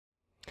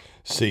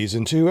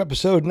Season 2,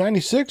 Episode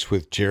 96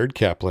 with Jared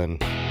Kaplan.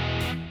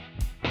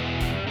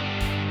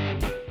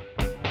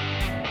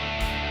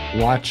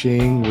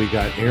 Watching, we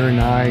got Aaron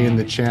I in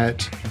the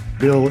chat,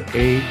 Bill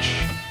H,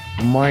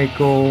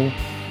 Michael,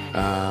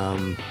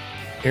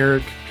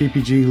 Eric,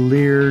 PPG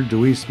Lear,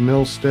 Deweese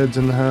Milstead's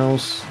in the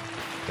house,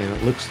 and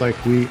it looks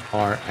like we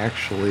are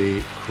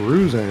actually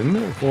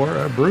cruising for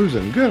a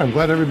bruising. Good, I'm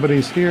glad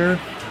everybody's here,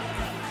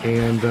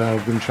 and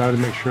I'm going to try to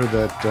make sure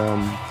that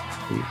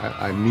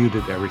I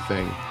muted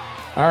everything.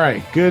 All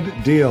right, good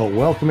deal.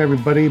 Welcome,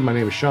 everybody. My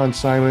name is Sean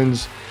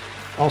Simons,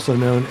 also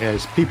known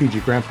as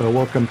PPG Grandpa.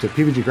 Welcome to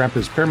PPG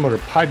Grandpa's Paramotor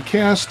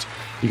Podcast.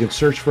 You can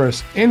search for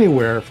us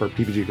anywhere for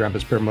PPG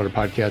Grandpa's Paramotor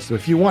Podcast.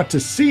 If you want to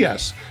see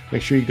us,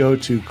 make sure you go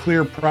to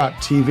ClearProp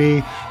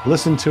TV.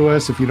 Listen to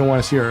us if you don't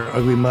want to see our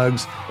ugly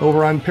mugs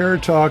over on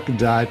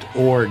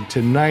paratalk.org.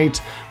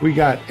 Tonight, we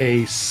got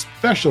a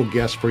special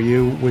guest for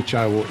you, which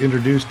I will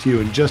introduce to you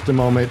in just a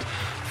moment,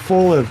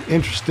 full of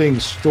interesting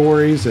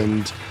stories,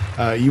 and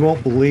you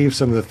won't believe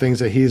some of the things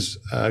that he's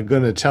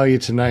going to tell you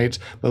tonight.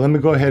 But let me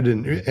go ahead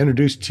and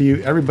introduce to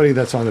you everybody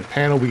that's on the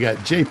panel. We got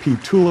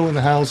JP Tulo in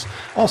the house,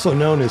 also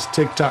known as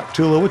TikTok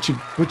Tulo.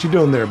 What you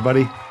doing there,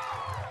 buddy?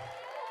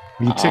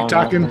 You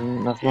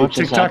TikToking? Nothing much.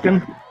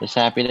 TikToking? Just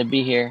happy to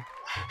be here.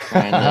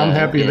 I'm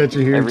happy that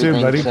you're here too,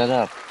 buddy. Set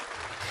up.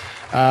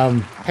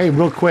 Hey,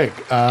 real quick.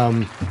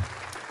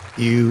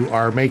 You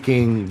are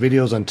making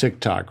videos on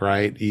TikTok,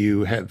 right?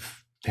 You have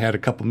had a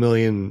couple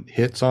million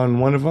hits on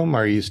one of them.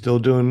 Are you still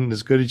doing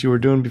as good as you were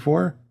doing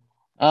before?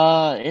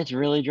 It's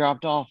really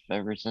dropped off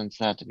ever since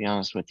that, to be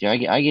honest with you.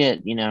 I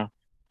get,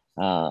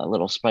 a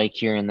little spike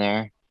here and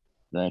there,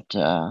 but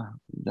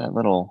that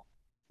little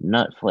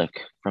nut flick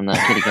from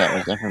that kitty cat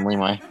was definitely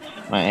my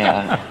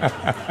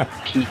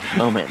peak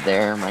moment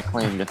there, my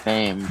claim to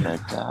fame.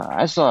 But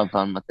I still have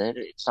fun with it.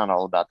 It's not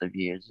all about the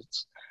views.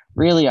 It's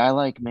really, I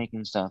like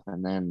making stuff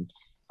and then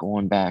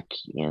going back,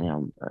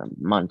 a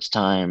month's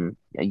time,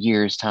 a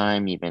year's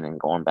time even, and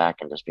going back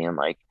and just being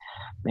like,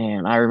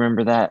 man, I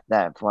remember that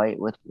flight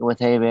with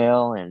Hay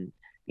Bale, and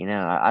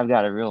I've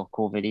got a real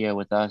cool video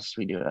with us.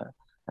 We do a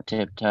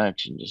tip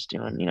touch and just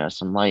doing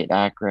some light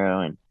acro,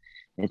 and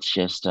it's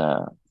just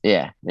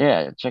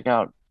check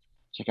out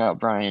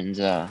Brian's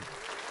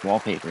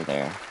wallpaper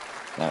there.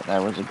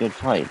 That was a good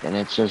flight, and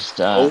it's just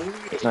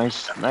it's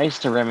nice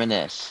to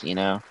reminisce.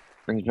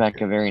 Brings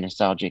back a very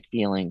nostalgic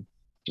feeling.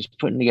 Just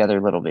putting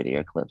together little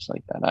video clips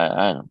like that.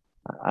 I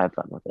have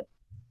fun with it.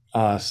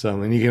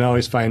 Awesome. And you can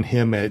always find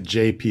him at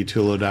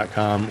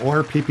jptulo.com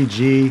or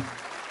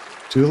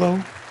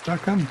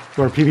ppgtulo.com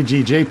or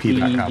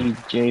ppgjp.com.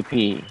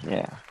 JP,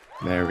 yeah.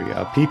 There we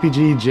go.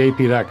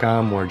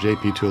 ppgjp.com or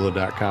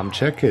jptulo.com.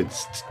 Check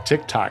his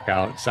TikTok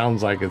out.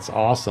 Sounds like it's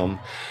awesome.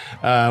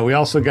 We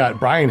also got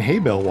Brian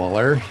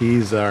Haybellwaller.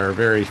 He's our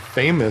very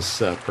famous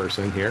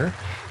person here.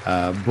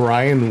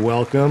 Brian,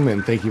 welcome,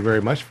 and thank you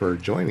very much for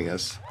joining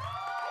us.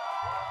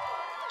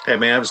 Hey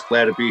man, I'm just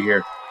glad to be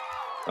here.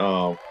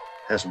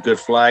 Had some good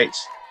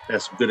flights, had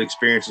some good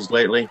experiences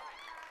lately,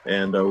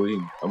 and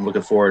I'm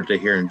looking forward to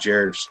hearing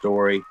Jared's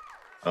story.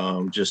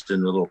 Just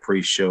in the little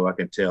pre-show, I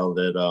can tell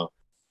that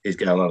he's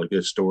got a lot of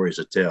good stories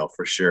to tell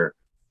for sure.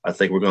 I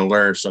think we're going to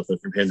learn something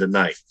from him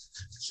tonight.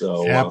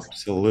 So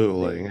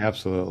absolutely.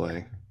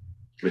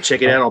 But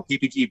check it out on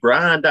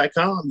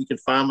ppgbrian.com. You can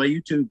find my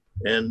YouTube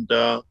and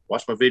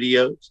watch my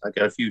videos. I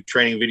got a few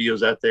training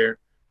videos out there.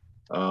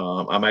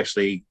 I'm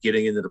actually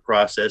getting into the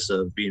process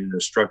of being an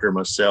instructor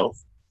myself.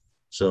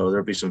 So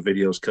there'll be some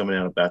videos coming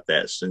out about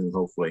that soon,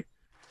 hopefully.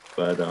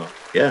 But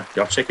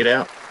y'all check it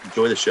out.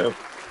 Enjoy the show.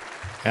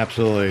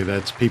 Absolutely.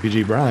 That's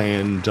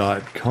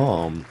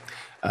ppgbrian.com.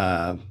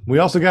 We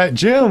also got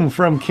Jim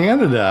from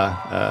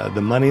Canada,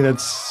 the money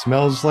that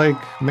smells like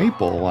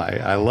maple.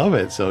 I love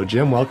it. So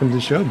Jim, welcome to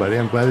the show, buddy.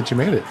 I'm glad that you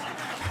made it.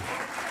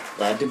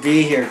 Glad to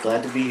be here.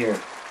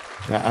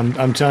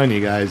 I'm telling you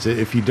guys,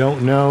 if you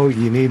don't know,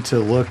 you need to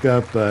look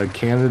up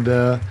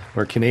Canada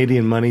or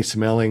Canadian money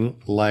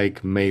smelling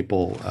like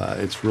maple.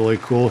 It's really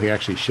cool. He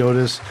actually showed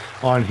us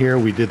on here.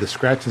 We did the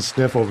scratch and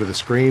sniff over the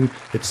screen.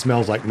 It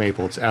smells like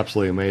maple. It's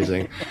absolutely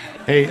amazing.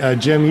 Hey,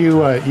 Jim,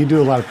 you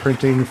do a lot of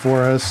printing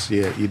for us.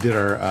 You did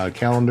our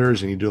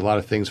calendars, and you do a lot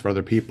of things for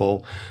other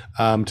people.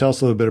 Tell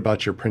us a little bit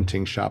about your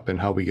printing shop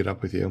and how we get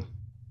up with you.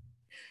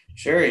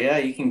 Sure, yeah,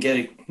 you can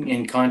get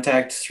in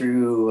contact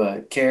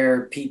through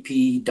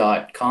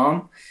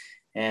carepp.com,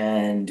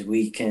 and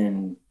we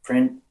can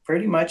print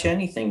pretty much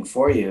anything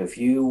for you. If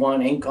you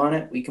want ink on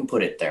it, we can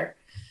put it there,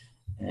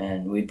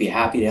 and we'd be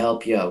happy to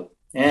help you out.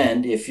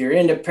 And if you're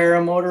into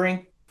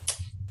paramotoring,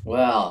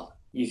 well,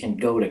 you can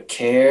go to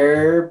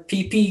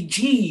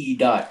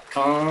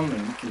careppg.com,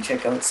 and you can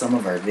check out some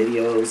of our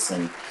videos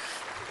and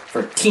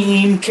for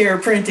Team Care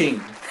Printing.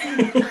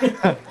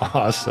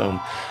 Awesome.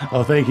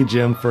 Well, thank you,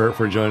 Jim, for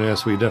joining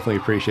us. We definitely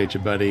appreciate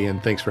you, buddy.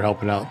 And thanks for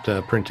helping out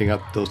printing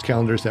up those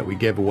calendars that we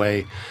gave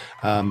away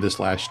this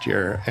last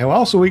year. And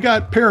also we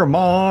got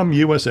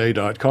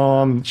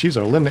ParaMomUSA.com. She's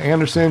our Linda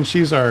Anderson.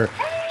 She's our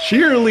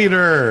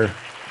cheerleader.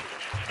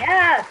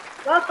 Yes.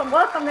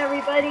 Welcome,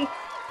 everybody.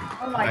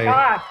 Oh my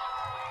gosh.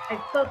 I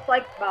so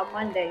psyched about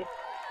Mondays.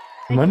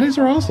 Mondays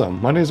are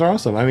awesome. Mondays are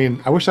awesome. I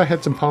mean, I wish I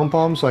had some pom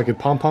poms so I could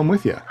pom pom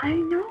with you. I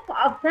know.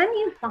 I'll send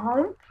you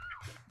some.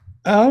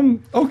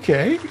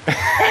 Okay.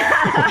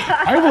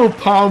 I will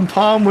pom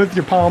pom with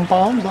your pom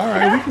poms. All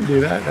right, we can do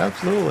that.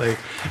 Absolutely.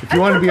 If you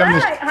want to be on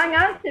this, I hung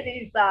on to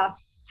these.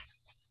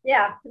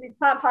 These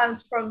pom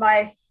poms from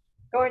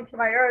going to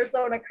my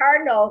Arizona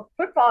Cardinals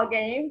football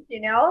games. You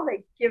know,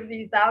 they give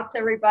these out to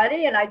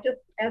everybody, and I just,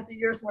 as the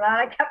years went on,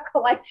 I kept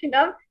collecting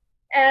them,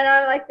 and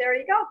I'm like, there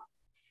you go.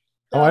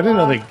 So, I didn't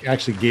know they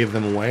actually gave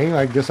them away.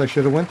 I guess I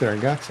should have went there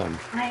and got some.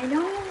 I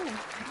know.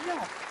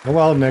 Oh,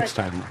 well, next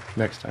time.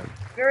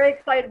 Very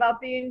excited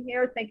about being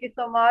here. Thank you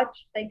so much.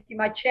 Thank you,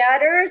 my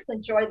chatters.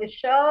 Enjoy the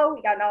show.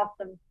 We got an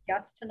awesome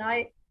guest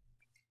tonight,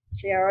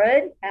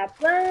 Jared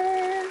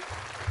Kaplan.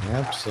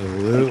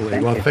 Absolutely.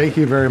 Well, thank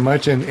you very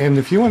much. And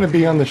if you want to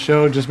be on the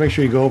show, just make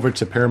sure you go over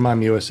to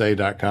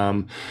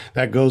ParamomUSA.com.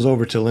 That goes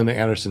over to Linda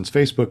Anderson's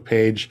Facebook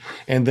page.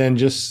 And then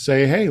just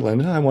say, hey,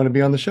 Linda, I want to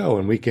be on the show.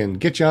 And we can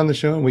get you on the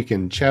show and we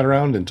can chat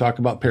around and talk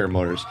about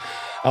paramotors.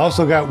 I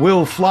also got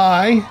Will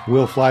Fly,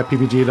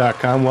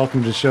 WillFlyPPG.com.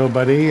 Welcome to the show,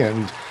 buddy.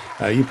 And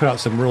you put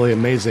out some really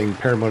amazing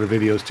paramotor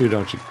videos too,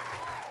 don't you?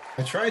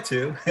 I try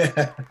to.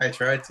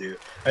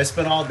 I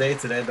spent all day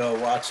today, though,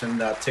 watching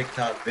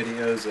TikTok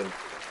videos of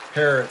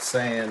parrots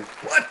saying,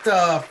 "What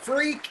the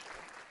freak?"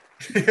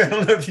 I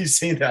don't know if you've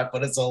seen that,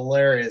 but it's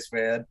hilarious,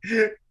 man.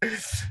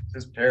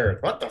 Just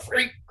parrots. What the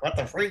freak? What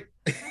the freak?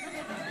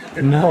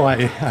 No, I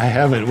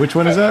haven't. Which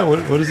one is that? What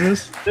is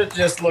this?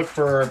 Just look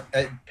for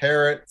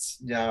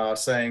parrots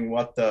saying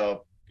what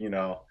the,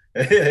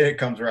 it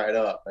comes right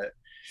up. But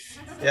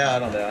yeah, I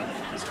don't know.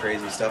 It's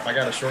crazy stuff. I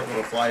got a short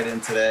little flight in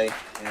today,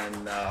 and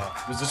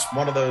it was just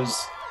one of those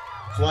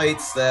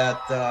flights that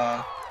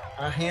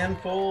I've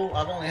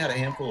only had a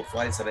handful of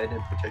flights that I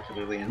didn't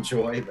particularly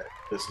enjoy, but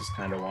this is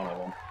kind of one of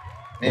them.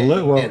 And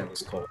it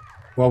was cold.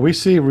 Well, we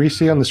see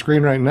on the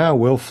screen right now,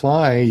 Will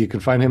Fly. You can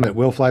find him at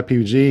Will Fly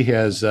PPG. He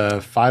has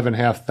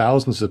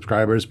 5,500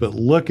 subscribers, but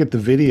look at the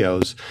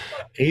videos.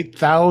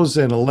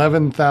 8,000,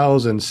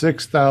 11,000,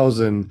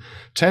 6,000,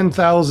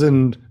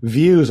 10,000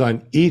 views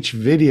on each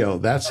video.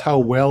 That's how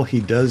well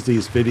he does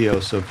these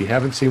videos. So if you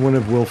haven't seen one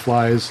of Will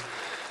Fly's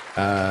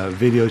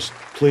videos,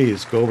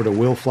 please go over to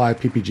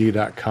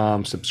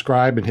willflyppg.com,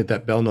 subscribe, and hit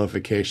that bell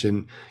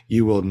notification.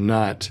 You will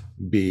not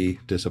be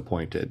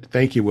disappointed.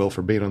 Thank you, Will,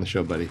 for being on the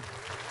show, buddy.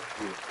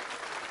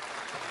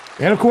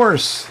 And of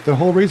course, the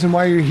whole reason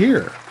why you're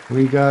here,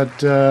 we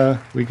got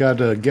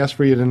a guest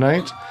for you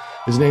tonight.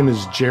 His name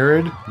is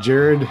Jared.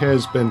 Jared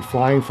has been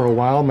flying for a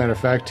while. Matter of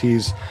fact,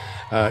 he's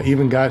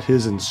even got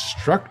his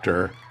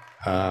instructor.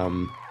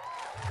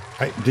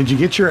 Did you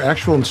get your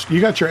actual?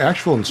 You got your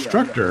actual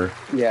instructor?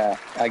 Yeah,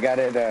 I got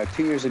it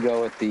 2 years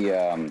ago at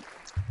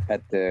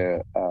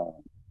the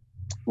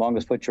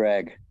longest foot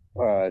drag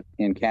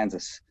in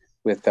Kansas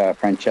with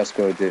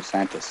Francesco De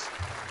Santis.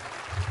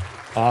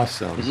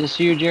 Awesome. Is this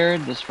you,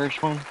 Jared? This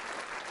first one?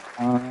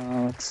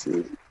 Let's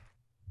see.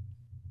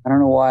 I don't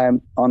know why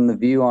I'm on the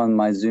view on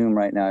my Zoom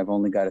right now. I've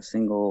only got a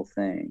single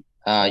thing.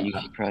 You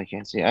probably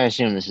can't see. I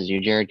assume this is you,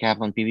 Jared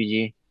Kaplan,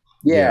 PPG.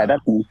 Yeah,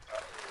 that's me.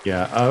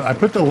 Yeah, I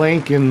put the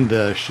link in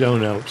the show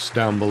notes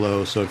down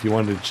below. So if you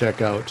wanted to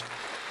check out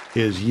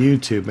his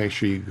YouTube, make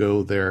sure you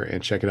go there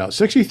and check it out.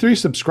 63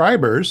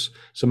 subscribers.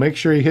 So make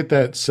sure you hit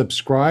that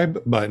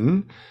subscribe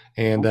button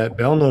and that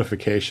bell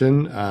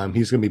notification.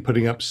 He's going to be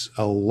putting up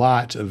a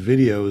lot of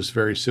videos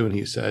very soon,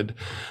 he said.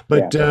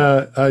 But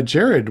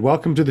Jared,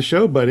 welcome to the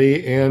show,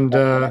 buddy. And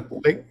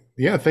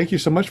thank you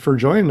so much for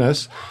joining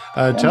us.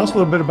 Tell us a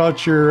little bit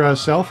about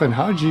yourself and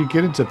how did you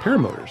get into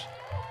paramotors?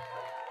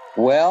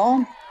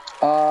 Well,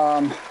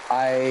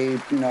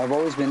 I've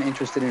always been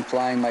interested in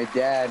flying. My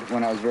dad,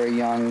 when I was very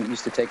young,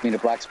 used to take me to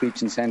Black's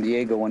Beach in San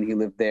Diego when he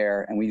lived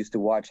there, and we used to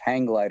watch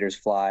hang gliders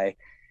fly.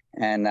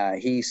 And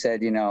he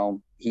said,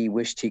 he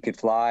wished he could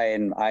fly.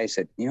 And I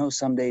said,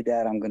 someday,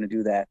 Dad, I'm going to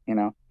do that,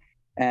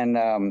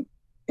 And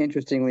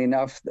interestingly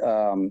enough,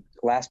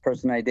 last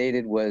person I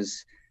dated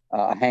was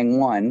a Hang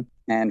One.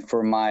 And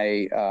for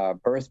my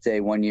birthday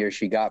one year,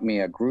 she got me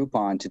a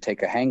Groupon to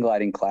take a hang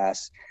gliding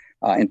class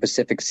in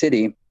Pacific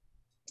City.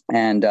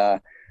 And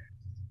I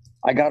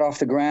got off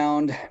the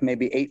ground,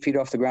 maybe 8 feet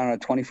off the ground on a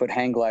 20-foot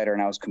hang glider,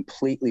 and I was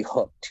completely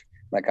hooked.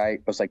 Like I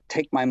was like,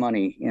 take my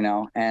money,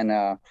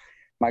 And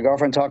my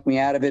girlfriend talked me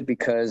out of it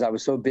because I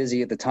was so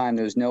busy at the time.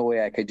 There was no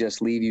way I could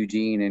just leave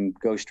Eugene and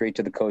go straight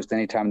to the coast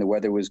anytime the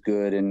weather was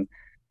good. And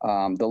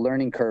the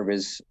learning curve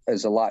is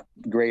a lot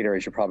greater,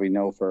 as you probably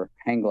know, for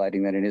hang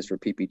gliding than it is for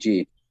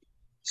PPG.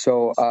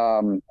 So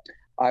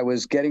I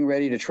was getting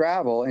ready to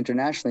travel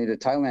internationally to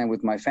Thailand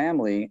with my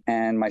family,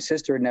 and my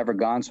sister had never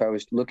gone. So I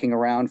was looking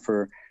around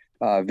for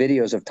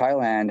videos of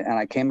Thailand, and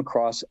I came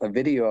across a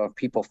video of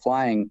people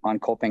flying on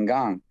Koh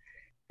Phangan.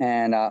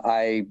 And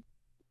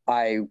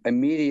I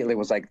immediately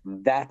was like,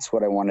 that's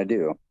what I want to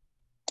do.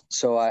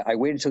 So I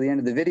waited till the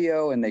end of the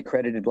video, and they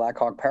credited Black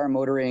Hawk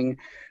Paramotoring,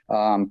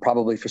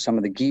 probably for some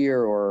of the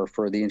gear or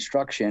for the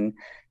instruction.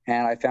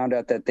 And I found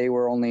out that they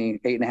were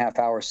only 8.5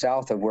 hours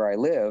south of where I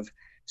live.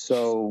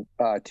 So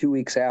 2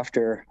 weeks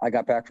after I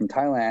got back from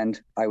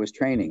Thailand, I was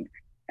training.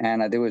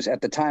 And there was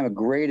at the time a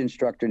great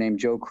instructor named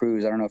Joe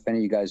Cruz. I don't know if any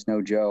of you guys know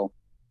Joe,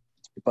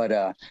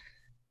 but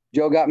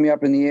Joe got me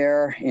up in the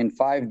air in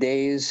 5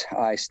 days.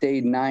 I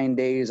stayed 9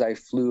 days. I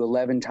flew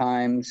 11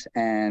 times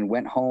and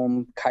went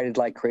home, kited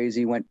like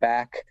crazy, went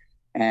back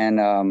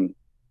and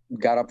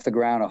got up the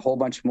ground a whole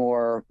bunch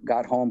more,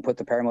 got home, put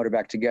the paramotor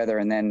back together.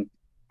 And then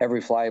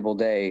every flyable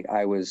day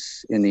I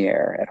was in the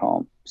air at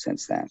home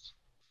since then.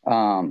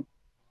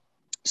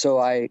 So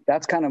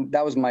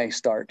that was my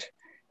start.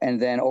 And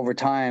then over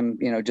time,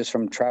 just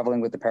from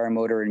traveling with the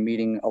paramotor and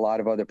meeting a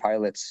lot of other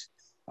pilots,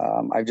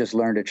 I've just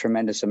learned a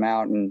tremendous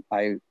amount. And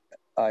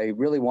I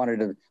really wanted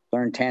to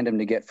learn tandem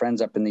to get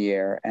friends up in the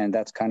air. And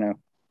that's kind of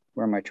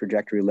where my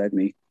trajectory led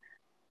me,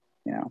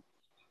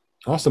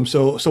 Awesome.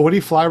 So what do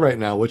you fly right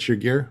now? What's your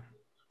gear?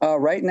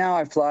 Right now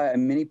I fly a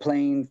mini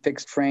plane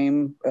fixed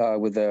frame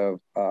with a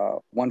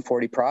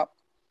 140 prop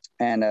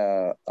and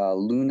a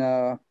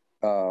Luna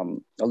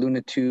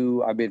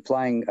 2. I've been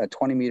flying a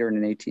 20 meter and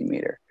an 18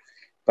 meter.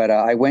 But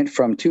I went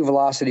from 2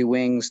 Velocity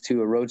wings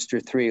to a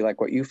Roadster 3,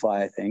 like what you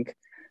fly, I think,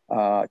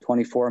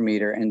 24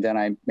 meter. And then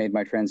I made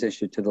my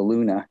transition to the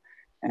Luna.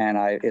 And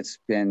it's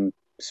been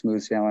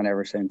smooth sailing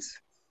ever since.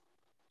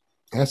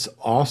 That's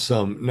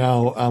awesome.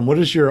 Now, what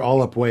is your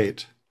all-up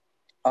weight?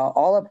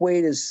 All-up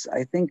weight is,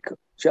 I think,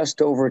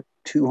 just over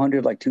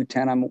 200, like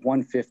 210. I'm at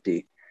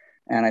 150.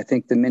 And I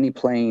think the mini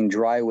plane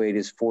dry weight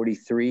is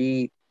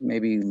 43,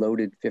 maybe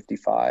loaded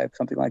 55,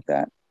 something like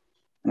that.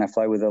 And I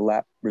fly with a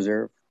lap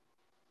reserve.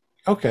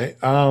 Okay.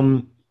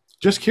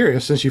 Just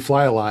curious, since you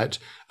fly a lot,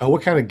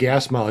 what kind of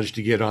gas mileage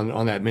do you get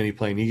on that mini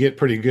plane? You get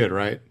pretty good,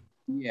 right?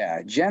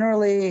 Yeah,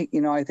 generally,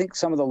 I think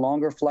some of the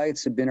longer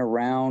flights have been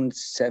around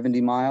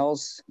 70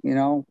 miles,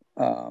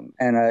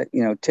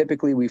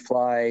 typically we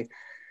fly.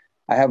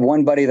 I have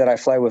one buddy that I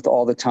fly with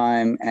all the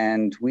time,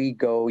 and we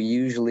go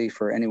usually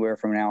for anywhere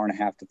from an hour and a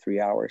half to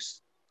 3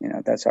 hours.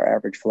 That's our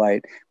average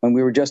flight. When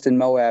we were just in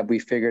Moab, we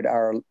figured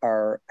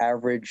our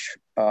average,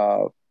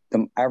 the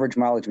average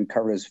mileage we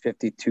covered is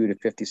 52 to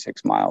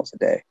 56 miles a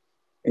day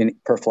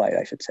per flight,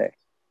 I should say.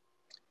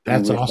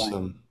 That's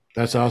awesome.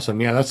 That's awesome.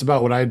 Yeah, that's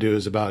about what I do,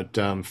 is about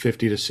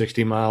 50 to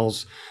 60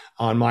 miles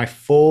on my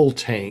full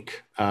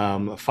tank,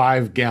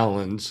 5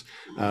 gallons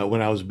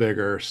when I was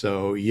bigger.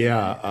 So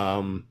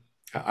yeah,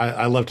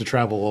 I love to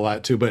travel a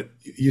lot too. But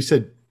you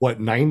said, what,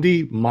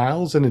 90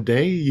 miles in a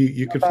day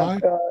you could fly?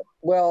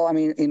 Well, I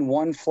mean, in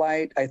one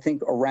flight, I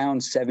think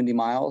around 70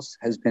 miles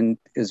has been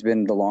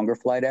the longer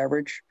flight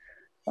average.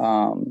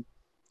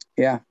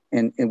 Yeah,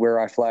 and where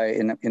I fly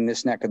in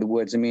this neck of the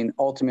woods. I mean,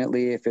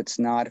 ultimately, if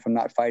I'm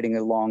not fighting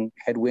a long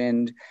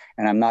headwind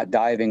and I'm not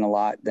diving a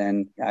lot,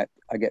 then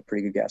I get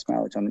pretty good gas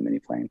mileage on the mini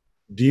plane.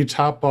 Do you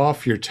top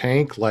off your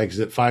tank? Like, is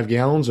it 5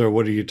 gallons, or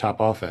what do you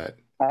top off at?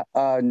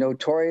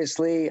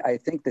 Notoriously, I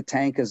think the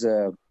tank it's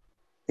a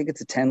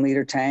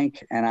 10-liter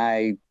tank, and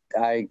I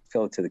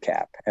fill it to the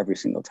cap every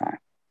single time.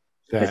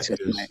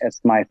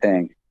 That's my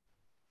thing.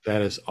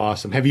 That is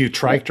awesome. Have you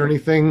triked or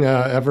anything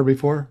ever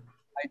before?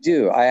 I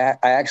do. I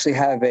actually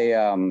have a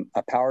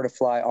Power to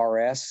Fly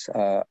RS,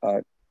 a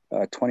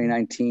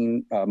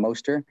 2019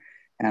 Moster,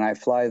 and I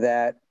fly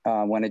that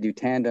when I do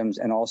tandems,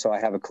 and also I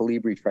have a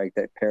Colibri trike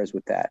that pairs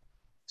with that.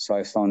 So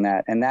I've flown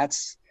that, and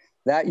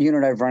that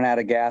unit I've run out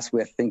of gas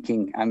with,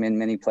 thinking I'm in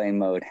mini plane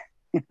mode.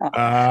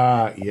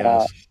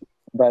 Yes.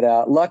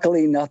 But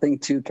luckily, nothing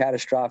too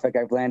catastrophic.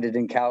 I've landed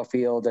in cow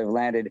fields. I've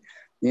landed,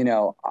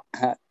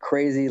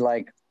 crazy,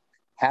 like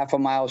half a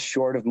mile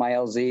short of my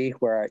LZ,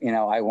 where,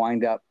 I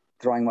wind up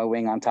throwing my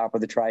wing on top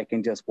of the trike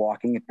and just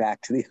walking it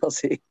back to the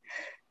LZ,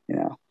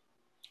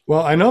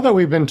 Well, I know that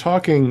we've been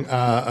talking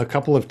a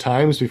couple of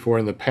times before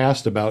in the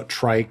past about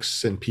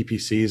trikes and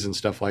PPCs and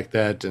stuff like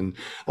that. And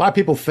a lot of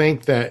people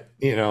think that,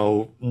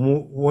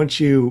 once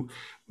you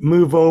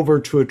move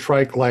over to a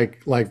trike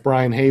like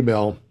Brian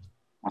Haybell,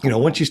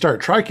 once you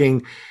start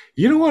triking,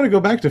 you don't want to go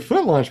back to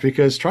foot launch,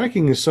 because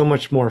triking is so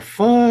much more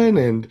fun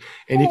and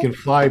you can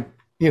fly,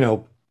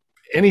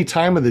 any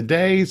time of the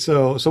day.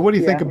 So what do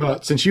you think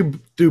about, since you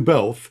do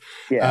both,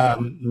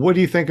 what do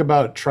you think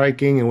about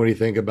triking, and what do you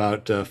think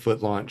about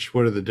foot launch?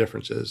 What are the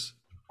differences?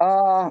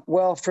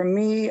 Well, for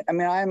me, I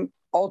mean, I'm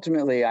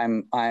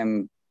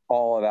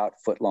all about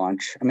foot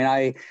launch. I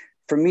mean,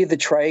 for me, the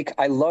trike,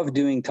 I love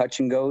doing touch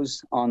and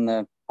goes on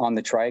the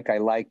trike. I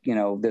like,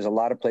 there's a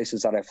lot of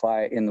places that I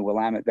fly in the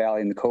Willamette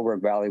Valley and the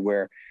Coburg Valley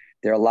where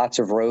there are lots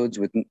of roads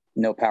with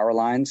no power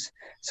lines.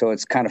 So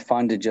it's kind of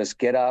fun to just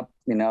get up,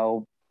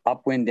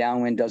 upwind,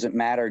 downwind, doesn't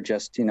matter.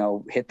 Just,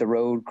 hit the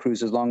road,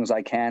 cruise as long as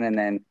I can, and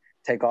then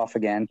take off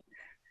again.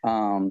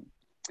 I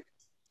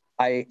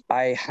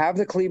have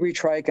the Colibri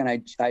trike, and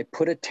I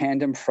put a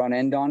tandem front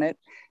end on it,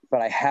 but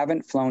I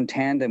haven't flown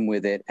tandem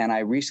with it. And I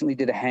recently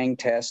did a hang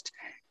test.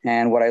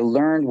 And what I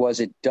learned was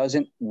it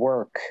doesn't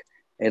work,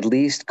 at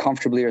least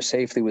comfortably or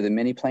safely, with a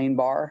mini plane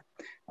bar.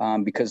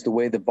 Because the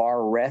way the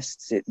bar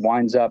rests, it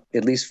winds up,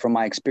 at least from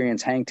my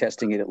experience hang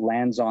testing it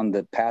lands on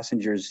the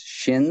passenger's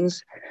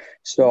shins.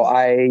 So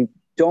I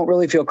don't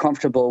really feel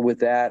comfortable with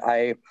that.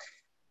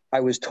 I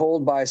was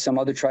told by some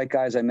other trike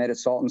guys I met at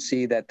Salton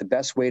Sea that the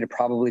best way to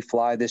probably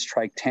fly this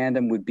trike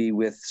tandem would be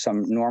with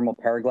some normal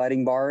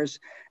paragliding bars,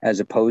 as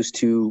opposed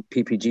to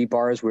PPG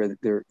bars where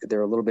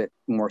they're a little bit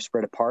more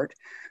spread apart.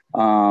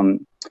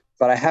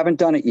 But I haven't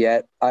done it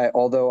yet.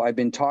 Although I've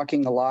been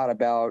talking a lot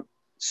about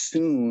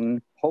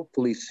soon,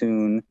 hopefully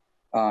soon,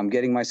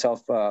 getting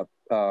myself a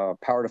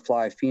Power to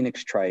Fly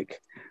Phoenix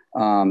trike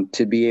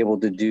to be able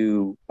to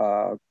do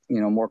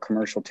more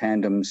commercial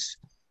tandems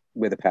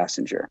with a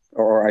passenger,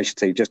 or I should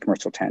say just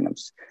commercial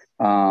tandems.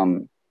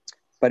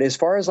 But as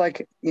far as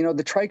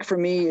the trike for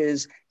me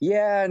is,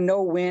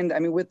 no wind. I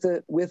mean, with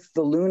the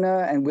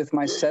Luna and with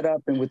my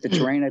setup and with the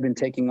terrain I've been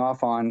taking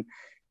off on,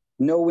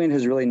 no wind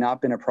has really not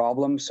been a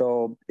problem.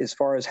 So as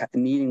far as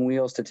needing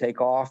wheels to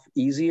take off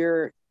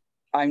easier,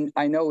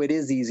 I know it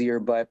is easier,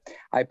 but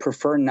I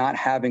prefer not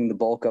having the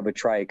bulk of a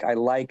trike. I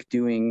like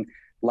doing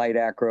light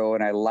acro,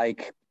 and I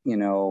like,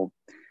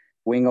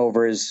 wing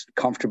overs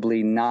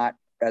comfortably, not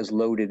as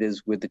loaded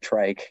as with the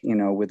trike,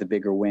 with a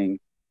bigger wing.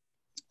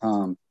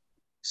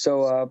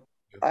 So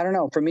I don't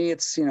know. For me,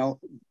 it's,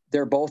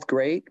 they're both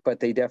great, but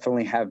they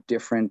definitely have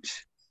different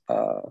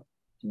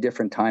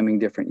timing,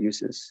 different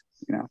uses,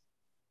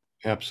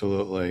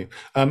 Absolutely.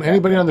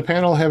 Anybody on the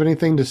panel have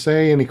anything to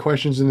say? Any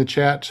questions in the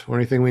chat or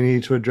anything we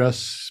need to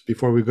address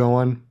before we go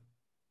on?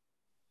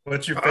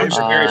 What's your favorite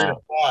area to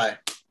fly?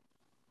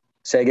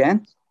 Say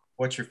again?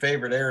 What's your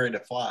favorite area to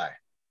fly?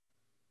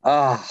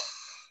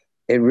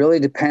 It really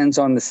depends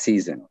on the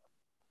season.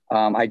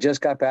 I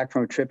just got back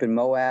from a trip in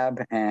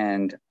Moab,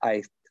 and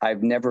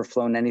I've never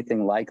flown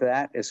anything like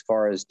that as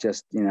far as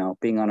just,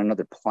 being on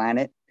another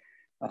planet.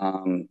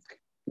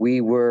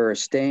 We were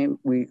staying,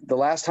 the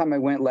last time I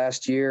went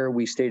last year,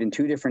 we stayed in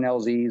 2 different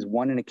LZs,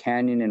 one in a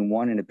canyon and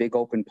one in a big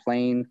open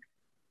plain.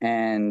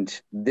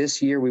 And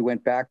this year we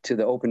went back to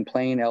the open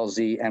plain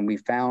LZ, and we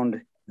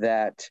found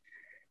that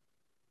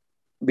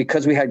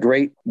because we had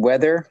great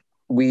weather,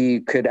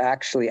 we could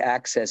actually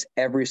access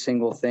every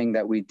single thing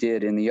that we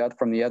did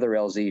from the other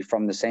LZ,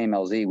 from the same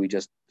LZ. We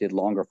just did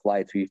longer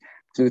flights. We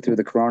flew through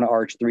the Corona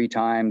Arch 3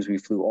 times. We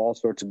flew all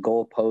sorts of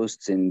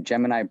goalposts and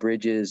Gemini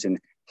bridges and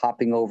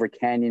hopping over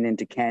canyon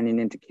into canyon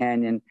into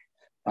canyon.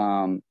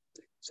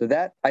 So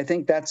that, I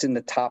think that's in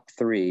the top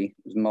 3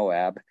 is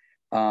Moab.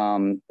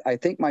 I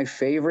think my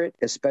favorite,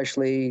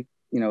 especially,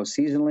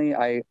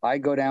 seasonally, I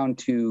go down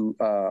to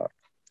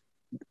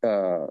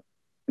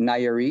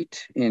Nayarit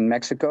in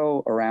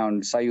Mexico,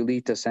 around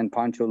Sayulita, San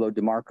Pancho, Lo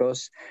de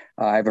Marcos.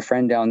 I have a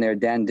friend down there,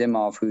 Dan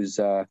Dimov, who's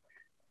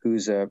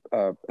a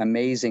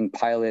amazing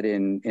pilot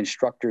and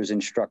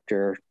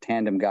instructor,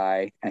 tandem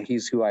guy. And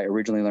he's who I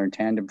originally learned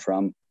tandem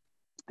from.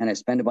 And I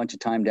spend a bunch of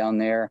time down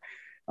there.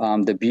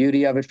 The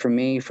beauty of it for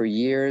me, for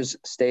years,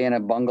 stay in a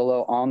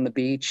bungalow on the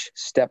beach,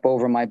 step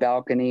over my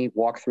balcony,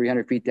 walk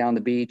 300 feet down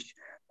the beach,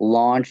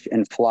 launch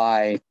and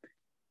fly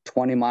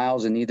 20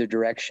 miles in either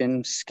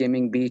direction,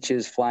 skimming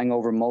beaches, flying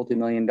over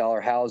multi-million-dollar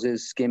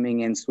houses,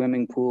 skimming in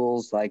swimming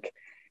pools, like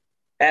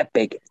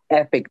epic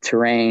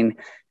terrain.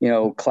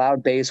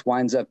 Cloud base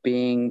winds up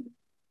being,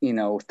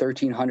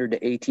 1,300 to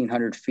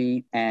 1,800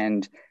 feet.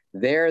 And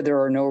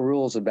there are no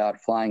rules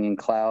about flying in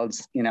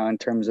clouds, in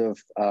terms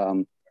of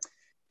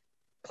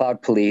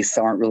cloud police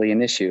aren't really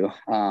an issue.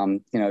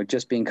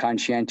 Just being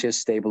conscientious,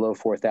 stay below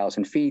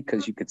 4,000 feet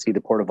because you could see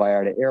the Puerto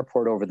Vallarta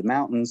airport over the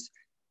mountains.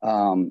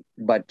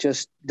 But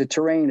just the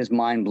terrain is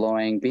mind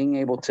blowing. Being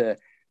able to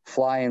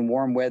fly in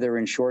warm weather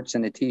in shorts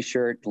and a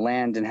t-shirt,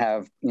 land and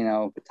have,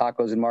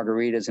 tacos and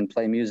margaritas and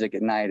play music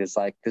at night. It's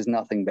like, there's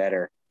nothing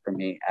better for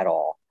me at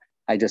all.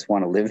 I just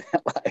want to live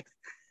that life,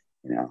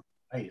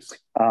 Nice.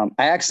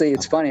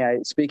 It's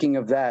funny. Speaking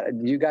of that,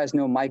 do you guys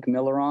know Mike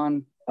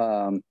Milleron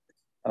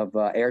of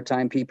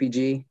Airtime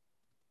PPG?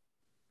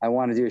 I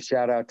want to do a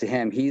shout out to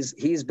him.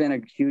 He's been a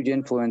huge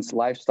influence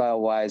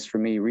lifestyle wise for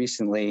me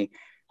recently.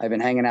 I've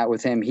been hanging out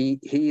with him.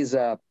 He's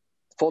a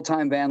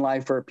full-time van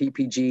lifer,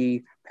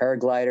 PPG,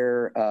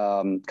 paraglider,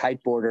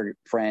 kiteboarder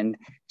friend,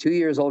 2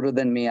 years older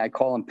than me. I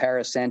call him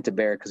Paris Santa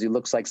Bear because he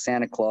looks like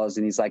Santa Claus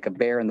and he's like a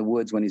bear in the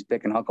woods when he's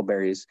picking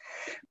huckleberries.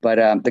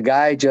 But the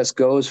guy just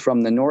goes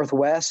from the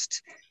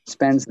Northwest,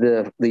 spends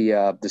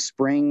the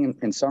spring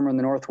and summer in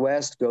the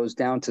Northwest, goes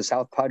down to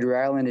South Padre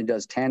Island and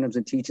does tandems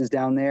and teaches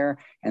down there.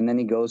 And then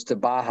he goes to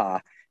Baja,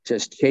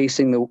 just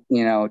chasing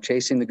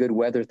the good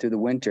weather through the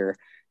winter.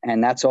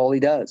 And that's all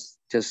he does.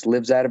 Just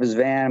lives out of his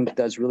van,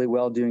 does really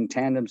well doing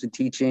tandems and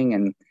teaching.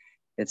 And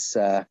it's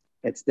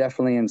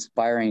definitely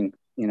inspiring,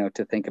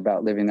 to think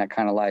about living that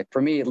kind of life.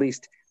 For me, at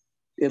least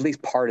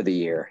part of the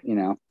year,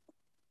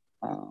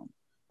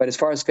 But as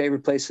far as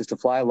favorite places to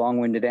fly,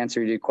 long-winded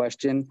answer to your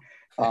question,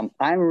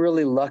 I'm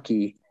really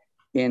lucky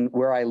in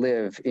where I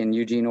live in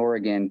Eugene,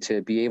 Oregon,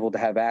 to be able to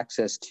have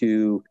access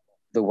to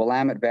the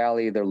Willamette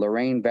Valley, the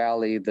Lorain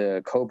Valley,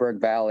 the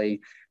Coburg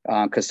Valley,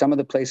 because some of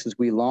the places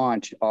we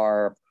launch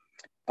are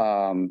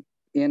in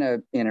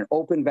an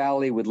open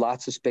valley with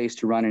lots of space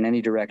to run in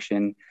any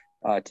direction.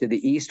 To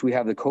the east, we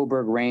have the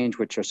Coburg Range,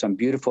 which are some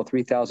beautiful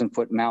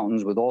 3,000-foot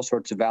mountains with all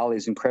sorts of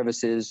valleys and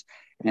crevices.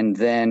 And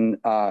then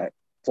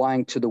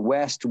flying to the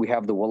west, we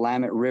have the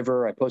Willamette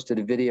River. I posted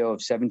a video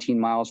of 17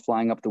 miles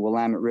flying up the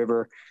Willamette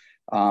River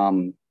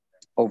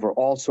over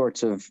all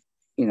sorts of,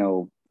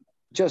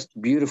 just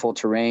beautiful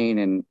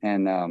terrain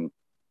and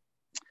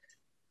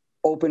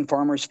open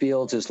farmers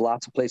fields. There's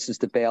lots of places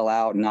to bail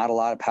out, not a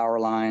lot of power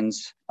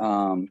lines.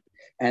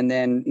 And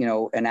then,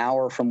 an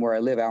hour from where I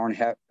live, hour and a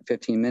half,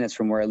 15 minutes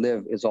from where I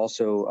live is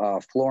also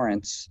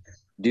Florence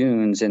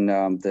Dunes in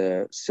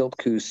the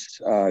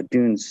Siltkoos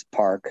Dunes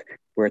Park,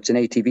 where it's an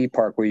ATV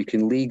park where you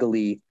can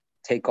legally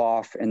take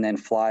off and then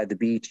fly the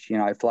beach.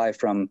 I fly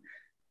from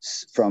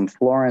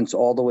Florence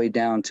all the way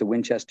down to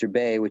Winchester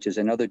Bay, which is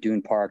another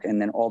dune park, and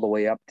then all the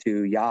way up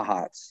to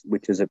Yachats,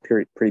 which is a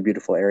pretty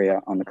beautiful area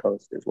on the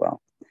coast as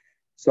well.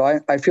 So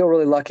I feel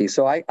really lucky.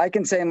 So I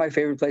can say my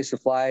favorite place to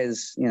fly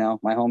is,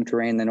 my home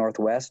terrain, the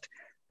Northwest.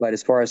 But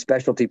as far as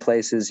specialty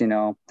places,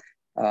 that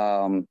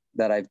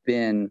I've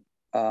been,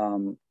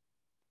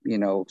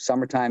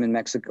 summertime in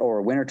Mexico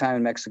or wintertime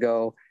in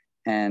Mexico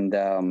and,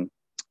 the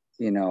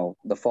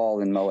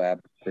fall in Moab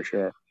for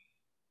sure.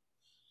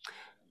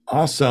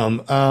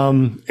 Awesome.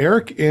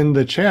 Eric in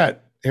the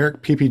chat,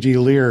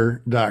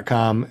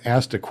 ericppglear.com,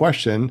 asked a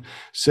question,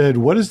 said,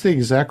 what is the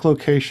exact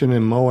location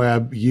in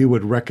Moab you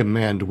would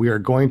recommend? We are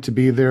going to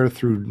be there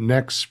through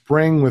next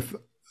spring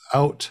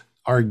without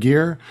our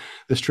gear.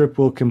 This trip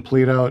will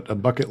complete out a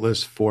bucket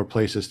list for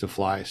places to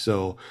fly.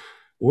 So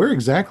where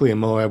exactly in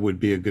Moab would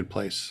be a good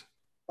place?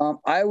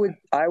 I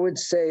would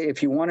say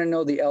if you want to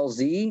know the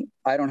LZ,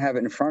 I don't have it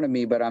in front of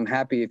me, but I'm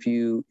happy if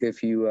you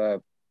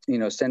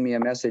send me a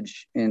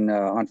message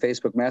on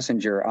Facebook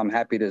Messenger. I'm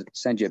happy to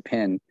send you a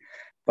pin.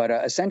 But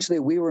essentially,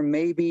 we were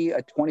maybe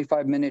a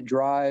 25-minute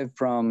drive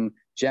from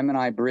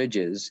Gemini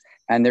Bridges,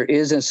 and there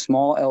is a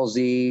small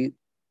LZ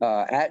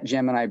at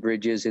Gemini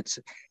Bridges. It's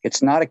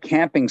not a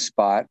camping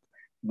spot,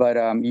 but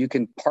you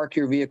can park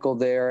your vehicle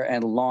there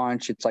and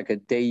launch. It's like a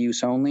day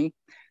use only.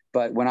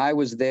 But when I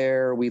was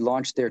there, we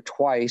launched there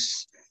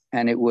twice,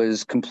 and it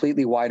was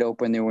completely wide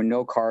open. There were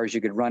no cars.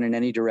 You could run in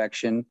any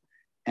direction,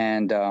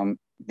 and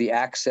the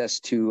access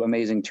to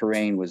amazing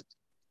terrain was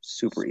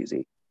super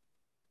easy.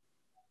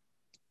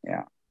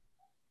 Yeah.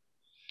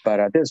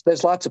 But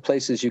there's lots of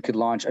places you could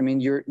launch. I mean,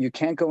 you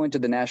can't go into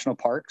the national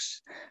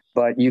parks,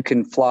 but you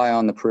can fly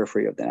on the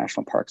periphery of the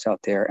national parks out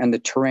there. And the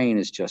terrain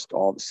is just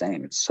all the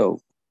same.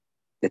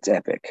 It's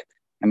epic.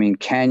 I mean,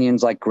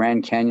 canyons, like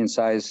Grand Canyon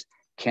size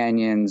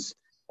canyons,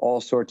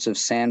 all sorts of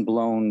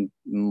sand-blown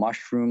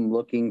mushroom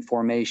looking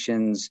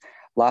formations,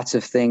 lots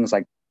of things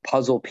like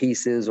puzzle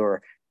pieces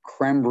or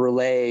creme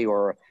brulee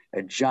or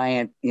a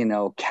giant,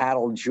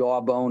 cattle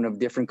jawbone of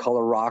different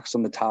color rocks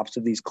on the tops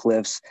of these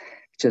cliffs.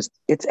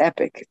 It's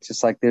epic. It's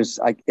just like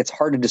it's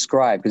hard to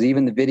describe, because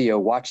even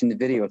watching the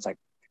video,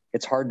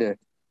 it's hard to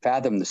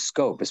fathom the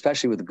scope,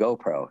 especially with the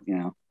GoPro,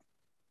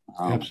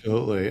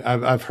 Absolutely.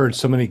 I've heard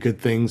so many good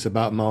things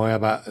about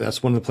Moab.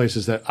 That's one of the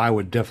places that I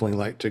would definitely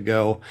like to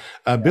go.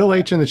 Bill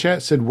H in the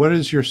chat said, what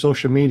is your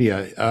social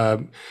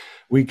media?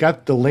 We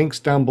got the links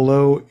down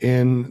below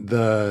in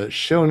the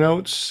show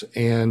notes,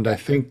 and I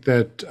think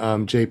that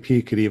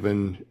JP could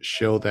even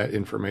show that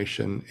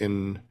information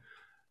in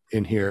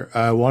here.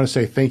 I want to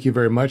say thank you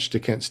very much to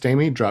Kent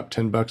Stamey, dropped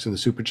 $10 in the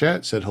super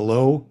chat, said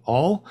hello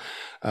all.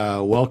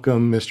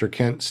 Welcome, Mr.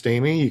 Kent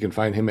Stamey. You can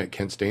find him at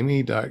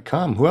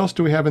kentstamey.com. Who else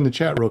do we have in the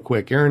chat real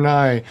quick? Aaron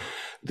I,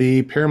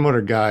 the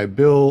paramotor guy,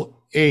 Bill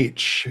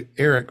H,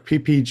 Eric,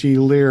 PPG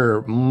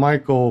Lear,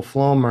 Michael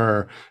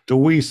Flomer,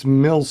 Deweese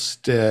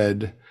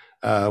Milstead,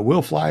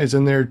 Will Fly is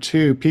in there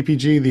too.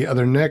 PPG, the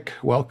other Nick,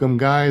 welcome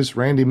guys.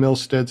 Randy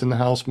Milstead's in the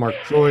house. Mark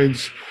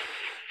Droids,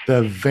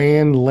 the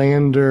Van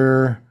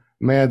Lander,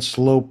 Mad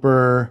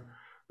Sloper.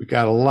 We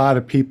got a lot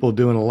of people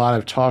doing a lot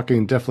of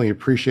talking. Definitely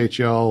appreciate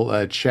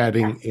y'all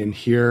chatting in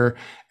here,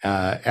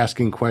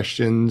 asking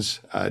questions.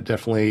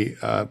 Definitely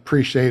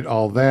appreciate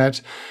all that.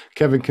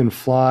 Kevin Can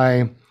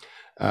Fly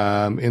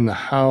in the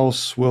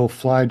house. Will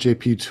Fly,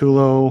 JP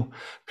Tulo,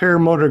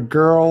 Paramotor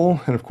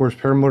Girl, and of course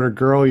Paramotor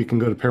Girl. You can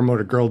go to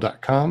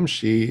paramotorgirl.com.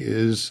 She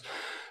is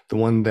the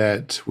one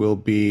that will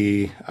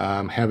be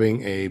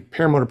having a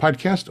paramotor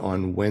podcast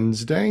on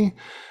Wednesday.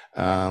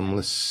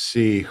 Let's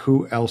see,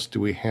 who else do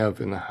we have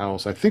in the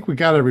house? I think we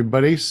got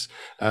everybody's.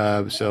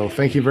 So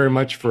thank you very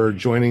much for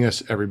joining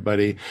us,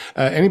 everybody.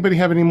 Anybody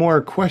have any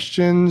more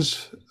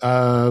questions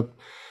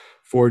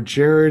for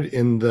Jared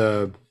in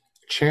the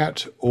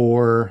chat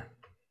or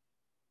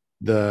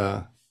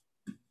the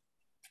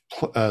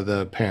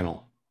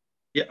panel?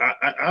 Yeah,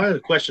 I had a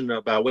question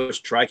about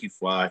which trike you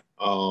fly.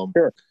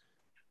 Sure.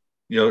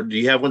 Do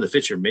you have one that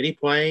fits your mini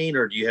plane,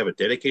 or do you have a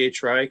dedicated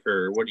trike,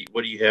 or what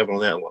do you have on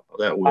that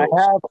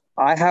wheel?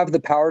 I have the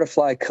Power to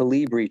Fly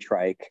Colibri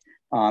trike,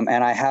 and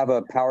I have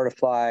a Power to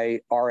Fly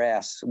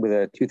RS with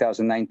a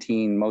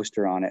 2019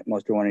 Moster on it,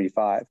 Moster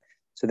 185.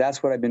 So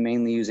that's what I've been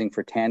mainly using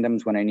for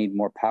tandems when I need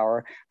more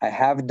power. I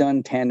have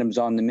done tandems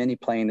on the mini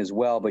plane as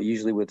well, but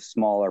usually with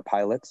smaller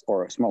pilots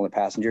or smaller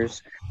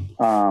passengers.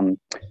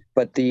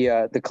 But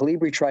the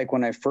Colibri trike,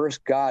 when I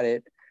first got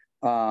it,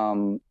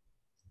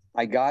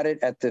 I got it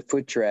at the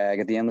foot drag,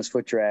 at the Endless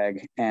Foot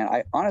Drag, and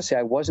I honestly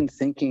I wasn't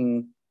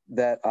thinking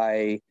that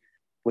I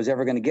was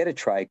ever going to get a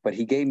trike, but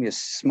he gave me a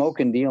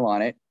smoking deal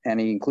on it, and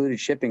he included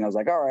shipping. I was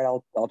like, all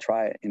right, I'll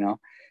try it, you know.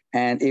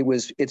 And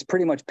it's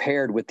pretty much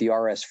paired with the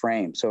RS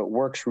frame, so it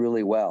works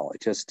really well.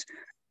 It just,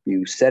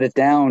 you set it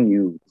down,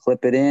 you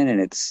clip it in,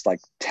 and it's like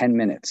 10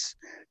 minutes.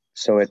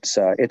 So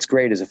it's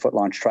great as a foot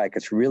launch trike.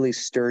 It's really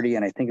sturdy,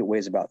 and I think it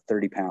weighs about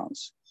 30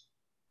 pounds.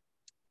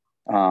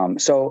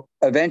 So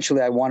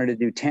eventually I wanted to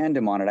do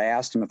tandem on it. I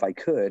asked him if I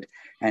could,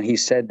 and he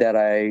said that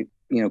I,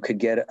 could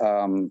get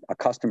a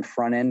custom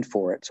front end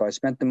for it. So I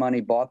spent the money,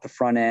 bought the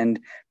front end.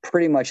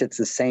 Pretty much it's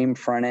the same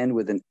front end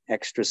with an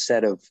extra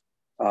set of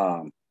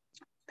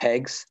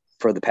pegs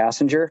for the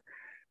passenger.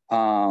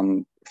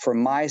 For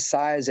my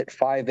size at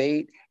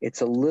 5'8",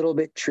 it's a little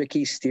bit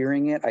tricky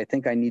steering it. I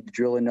think I need to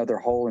drill another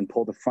hole and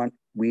pull the front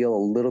wheel a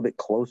little bit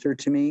closer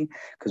to me,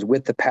 because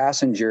with the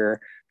passenger,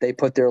 they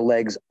put their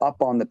legs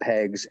up on the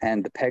pegs,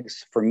 and the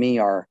pegs for me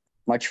are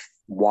much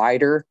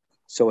wider.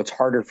 So it's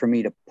harder for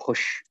me to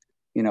push,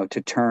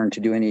 to turn, to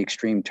do any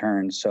extreme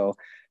turns. So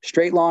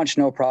straight launch,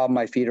 no problem.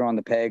 My feet are on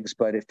the pegs.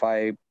 But if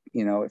I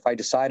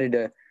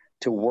decided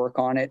to work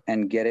on it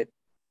and get it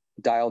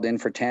dialed in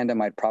for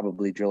tandem, I'd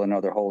probably drill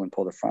another hole and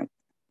pull the front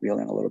wheel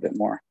in a little bit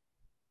more.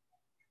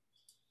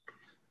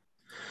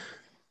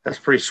 That's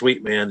pretty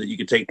sweet, man, that you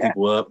can take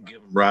people up,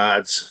 give them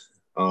rides.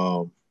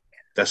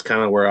 That's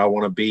kind of where I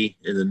want to be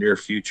in the near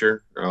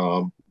future.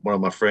 Two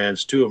of my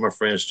friends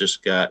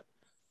just got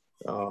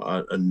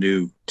a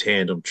new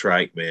tandem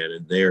trike, man,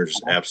 and they're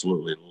just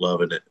absolutely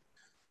loving it.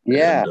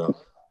 Yeah.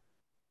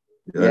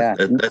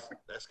 And,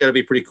 that's got to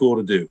be pretty cool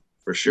to do,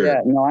 for sure. Yeah,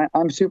 no,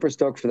 I'm super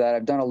stoked for that.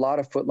 I've done a lot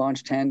of foot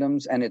launch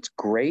tandems, and it's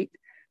great.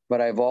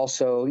 But I've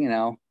also,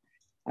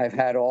 I've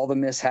had all the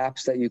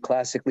mishaps that you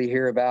classically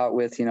hear about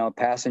with,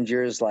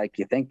 passengers, like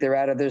you think they're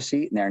out of their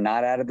seat and they're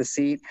not out of the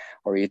seat,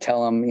 or you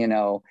tell them,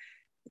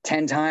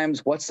 10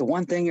 times, what's the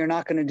one thing you're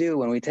not going to do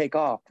when we take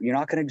off? You're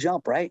not going to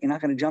jump, right? You're not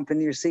going to jump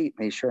into your seat.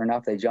 And sure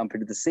enough, they jump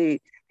into the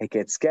seat. It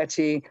gets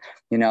sketchy.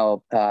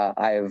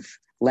 I've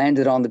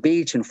landed on the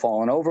beach and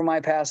fallen over my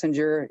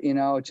passenger,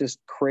 just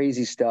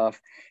crazy stuff.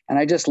 And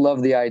I just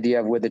love the idea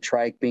of, with the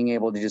trike, being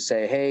able to just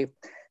say, hey,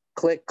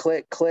 click,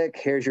 click, click,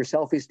 here's your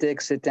selfie stick,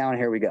 sit down,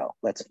 here we go.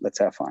 Let's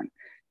have fun,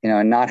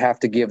 and not have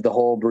to give the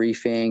whole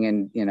briefing.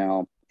 And,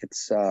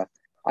 it's,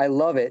 I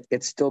love it.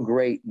 It's still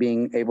great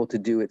being able to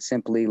do it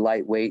simply,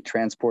 lightweight,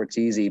 transport's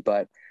easy,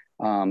 but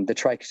the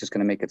trike is just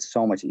going to make it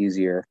so much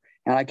easier.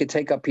 And I could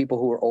take up people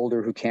who are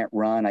older, who can't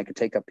run. I could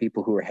take up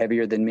people who are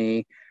heavier than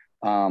me.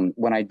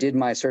 When I did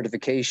my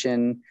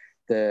certification,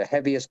 the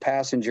heaviest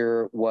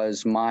passenger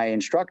was my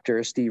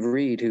instructor, Steve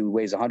Reed, who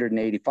weighs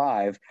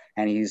 185,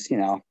 and he's,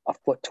 a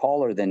foot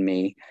taller than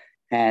me.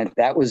 And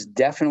that was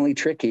definitely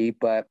tricky,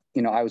 but,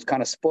 I was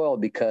kind of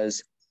spoiled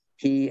because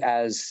he,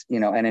 as,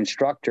 an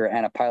instructor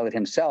and a pilot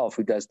himself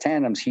who does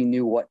tandems, he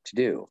knew what to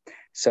do.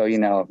 So, you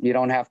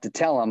don't have to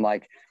tell him,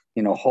 like,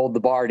 hold the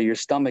bar to your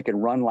stomach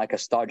and run like a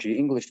stodgy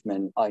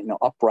Englishman,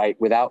 upright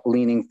without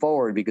leaning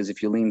forward, because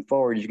if you lean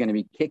forward, you're going to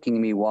be kicking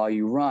me while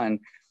you run.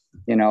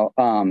 I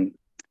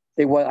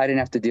didn't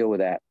have to deal with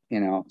that,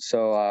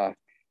 So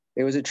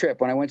it was a trip.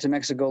 When I went to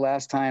Mexico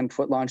last time,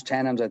 foot launch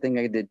tandems, I think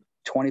I did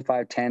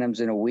 25 tandems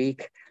in a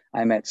week.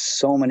 I met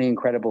so many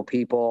incredible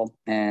people,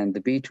 and the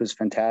beach was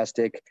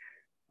fantastic.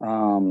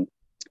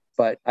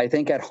 But I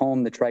think at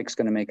home, the trike's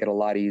going to make it a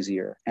lot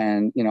easier.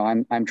 And,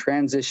 I'm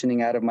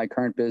transitioning out of my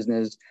current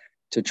business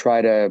to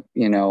try to,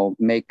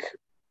 make,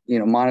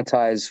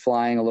 monetize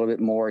flying a little bit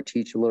more,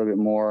 teach a little bit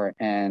more.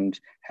 And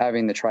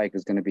having the trike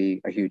is going to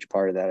be a huge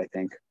part of that, I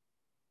think.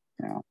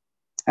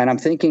 And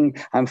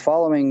I'm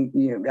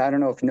following, I don't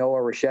know if Noah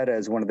Rasheta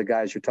is one of the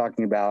guys you're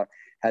talking about,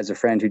 has a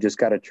friend who just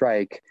got a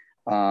trike.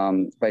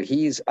 But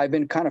I've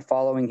been kind of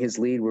following his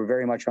lead. We're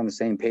very much on the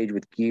same page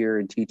with gear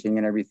and teaching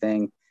and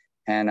everything.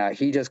 And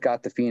he just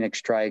got the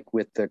Phoenix trike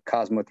with the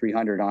Cosmo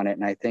 300 on it.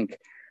 And I think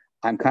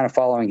I'm kind of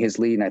following his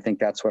lead. And I think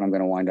that's what I'm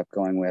going to wind up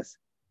going with,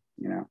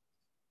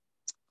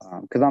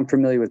 because I'm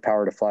familiar with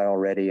Power to Fly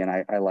already. And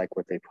I like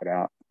what they put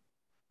out.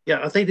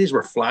 Yeah, I think these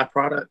were Fly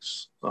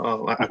products.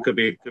 I could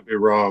be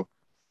wrong.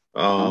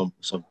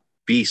 Some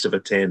beast of a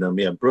tandem.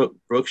 Yeah,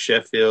 Brooke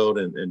Sheffield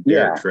and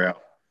Derek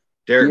Trout.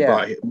 Derek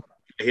bought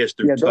his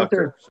through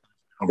Tucker.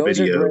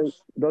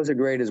 Those are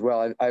great as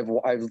well.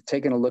 I've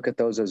taken a look at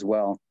those as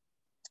well.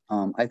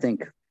 I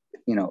think,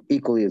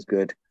 equally as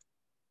good.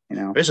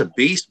 It's a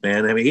beast,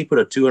 man. I mean, he put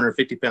a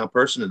 250-pound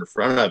person in the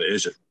front of it.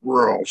 It's just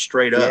roll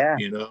straight up.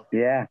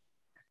 Yeah,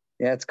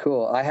 it's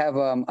cool. I have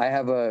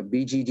a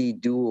BGD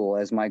Dual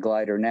as my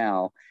glider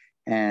now,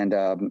 and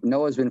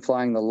Noah's been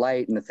flying the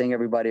light. And the thing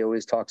everybody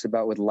always talks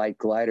about with light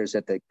gliders,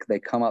 that they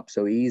come up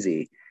so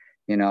easy,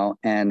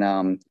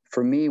 And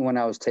for me, when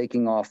I was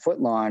taking off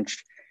foot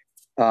launch,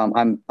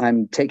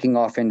 I'm taking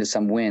off into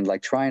some wind.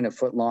 Like trying to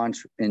foot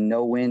launch in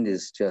no wind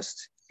is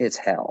just, it's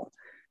hell.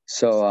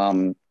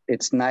 So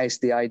it's nice.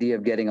 The idea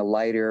of getting a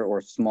lighter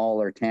or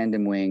smaller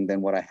tandem wing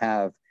than what I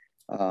have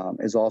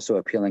is also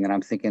appealing. And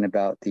I'm thinking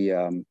about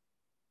the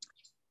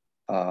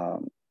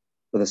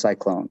with a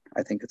Cyclone.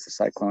 I think it's a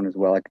Cyclone as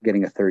well, like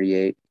getting a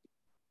 38.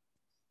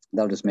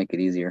 That'll just make it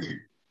easier.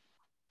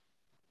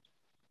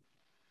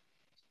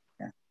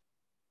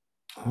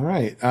 All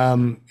right.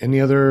 Any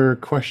other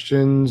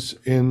questions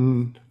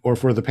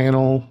for the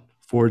panel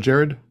for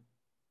Jared?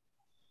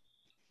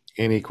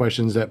 Any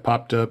questions that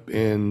popped up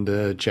in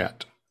the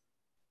chat?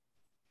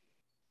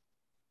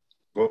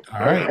 Well, All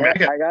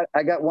right.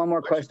 I got one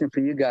more question for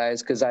you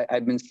guys, because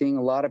I've been seeing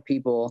a lot of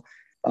people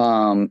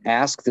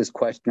ask this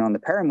question on the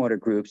paramotor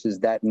groups, is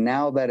that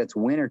now that it's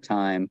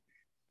wintertime,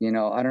 I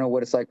don't know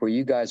what it's like where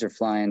you guys are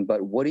flying,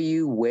 but what do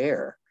you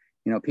wear?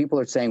 People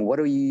are saying, what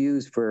do you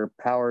use for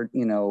powered,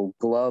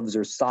 gloves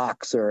or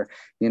socks, or,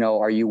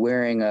 are you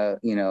wearing a,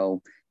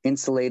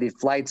 insulated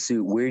flight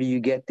suit? Where do you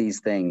get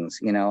these things?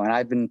 And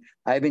I've been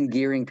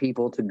gearing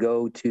people to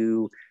go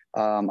to,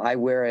 I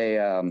wear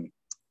a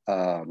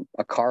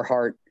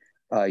Carhartt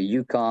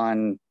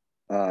Yukon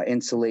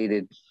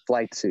insulated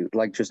flight suit,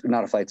 like just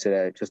not a flight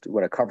suit, just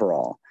what a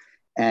coverall.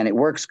 And it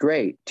works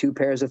great. 2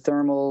 pairs of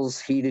thermals,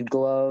 heated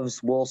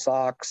gloves, wool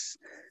socks,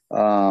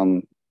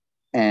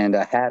 and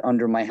a hat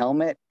under my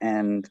helmet.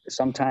 And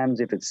sometimes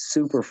if it's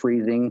super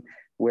freezing,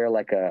 wear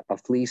like a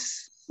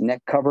fleece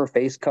neck cover,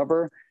 face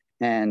cover.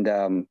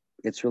 And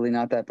it's really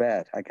not that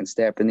bad. I can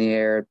stay up in the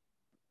air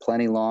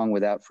plenty long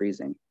without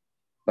freezing.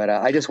 But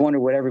I just wonder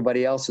what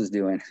everybody else is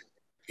doing.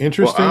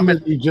 Interesting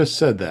that you just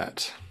said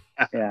that.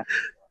 Yeah.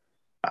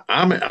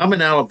 I'm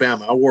in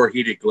Alabama. I wore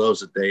heated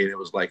gloves today, and it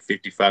was like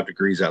 55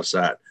 degrees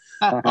outside.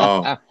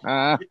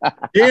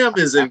 Jim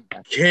is in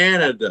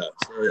Canada,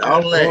 so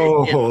I'll let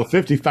him.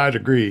 55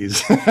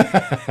 degrees.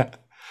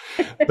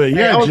 But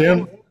yeah,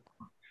 Jim.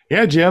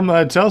 Yeah, Jim.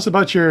 Tell us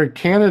about your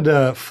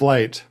Canada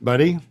flight,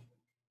 buddy.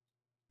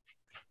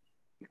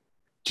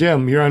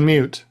 Jim, you're on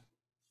mute.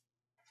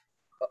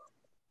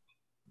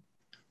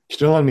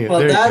 Still on mute. Well,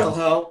 there that'll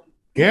help.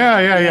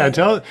 Yeah.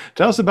 Tell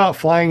us about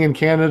flying in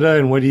Canada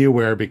and what do you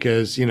wear,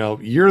 because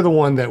you're the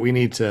one that we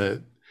need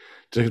to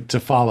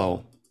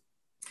follow.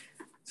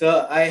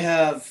 So I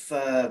have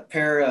a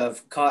pair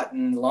of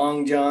cotton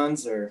long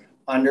johns or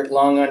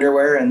long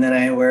underwear, and then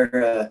I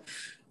wear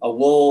a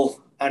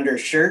wool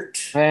undershirt.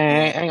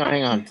 Hey,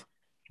 hang on.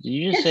 Did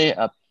you just say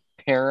a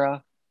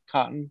para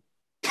cotton?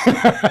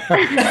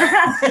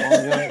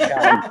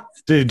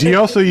 Do you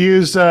also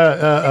use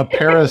a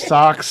pair of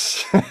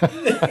socks?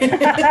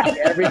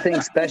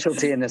 Everything's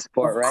specialty in this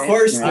sport, right? Of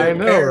course, I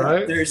know,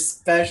 right? They're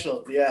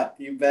special. Yeah,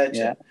 you betcha.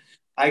 Yeah.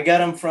 I got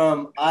them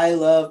from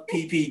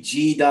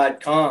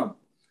iloveppg.com.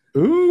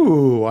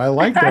 Ooh, I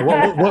like that.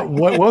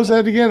 What was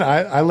that again?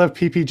 I love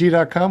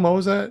ppg.com. What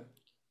was that?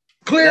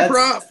 Clear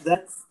prop.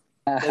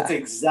 That's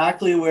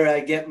exactly where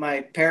I get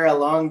my pair of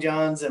long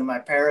johns and my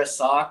pair of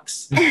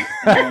socks.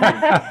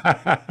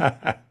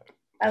 I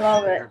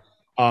love it.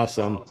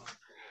 Awesome.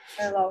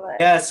 I love it.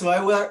 Yeah, so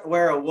I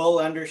wear a wool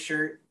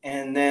undershirt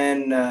and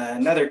then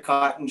another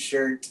cotton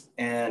shirt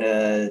and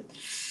a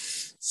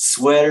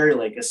sweater,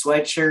 like a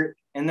sweatshirt.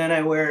 And then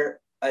I wear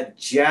a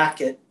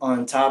jacket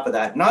on top of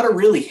that. Not a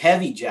really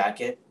heavy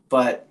jacket,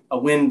 but a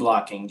wind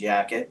blocking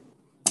jacket.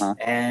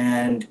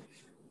 And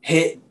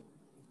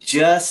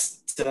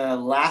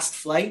last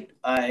flight,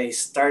 I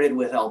started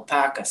with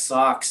alpaca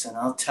socks, and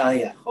I'll tell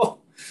you,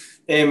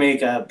 they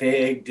make a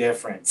big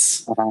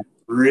difference.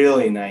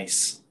 Really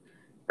nice.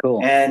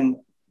 Cool. And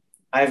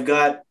I've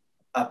got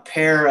a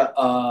pair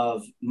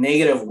of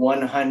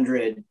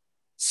 -100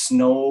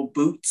 snow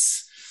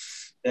boots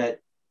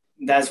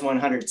that's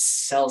 100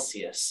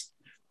 Celsius.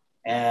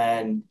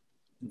 And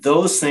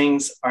those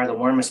things are the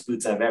warmest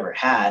boots I've ever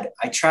had.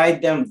 I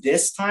tried them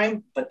this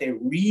time, but they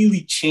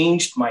really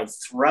changed my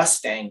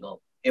thrust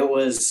angle. It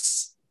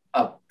was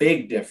a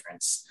big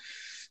difference.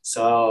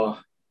 So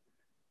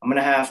I'm going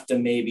to have to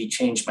maybe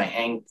change my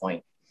hang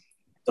point.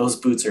 Those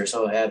boots are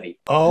so heavy.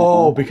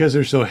 Oh, because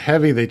they're so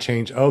heavy, they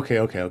change. Okay.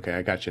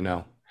 I got you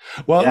now.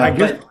 Well, yeah, I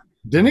guess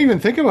didn't even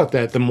think about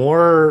that. The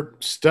more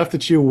stuff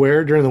that you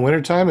wear during the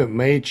wintertime, it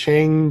may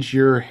change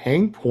your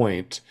hang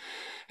point.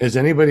 Has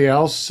anybody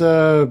else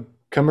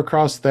come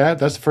across that?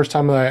 That's the first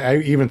time I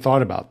even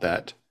thought about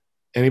that.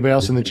 Anybody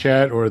else in the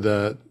chat or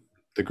the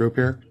group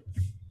here?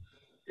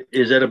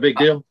 Is that a big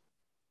deal?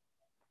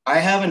 I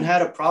haven't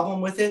had a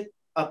problem with it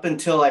up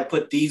until I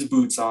put these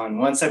boots on.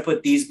 Once I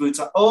put these boots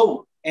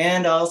on,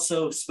 and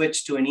also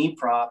switched to an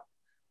E-prop,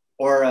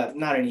 or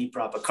not an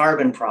E-prop, a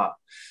carbon prop.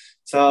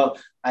 So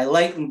I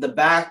lightened the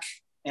back,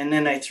 and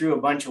then I threw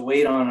a bunch of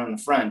weight on the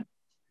front.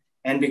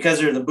 And because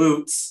they're the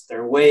boots,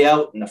 they're way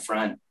out in the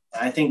front.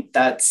 I think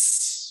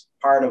that's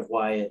part of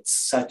why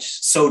it's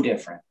so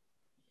different.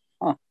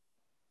 Huh.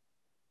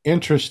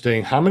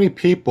 Interesting. How many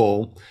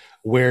people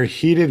wear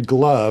heated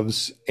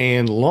gloves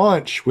and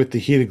launch with the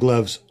heated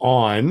gloves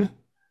on,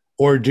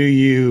 or do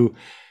you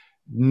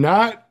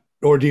not,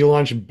 or do you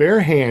launch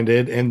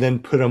barehanded and then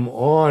put them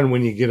on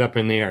when you get up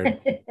in the air?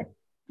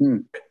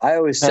 I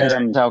always set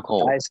them. How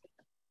cold?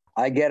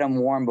 I get them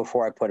warm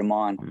before I put them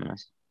on,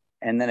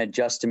 and then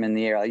adjust them in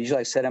the air. I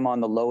usually set them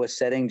on the lowest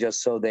setting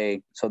just so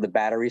the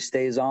battery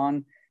stays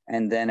on.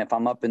 And then if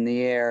I'm up in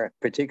the air,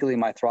 particularly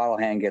my throttle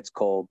hand gets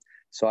cold,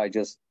 So I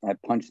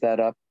punch that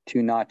up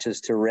 2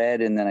 notches to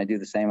red, and then I do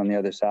the same on the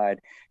other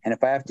side. And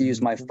if I have to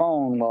use my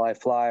phone while I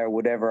fly or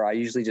whatever, I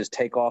usually just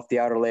take off the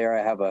outer layer.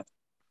 I have a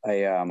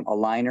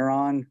liner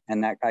on,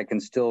 and that I can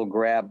still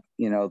grab,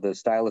 the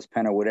stylus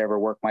pen or whatever,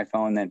 work my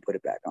phone, then put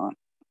it back on.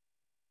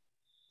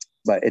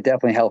 But it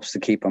definitely helps to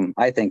keep them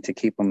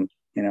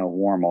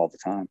warm all the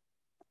time.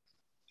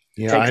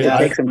 Yeah, It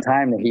takes some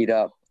time to heat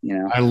up,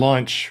 I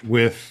launch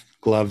with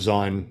gloves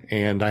on,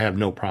 and I have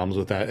no problems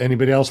with that.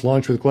 Anybody else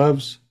launch with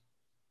gloves?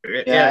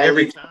 Yeah,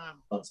 every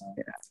time.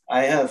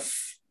 Yeah.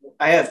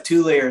 I have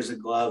 2 layers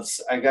of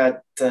gloves. I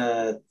got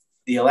the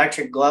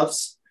electric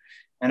gloves,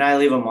 and I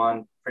leave them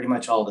on pretty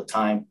much all the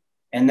time.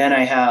 And then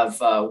I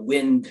have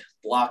wind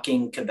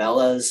blocking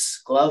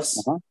Cabela's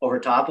gloves over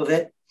top of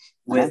it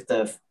with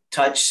the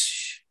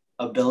touch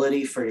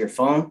ability for your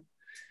phone.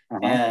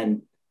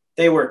 And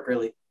they work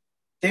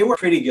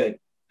pretty good.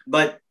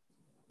 But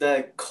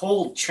the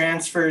cold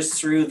transfers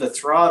through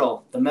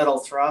the metal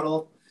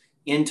throttle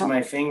into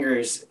my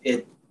fingers.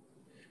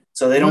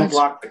 So they don't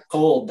block the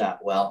cold that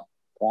well.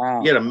 Wow.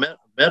 You get a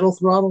metal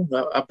throttle?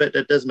 I bet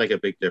that does make a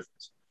big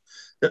difference.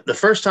 The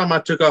first time I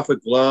took off the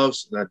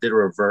gloves and I did a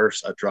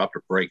reverse, I dropped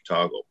a brake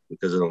toggle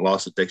because of the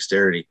loss of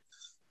dexterity.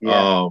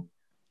 Yeah.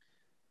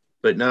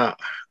 But now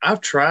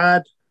I've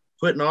tried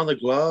putting on the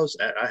gloves.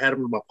 I had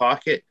them in my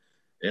pocket,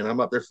 and I'm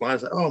up there flying.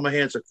 It's like, oh, my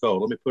hands are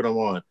cold. Let me put them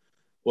on.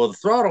 Well, the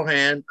throttle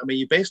hand, I mean,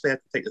 you basically have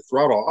to take the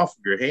throttle off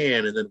of your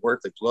hand and then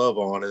work the glove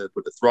on and then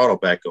put the throttle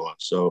back on.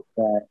 So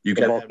you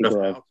got to have enough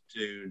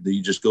altitude that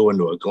you just go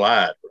into a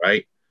glide,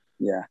 right?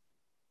 Yeah.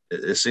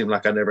 It seemed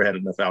like I never had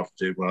enough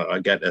altitude when I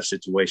got in that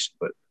situation.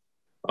 But,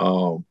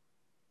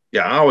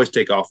 I always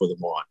take off with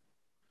them on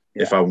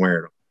if I'm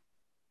wearing them.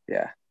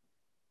 Yeah.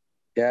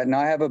 Yeah. Now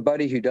I have a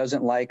buddy who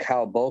doesn't like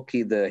how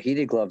bulky the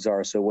heated gloves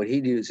are. So what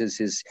he does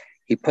is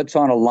he puts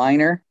on a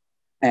liner,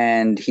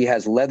 and he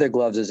has leather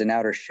gloves as an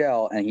outer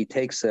shell, and he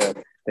takes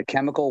the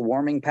chemical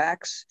warming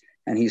packs,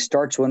 and he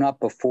starts one up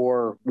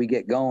before we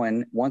get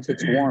going. Once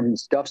it's warm, he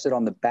stuffs it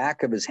on the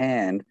back of his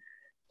hand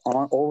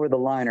over the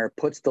liner,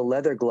 puts the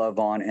leather glove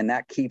on, and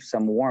that keeps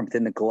some warmth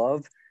in the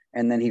glove.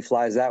 And then he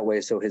flies that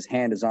way, so his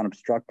hand is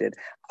unobstructed.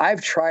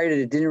 I've tried it.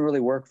 It didn't really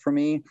work for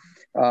me.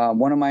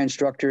 One of my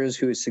instructors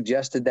who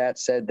suggested that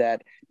said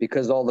that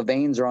because all the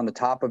veins are on the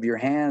top of your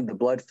hand, the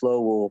blood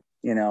flow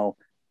will,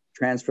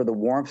 transfer the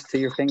warmth to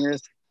your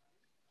fingers.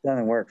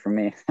 Doesn't work for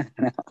me.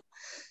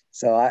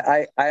 So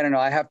I don't know.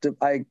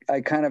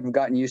 I kind of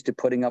gotten used to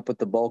putting up with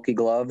the bulky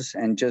gloves,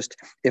 and just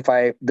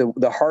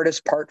the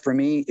hardest part for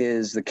me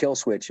is the kill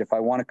switch. If I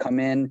want to come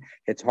in,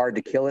 it's hard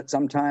to kill it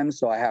sometimes.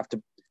 So I have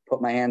to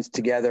put my hands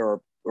together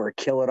or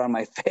kill it on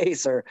my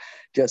face or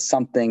just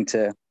something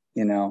to,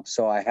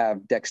 so I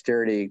have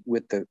dexterity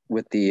with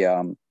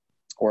the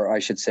or I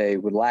should say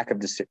with lack of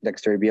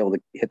dexterity, be able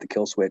to hit the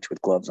kill switch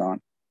with gloves on.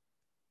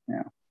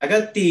 Yeah. I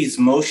got these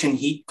motion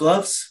heat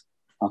gloves,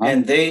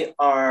 and they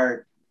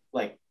are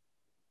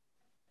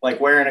like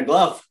wearing a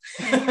glove.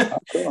 Oh,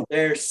 cool.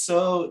 They're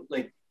so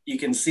you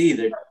can see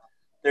that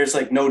there's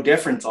no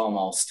difference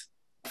almost.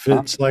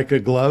 Fits like a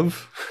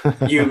glove.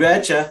 You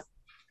betcha.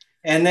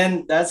 And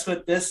then that's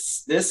what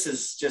this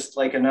is, just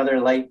like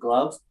another light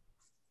glove,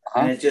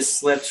 and it just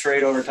slips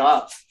right over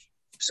top.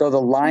 So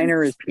the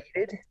liner is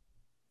heated?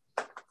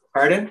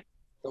 Pardon?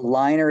 The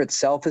liner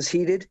itself is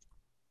heated?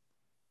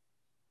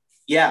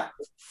 Yeah.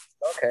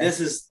 Okay. This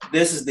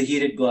is the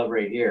heated glove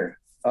right here.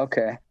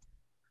 Okay.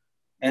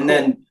 And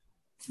then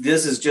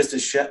this is just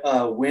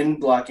a wind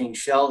blocking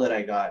shell that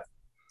I got.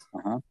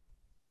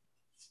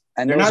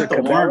 And they're not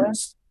the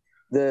warmest.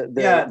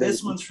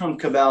 This one's from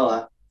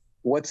Cabela.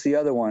 What's the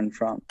other one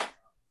from?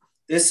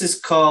 This is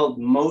called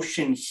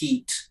Motion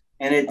Heat,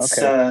 and it's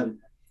a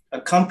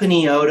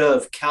company out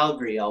of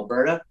Calgary,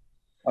 Alberta.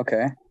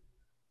 Okay.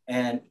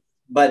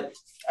 But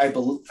I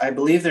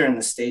believe they're in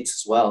the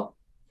States as well.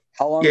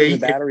 How long do the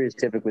batteries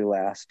typically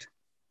last?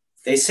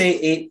 They say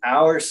 8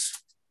 hours.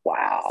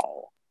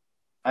 Wow.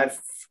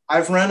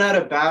 I've run out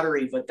of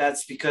battery, but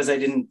that's because I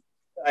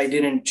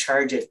didn't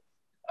charge it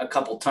a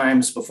couple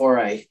times before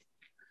I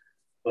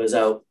was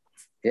out.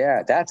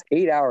 Yeah, that's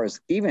 8 hours.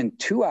 Even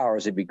 2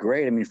 hours would be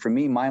great. I mean, for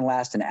me, mine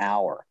last an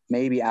hour,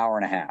 maybe hour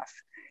and a half,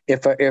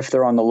 if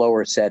they're on the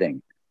lower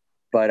setting,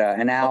 but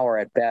an hour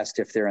at best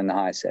if they're in the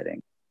high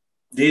setting.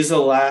 These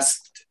will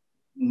last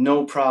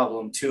no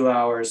problem 2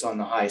 hours on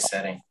the high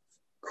setting.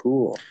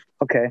 Cool.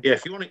 Okay. Yeah,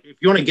 if you want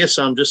to get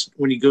some, just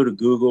when you go to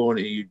Google and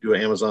you do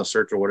an Amazon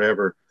search or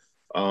whatever,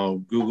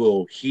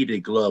 Google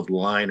heated glove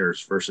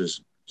liners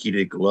versus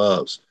heated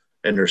gloves,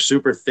 and they're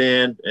super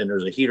thin, and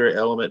there's a heater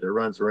element that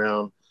runs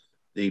around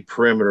the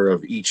perimeter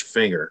of each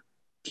finger,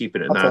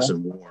 keeping it nice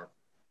and warm.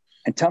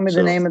 And tell me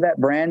the name of that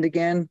brand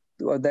again,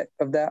 of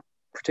that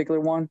particular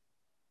one.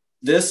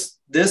 This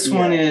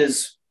one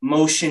is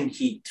Motion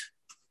Heat.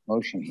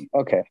 Motion Heat.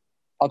 Okay,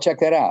 I'll check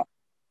that out.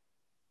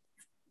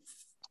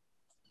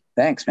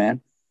 Thanks,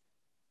 man.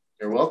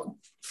 You're welcome.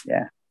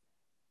 Yeah.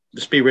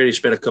 Just be ready to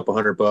spend a couple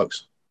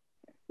 $100.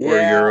 Yeah.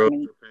 Or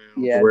euro,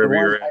 yeah. wherever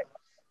you're at.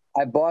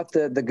 I bought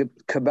the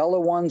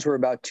Cabela ones were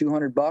about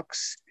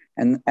 $200,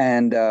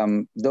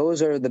 And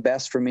those are the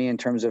best for me in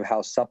terms of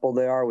how supple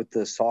they are with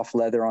the soft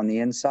leather on the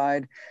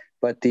inside.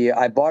 But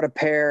I bought a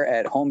pair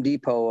at Home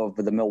Depot of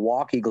the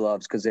Milwaukee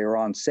gloves because they were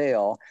on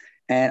sale,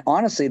 and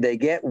honestly, they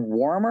get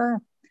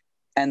warmer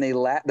and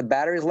the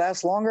batteries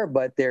last longer,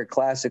 but they're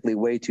classically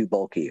way too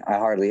bulky. I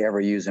hardly ever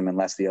use them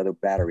unless the other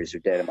batteries are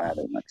dead in my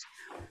other ones.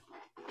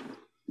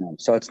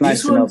 So it's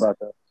nice to know about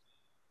those.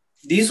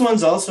 These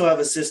ones also have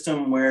a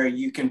system where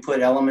you can put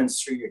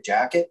elements through your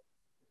jacket.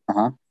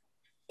 Uh-huh.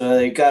 So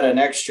they got an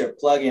extra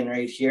plug-in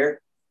right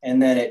here,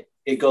 and then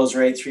it goes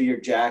right through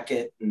your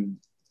jacket, and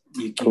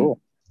you can.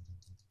 Cool.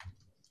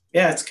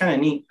 Yeah, it's kind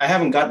of neat. I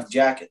haven't got the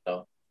jacket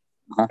though.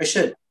 Uh-huh. I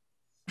should.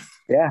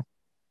 Yeah.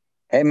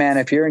 Hey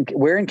man,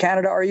 where in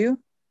Canada are you?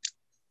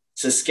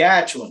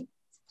 Saskatchewan.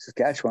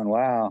 Saskatchewan.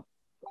 Wow.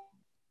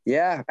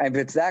 Yeah, if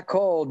it's that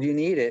cold, you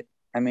need it.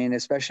 I mean,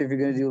 especially if you're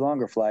going to do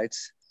longer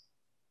flights.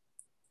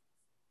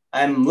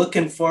 I'm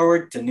looking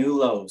forward to new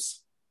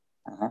lows.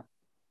 Uh-huh.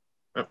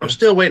 I'm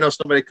still waiting on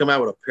somebody to come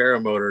out with a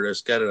paramotor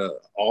that's got an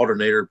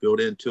alternator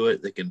built into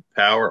it that can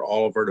power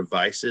all of our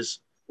devices.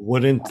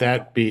 Wouldn't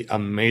that be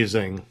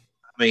amazing?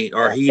 I mean,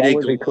 our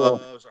heated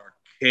gloves, our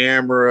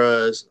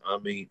cameras. I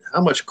mean,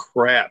 how much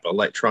crap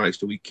electronics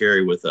do we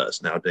carry with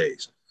us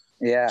nowadays?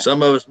 Yeah.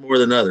 Some of us more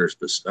than others,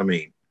 but I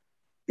mean,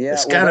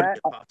 it's got to be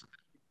possible.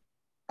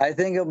 I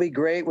think it'll be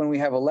great when we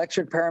have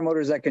electric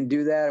paramotors that can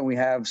do that, and we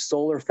have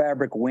solar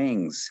fabric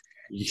wings.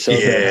 So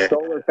the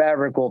solar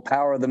fabric will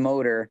power the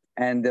motor,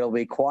 and it'll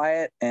be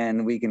quiet,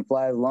 and we can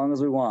fly as long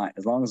as we want,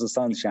 as long as the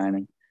sun's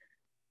shining.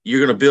 You're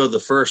going to build the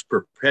first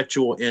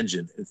perpetual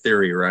engine, in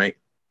theory, right?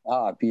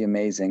 Oh, it'd be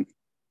amazing.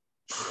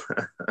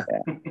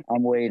 Yeah,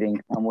 I'm waiting.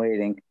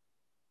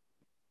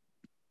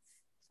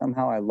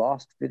 Somehow I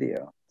lost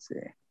video. Let's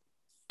see.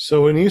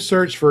 So when you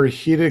search for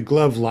heated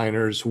glove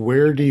liners,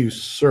 where do you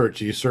search?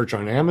 Do you search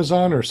on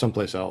Amazon or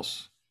someplace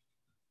else?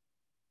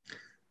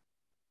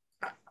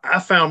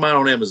 I found mine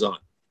on Amazon.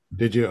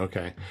 Did you?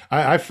 Okay.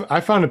 I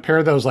found a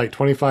pair that was like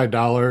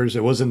 $25.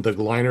 It wasn't the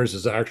liners,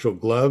 it's the actual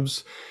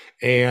gloves.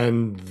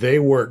 And they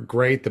work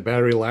great. The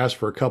battery lasts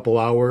for a couple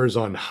hours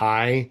on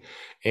high.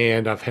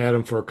 And I've had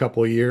them for a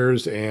couple of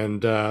years.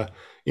 And,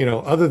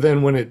 other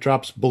than when it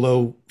drops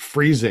below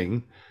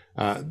freezing,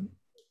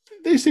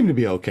 they seem to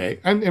be okay.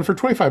 And for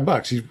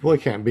 $25, you really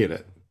can't beat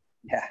it.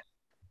 Yeah.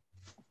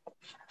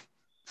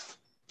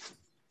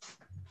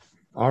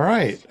 All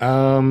right.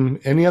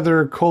 Any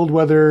other cold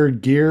weather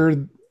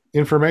gear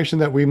information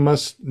that we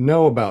must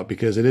know about,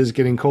 because it is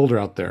getting colder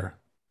out there?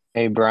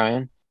 Hey,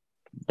 Brian,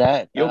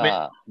 that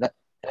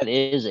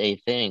is a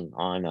thing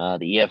on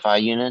the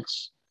EFI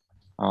units.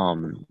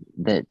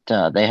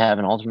 That they have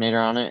an alternator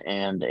on it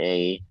and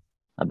a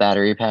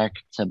battery pack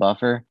to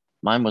buffer.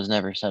 Mine was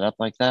never set up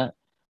like that,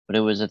 but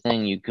it was a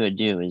thing you could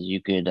do. Is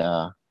you could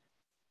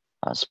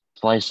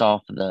splice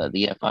off the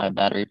EFI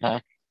battery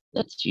pack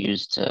that's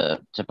used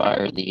to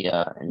fire the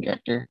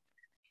injector,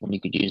 and you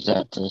could use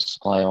that to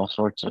supply all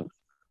sorts of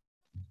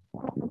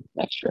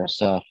extra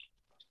stuff.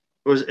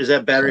 Is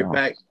that battery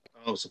pack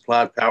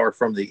supplied power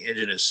from the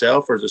engine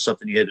itself, or is it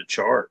something you had to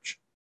charge?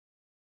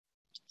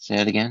 Say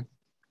it again.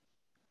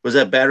 Was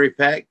that battery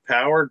pack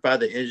powered by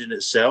the engine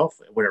itself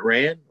when it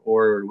ran,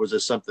 or was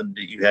it something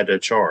that you had to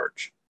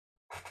charge?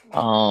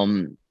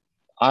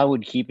 I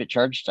would keep it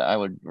charged. I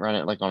would run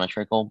it like on a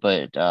trickle,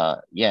 but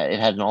it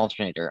had an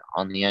alternator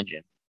on the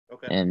engine.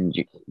 Okay. And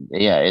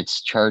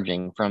it's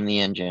charging from the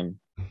engine.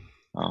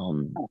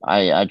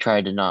 I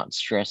tried to not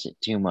stress it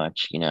too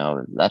much.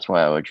 That's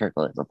why I would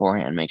trickle it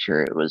beforehand, make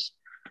sure it was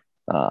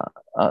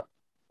up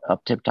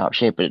tip top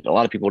shape. But a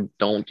lot of people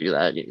don't do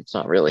that. It's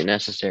not really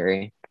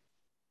necessary.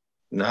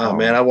 No,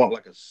 man, I want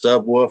like a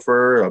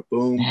subwoofer, a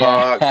boom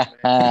box.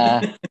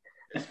 I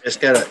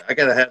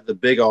gotta have the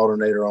big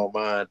alternator on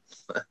mine.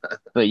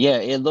 But yeah,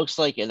 it looks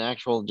like an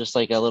actual, just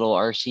like a little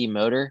RC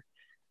motor,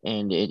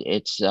 and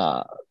it's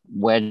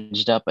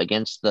wedged up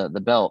against the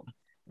belt,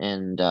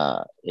 and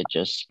it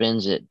just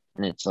spins it,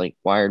 and it's like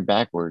wired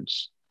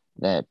backwards,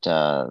 that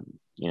the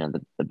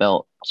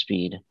belt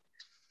speed,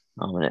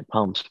 and it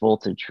pumps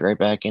voltage right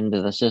back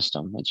into the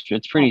system.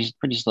 It's pretty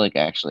slick,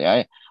 actually.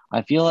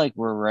 I feel like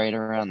we're right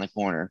around the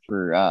corner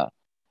for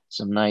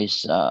some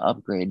nice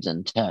upgrades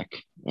in tech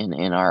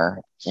in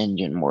our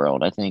engine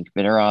world. I think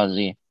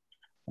Vitarazi,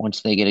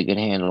 once they get a good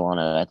handle on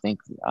it, I think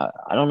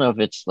I don't know if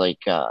it's like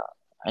I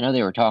know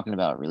they were talking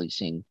about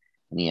releasing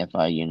an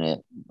EFI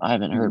unit. I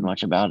haven't heard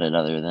much about it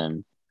other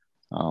than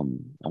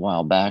a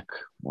while back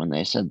when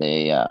they said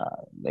they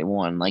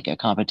won like a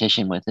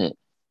competition with it,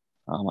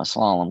 a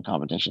slalom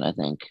competition, I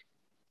think.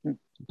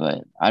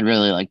 But I'd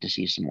really like to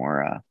see some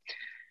more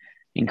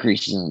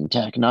increases in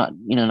tech, not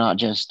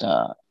just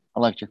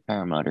electric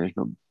paramotors,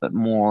 but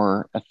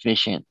more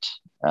efficient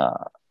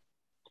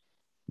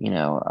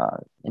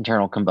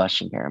internal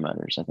combustion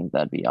paramotors. I think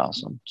that'd be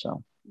awesome.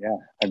 So yeah,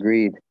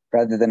 agreed.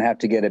 Rather than have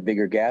to get a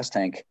bigger gas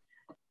tank,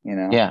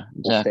 yeah,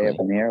 exactly. Stay up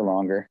in the air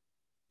longer.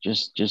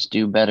 Just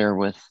do better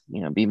with,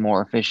 be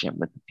more efficient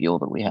with the fuel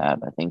that we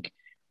have. I think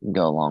we can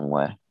go a long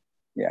way.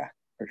 Yeah,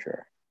 for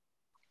sure.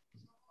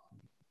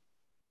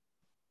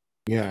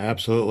 Yeah,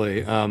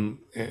 absolutely.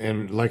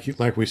 And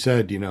like we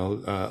said,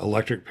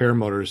 electric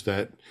paramotors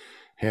that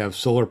have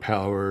solar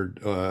powered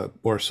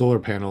or solar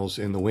panels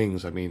in the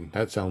wings. I mean,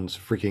 that sounds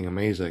freaking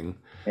amazing.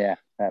 Yeah,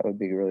 that would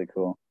be really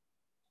cool.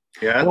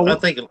 Yeah, I Well,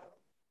 think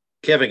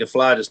Kevin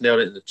Fly just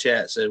nailed it in the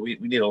chat. Said we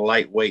need a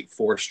lightweight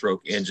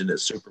four-stroke engine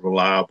that's super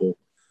reliable.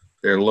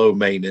 They're low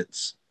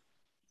maintenance.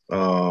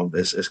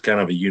 It's kind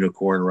of a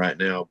unicorn right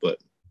now, but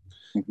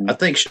Hmm. I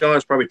think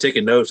Sean's probably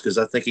taking notes because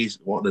I think he's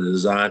wanting to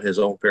design his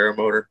own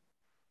paramotor.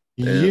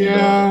 And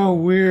yeah,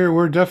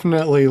 we're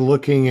definitely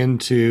looking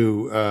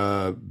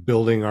into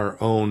building our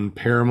own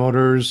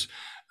paramotors.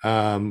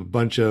 A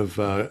bunch of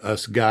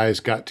us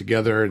guys got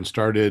together and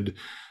started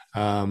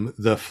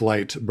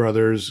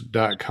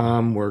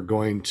theflightbrothers.com. We're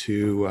going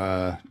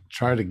to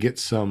try to get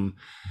some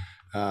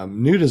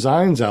new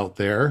designs out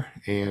there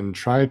and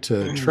try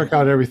to trick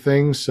out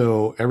everything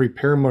so every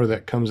paramotor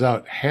that comes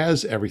out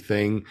has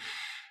everything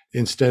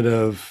instead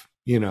of,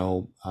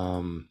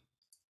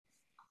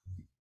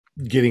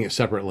 getting it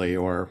separately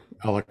or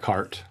a la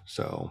carte.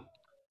 So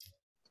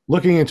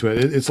looking into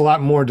it, it's a lot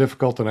more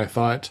difficult than I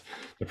thought.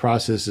 The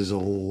process is a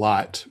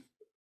lot.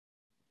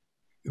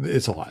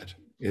 It's a lot.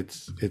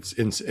 It's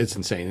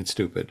insane. It's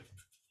stupid.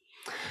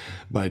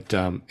 But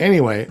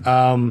anyway,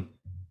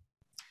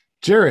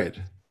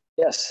 Jared,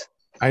 Yes.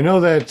 I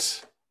know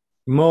that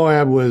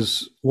Moab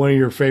was one of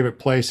your favorite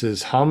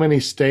places. How many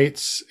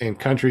states and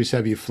countries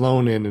have you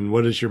flown in, and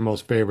what is your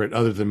most favorite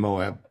other than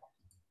Moab?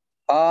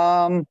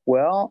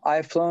 Well,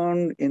 I've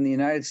flown in the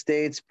United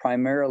States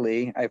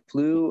primarily. I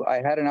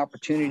had an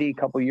opportunity a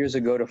couple years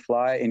ago to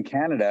fly in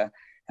Canada,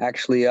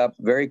 actually up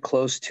very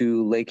close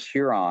to Lake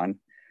Huron.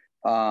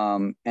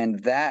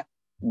 And that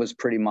was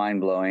pretty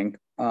mind blowing.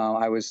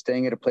 I was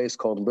staying at a place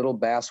called Little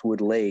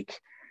Basswood Lake,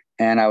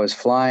 and I was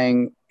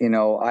flying.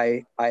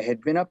 I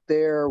had been up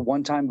there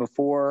one time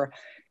before,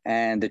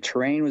 and the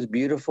terrain was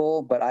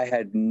beautiful, but I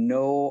had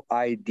no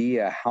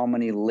idea how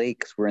many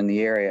lakes were in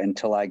the area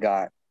until I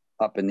got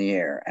up in the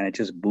air, and it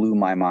just blew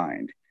my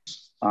mind.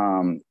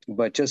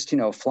 But just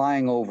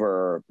flying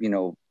over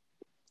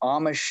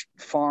Amish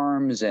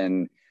farms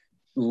and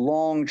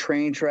long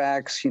train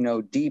tracks,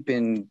 deep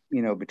in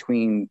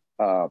between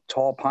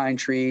tall pine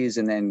trees,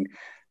 and then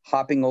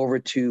hopping over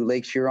to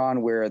Lake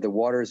Huron where the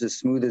water is as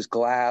smooth as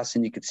glass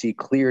and you could see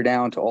clear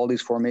down to all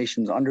these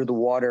formations under the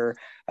water.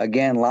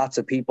 Again, lots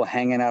of people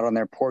hanging out on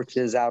their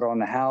porches, out on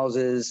the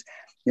houses,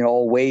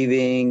 all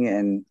waving,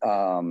 and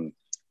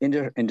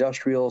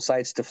industrial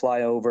sites to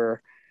fly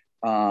over.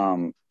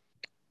 Gosh,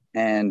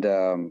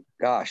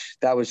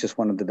 that was just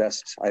one of the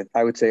best.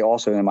 I would say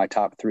also in my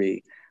top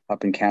three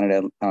up in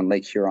Canada on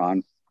Lake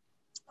Huron.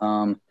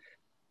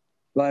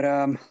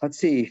 Let's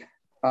see.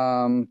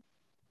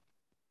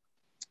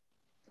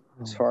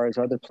 As far as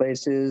other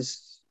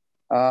places,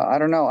 I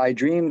don't know. I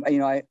dream,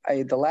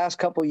 the last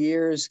couple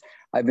years,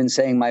 I've been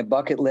saying my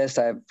bucket list.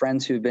 I have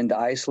friends who've been to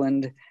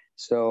Iceland.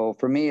 So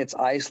for me, it's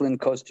Iceland,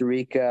 Costa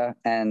Rica,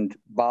 and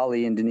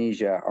Bali,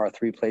 Indonesia are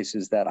three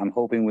places that I'm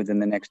hoping within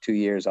the next 2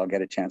 years I'll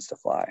get a chance to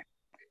fly.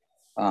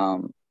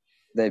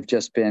 They've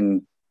just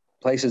been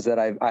places that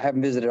I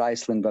haven't visited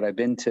Iceland, but I've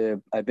been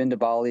to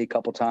Bali a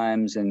couple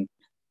times, and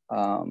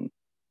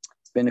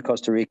been to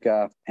Costa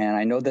Rica, and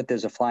I know that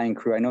there's a flying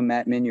crew. I know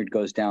Matt Minyard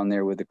goes down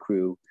there with a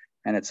crew,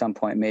 and at some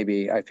point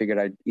maybe I figured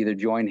I'd either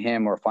join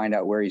him or find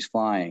out where he's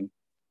flying.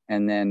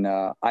 And then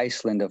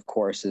Iceland, of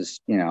course, is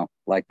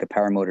like the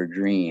paramotor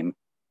dream.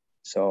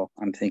 So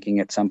I'm thinking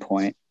at some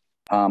point.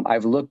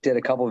 I've looked at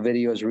a couple of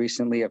videos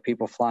recently of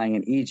people flying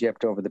in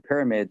Egypt over the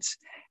pyramids,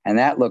 and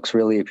that looks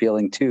really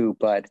appealing too.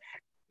 But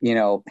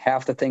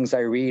half the things I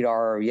read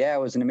are, yeah, it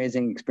was an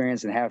amazing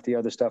experience, and half the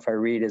other stuff I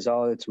read is,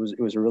 oh, it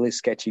was a really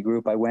sketchy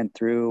group I went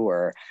through,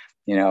 or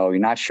you're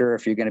not sure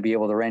if you're going to be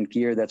able to rent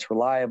gear that's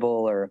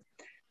reliable, or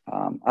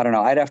I don't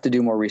know. I'd have to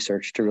do more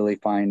research to really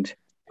find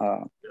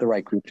the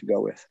right group to go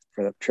with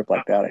for a trip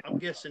like that. I'm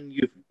guessing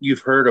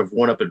you've heard of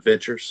One Up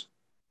Adventures.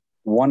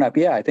 One Up,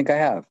 yeah, I think I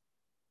have.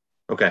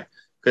 Okay,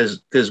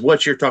 because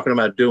what you're talking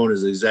about doing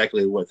is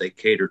exactly what they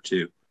cater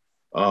to,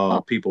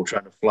 people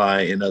trying to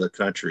fly in other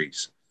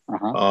countries.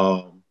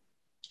 Uh-huh.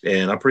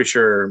 And I'm pretty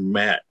sure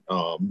Matt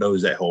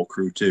knows that whole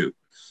crew too.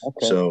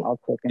 Okay. So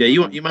yeah,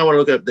 you might want to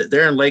look up.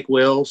 They're in Lake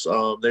Wales.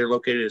 They're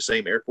located at the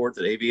same airport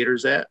that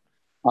Aviator's at,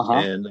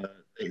 and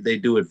they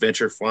do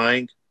adventure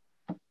flying.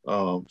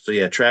 So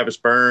yeah, Travis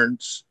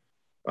Burns,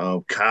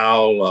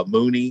 Kyle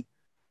Mooney.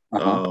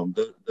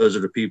 Those are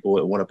the people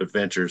at One Up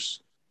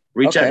Adventures.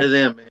 Reach out to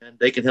them, man.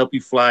 They can help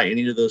you fly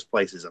any of those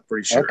places. I'm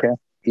pretty sure. Okay.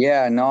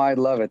 Yeah, no, I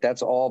love it.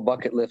 That's all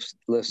bucket list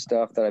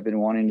stuff that I've been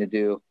wanting to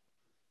do.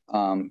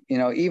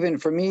 Even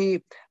for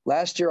me,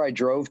 last year I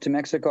drove to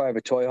Mexico. I have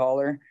a toy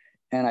hauler,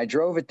 and I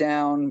drove it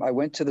down. I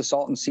went to the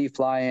Salton Sea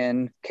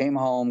fly-in, came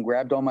home,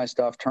 grabbed all my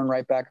stuff, turned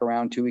right back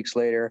around 2 weeks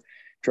later,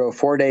 drove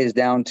 4 days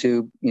down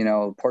to,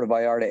 Puerto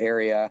Vallarta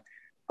area.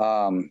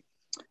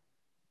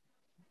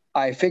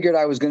 I figured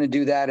I was going to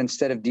do that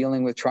instead of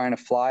dealing with trying to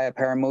fly a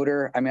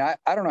paramotor. I mean,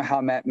 I don't know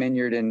how Matt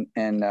Minyard and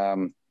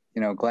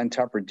Glenn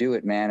Tupper do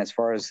it, man, as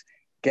far as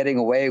getting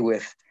away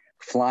with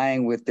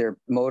flying with their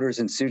motors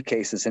and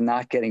suitcases and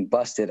not getting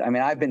busted. I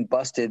mean, I've been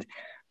busted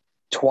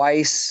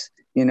twice,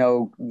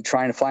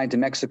 trying to fly into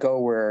Mexico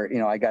where,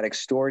 I got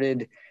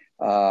extorted.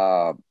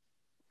 I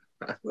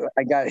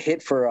got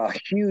hit for a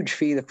huge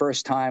fee the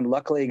first time.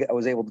 Luckily, I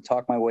was able to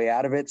talk my way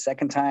out of it.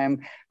 Second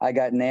time, I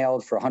got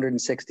nailed for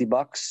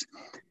 $160.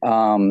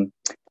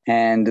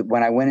 And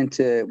when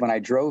I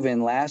drove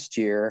in last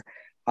year,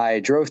 I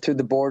drove through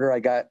the border.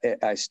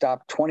 I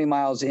stopped 20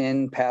 miles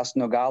in past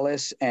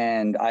Nogales,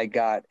 and I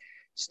got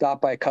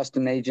stopped by a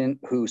custom agent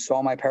who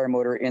saw my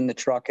paramotor in the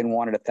truck and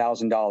wanted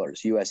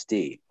 $1,000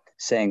 USD,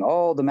 saying,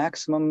 "Oh, the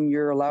maximum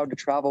you're allowed to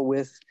travel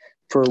with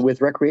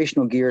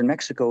recreational gear in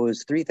Mexico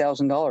is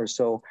 $3,000.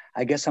 So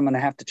I guess I'm going to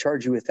have to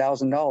charge you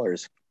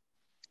 $1,000."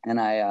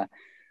 And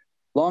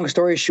long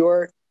story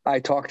short, I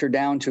talked her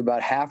down to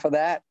about half of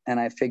that. And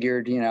I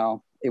figured,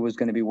 it was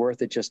going to be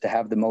worth it just to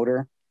have the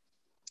motor.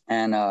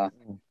 And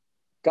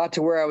got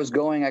to where I was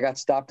going. I got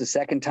stopped the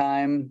second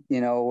time,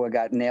 I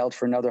got nailed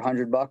for another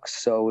 $100.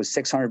 So it was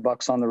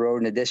 $600 on the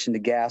road in addition to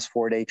gas,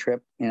 4-day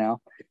trip,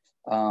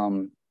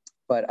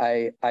 but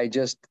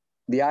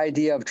the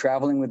idea of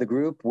traveling with a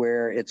group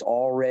where it's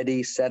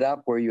already set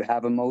up, where you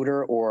have a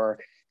motor or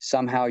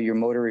somehow your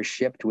motor is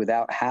shipped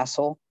without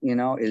hassle,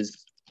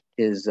 is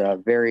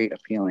very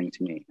appealing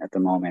to me at the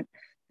moment.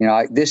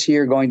 This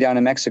year going down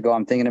to Mexico,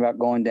 I'm thinking about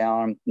going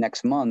down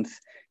next month.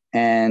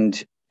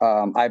 And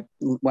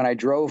when I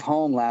drove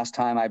home last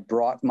time, I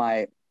brought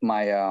my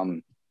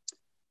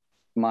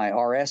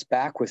RS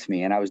back with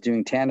me, and I was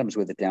doing tandems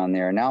with it down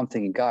there. And now I'm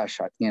thinking,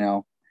 gosh, I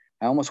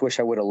almost wish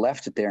I would have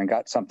left it there and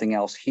got something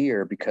else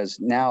here, because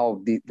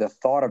now the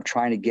thought of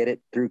trying to get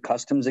it through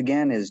customs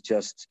again is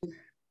just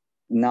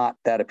not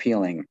that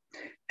appealing.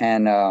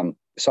 And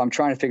so I'm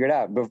trying to figure it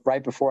out. But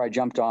right before I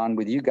jumped on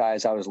with you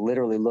guys, I was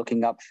literally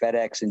looking up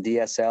FedEx and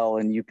DSL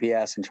and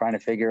UPS and trying to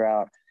figure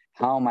out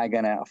how am I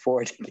going to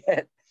afford to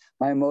get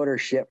my motor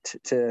shipped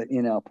to,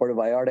 Puerto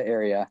Vallarta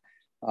area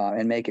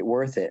and make it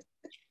worth it.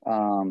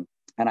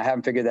 And I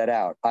haven't figured that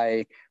out.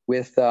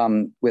 With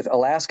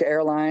Alaska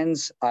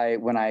Airlines,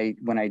 when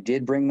I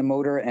did bring the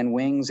motor and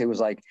wings, it was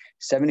like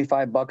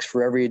 $75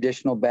 for every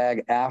additional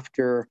bag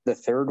after the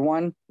third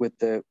one with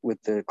the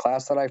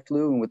class that I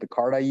flew and with the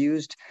card I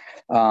used.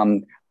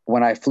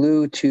 When I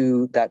flew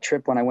to that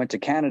trip, when I went to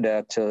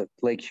Canada to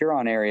Lake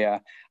Huron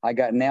area, I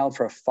got nailed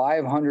for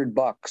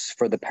 $500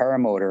 for the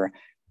paramotor,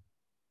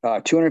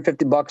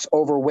 $250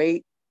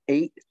 overweight,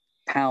 8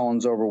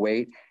 pounds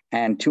overweight,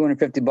 and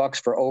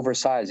 $250 for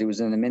oversized. It was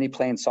in the mini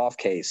plane soft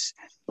case.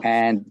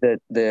 And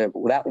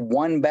that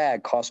one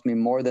bag cost me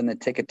more than the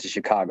ticket to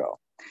Chicago.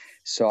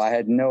 So I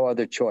had no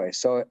other choice.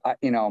 So,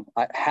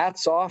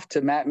 hats off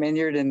to Matt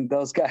Minyard and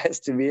those guys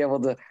to be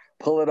able to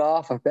pull it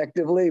off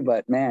effectively.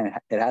 But man,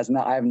 I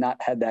have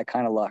not had that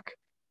kind of luck.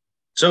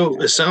 So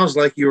it sounds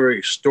like you were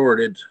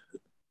extorted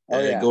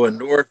going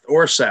north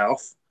or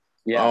south.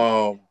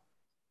 Yeah.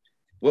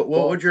 What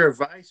would your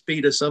advice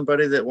be to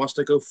somebody that wants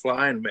to go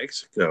fly in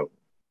Mexico?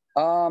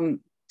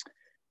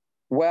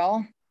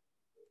 Well,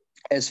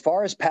 as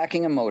far as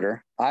packing a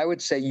motor, I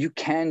would say you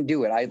can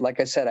do it. Like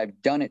I said,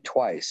 I've done it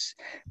twice,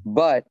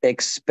 but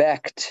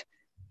expect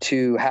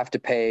to have to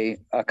pay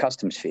a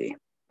customs fee.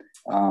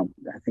 I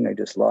think I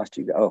just lost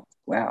you. Oh,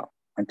 wow.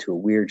 Went to a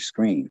weird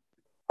screen.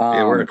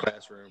 Yeah, we're in a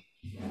classroom.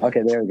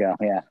 Okay, there we go.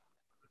 Yeah.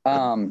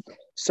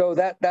 So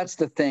that's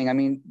the thing. I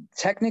mean,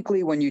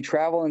 technically, when you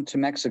travel into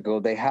Mexico,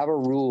 they have a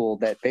rule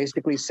that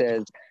basically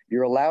says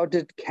you're allowed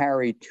to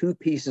carry 2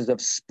 pieces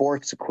of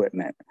sports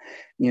equipment.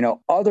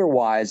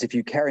 Otherwise, if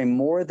you carry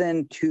more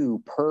than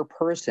 2 per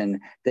person,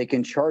 they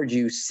can charge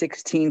you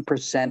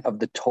 16% of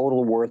the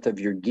total worth of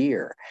your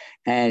gear.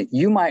 And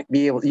you might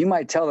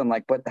tell them,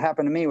 like what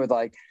happened to me with,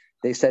 like,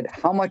 they said,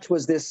 how much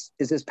is this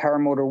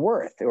paramotor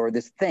worth, or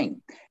this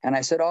thing? And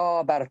I said,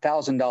 about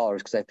 $1,000,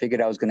 because I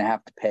figured I was going to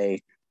have to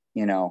pay,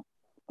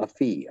 a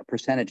fee, a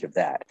percentage of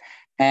that.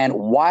 And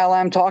while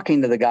I'm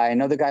talking to the guy,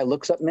 another guy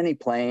looks up mini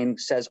plane,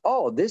 says,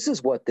 "Oh, this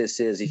is what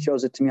this is." He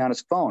shows it to me on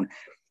his phone.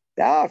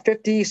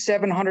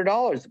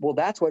 $5,700. Well,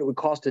 that's what it would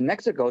cost in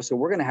Mexico. So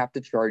we're going to have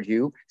to charge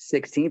you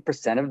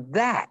 16% of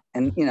that.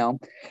 And,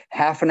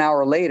 half an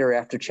hour later,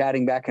 after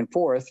chatting back and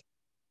forth,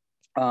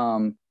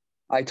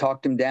 I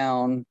talked him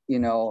down.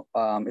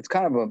 It's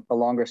kind of a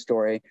longer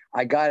story.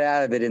 I got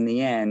out of it in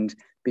the end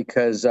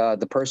because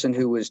the person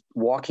who was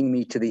walking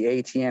me to the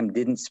ATM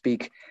didn't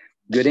speak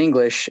good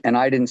English, and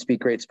I didn't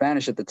speak great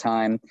Spanish at the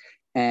time.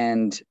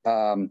 And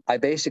I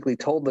basically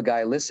told the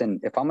guy,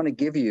 listen, if I'm going to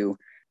give you,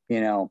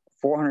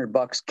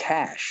 $400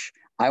 cash,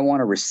 I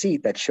want a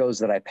receipt that shows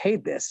that I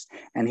paid this.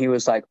 And he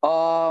was like,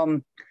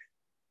 $200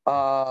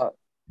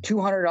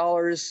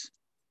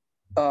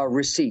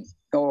 receipt,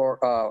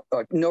 or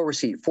no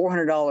receipt,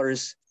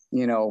 $400,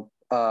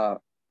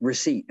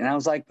 receipt. And I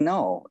was like,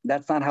 no,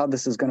 that's not how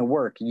this is going to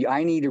work.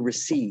 I need a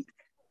receipt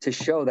to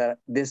show that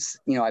this,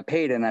 I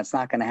paid, and that's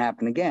not going to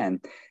happen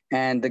again.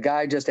 And the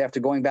guy, just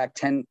after going back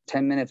 10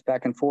 minutes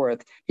back and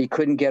forth, he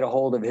couldn't get a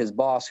hold of his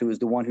boss, who was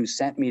the one who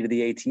sent me to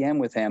the ATM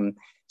with him.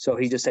 So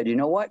he just said, you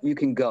know what, you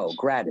can go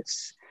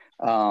gratis.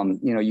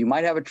 You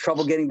might have a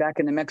trouble getting back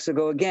into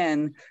Mexico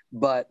again,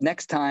 but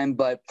next time,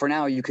 but for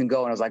now you can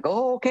go. And I was like,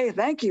 oh, okay,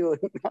 thank you.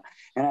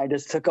 And I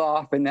just took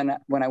off. And then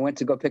when I went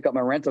to go pick up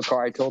my rental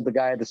car, I told the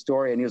guy the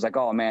story and he was like,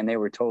 oh man, they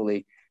were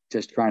totally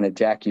just trying to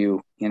jack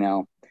you,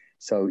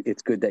 so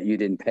it's good that you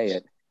didn't pay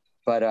it.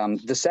 But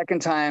the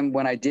second time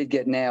when I did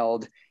get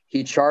nailed,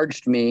 he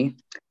charged me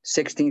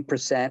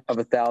 16% of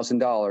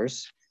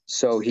 $1,000.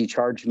 So he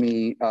charged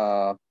me,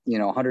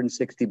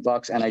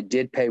 $160, and I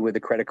did pay with a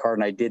credit card,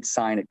 and I did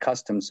sign it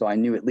custom. So I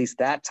knew at least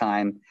that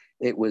time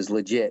it was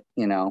legit,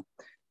 And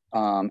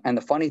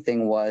the funny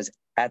thing was,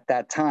 at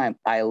that time,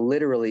 I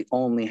literally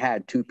only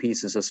had 2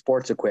 pieces of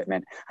sports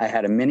equipment. I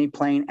had a mini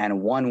plane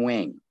and 1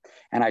 wing,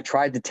 and I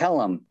tried to tell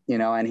him,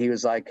 and he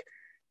was like,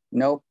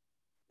 "Nope,"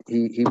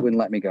 he wouldn't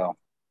let me go.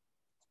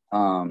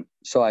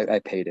 So I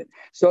paid it.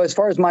 So as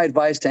far as my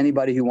advice to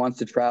anybody who wants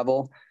to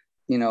travel,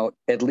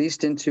 at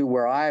least into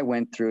where I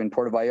went through in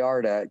Puerto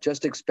Vallarta,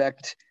 just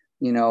expect,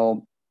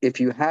 if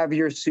you have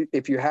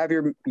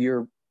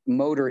your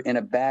motor in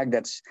a bag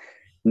that's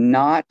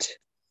not,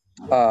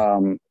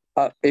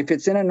 if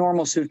it's in a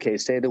normal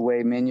suitcase, say the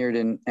way Minyard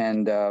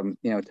and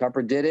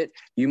Tupper did it,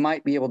 you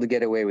might be able to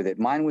get away with it.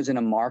 Mine was in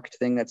a marked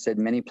thing that said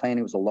mini plane.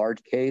 It was a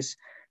large case.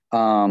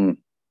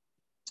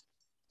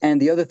 And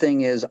the other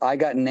thing is I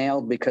got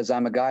nailed because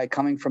I'm a guy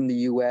coming from the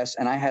US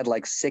and I had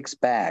like 6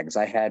 bags.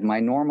 I had my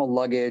normal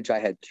luggage. I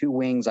had 2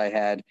 wings. I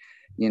had,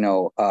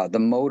 the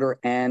motor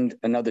and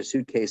another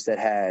suitcase that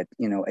had,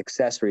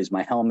 accessories,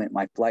 my helmet,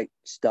 my flight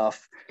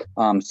stuff.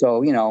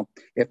 So,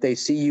 if they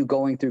see you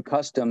going through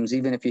customs,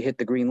 even if you hit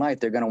the green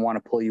light, they're going to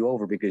want to pull you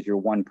over because you're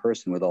one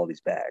person with all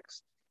these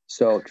bags.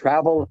 So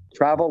travel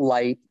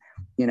light,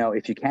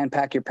 if you can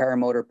pack your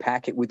paramotor,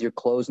 pack it with your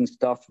clothes and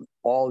stuff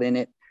all in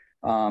it.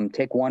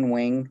 Take 1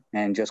 wing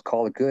and just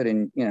call it good,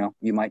 and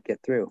you might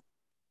get through.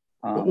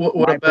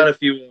 What about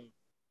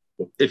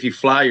if you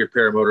fly your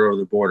paramotor over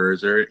the border?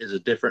 Is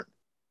it different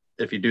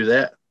if you do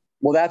that?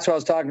 Well, that's what I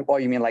was talking about.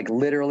 You mean like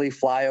literally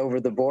fly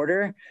over the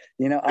border?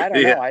 I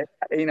don't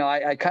know.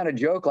 I kind of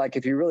joke, like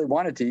if you really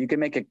wanted to, you could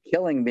make a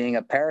killing being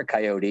a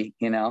paracoyote.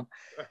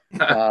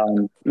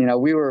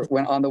 We were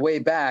on the way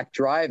back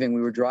driving.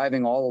 We were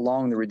driving all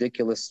along the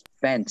ridiculous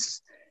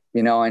fence.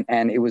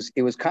 And it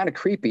was kind of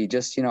creepy,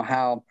 just,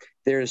 how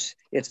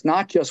it's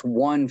not just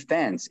 1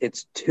 fence,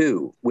 it's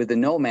 2 with the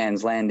no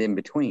man's land in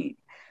between.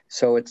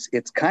 So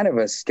it's kind of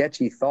a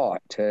sketchy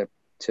thought to,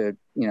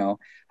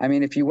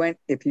 if you went,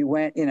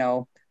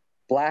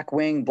 black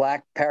wing,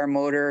 black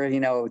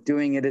paramotor,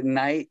 doing it at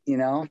night,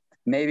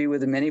 maybe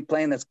with a mini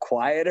plane that's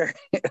quieter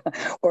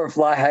or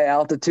fly high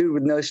altitude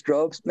with no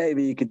strobes,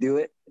 maybe you could do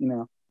it,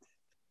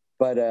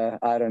 but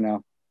I don't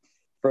know.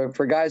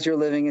 For guys who are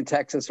living in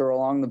Texas or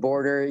along the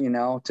border,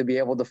 to be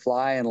able to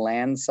fly and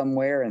land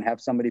somewhere and have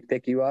somebody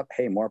pick you up,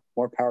 hey, more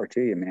power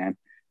to you, man.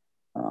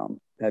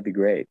 That'd be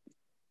great.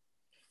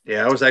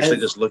 Yeah, I was actually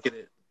just looking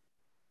at.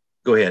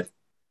 Go ahead.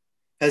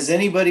 Has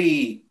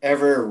anybody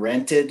ever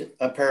rented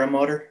a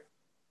paramotor?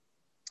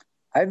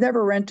 I've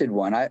never rented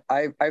one.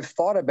 I've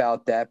thought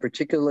about that,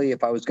 particularly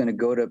if I was going to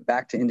go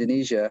back to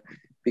Indonesia,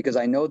 because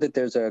I know that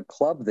there's a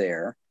club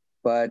there.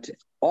 But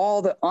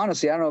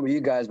honestly, I don't know about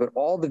you guys, but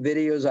all the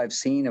videos I've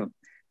seen of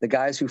the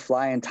guys who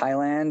fly in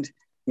Thailand,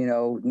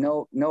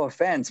 no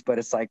offense, but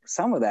it's like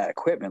some of that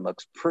equipment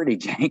looks pretty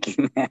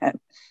janky, man.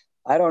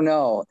 I don't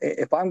know.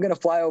 If I'm going to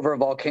fly over a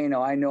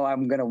volcano, I know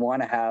I'm going to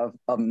want to have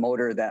a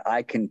motor that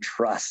I can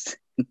trust.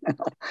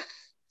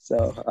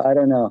 So I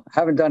don't know.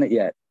 Haven't done it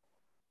yet.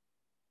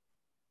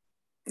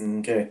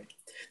 Okay.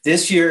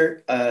 This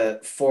year,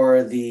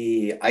 for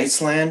the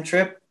Iceland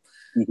trip,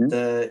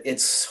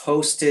 it's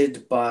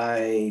hosted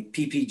by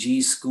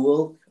PPG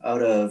School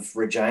out of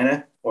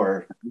Regina,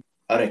 or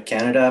out of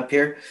Canada up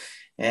here.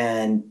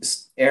 And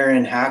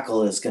Aaron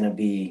Hackle is going to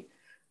be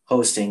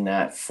hosting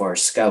that for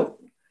Scout.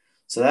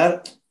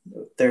 So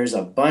there's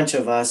a bunch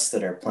of us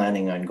that are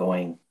planning on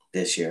going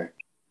this year.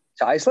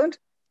 To Iceland?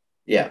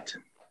 Yeah.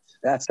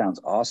 That sounds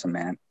awesome,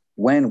 man.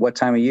 What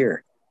time of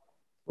year?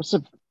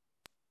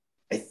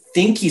 I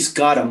think he's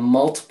got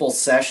multiple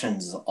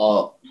sessions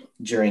all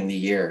during the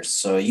year,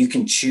 so you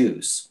can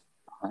choose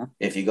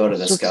if you go to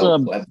the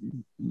Scout web.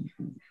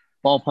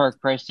 Ballpark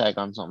price tag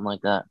on something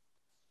like that.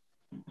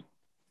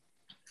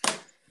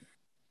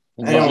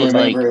 I don't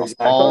remember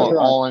exactly.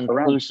 All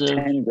inclusive.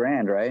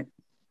 $10,000, right?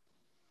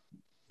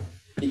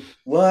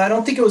 Well, I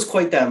don't think it was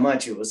quite that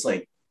much. It was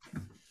like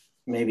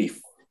maybe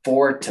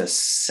 4 to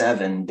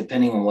 7,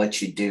 depending on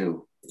what you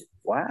do.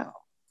 Wow,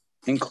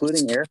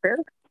 including airfare?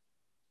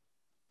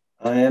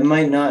 It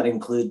might not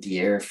include the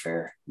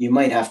airfare. You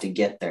might have to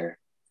get there.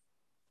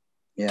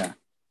 Yeah.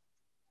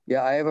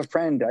 Yeah, I have a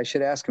friend. I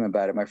should ask him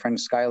about it. My friend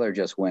Skylar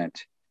just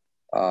went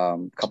a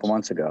couple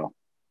months ago,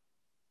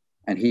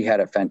 and he had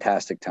a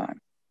fantastic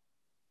time.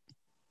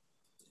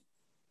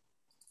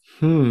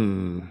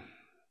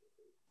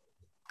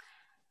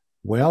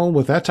 Well,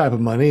 with that type of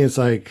money, it's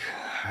like,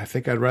 I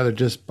think I'd rather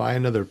just buy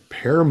another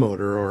paramotor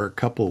or a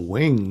couple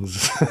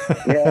wings.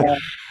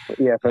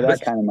 Yeah, for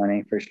that kind of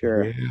money, for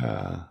sure.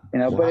 Yeah.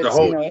 But the it's,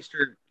 whole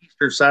Eastern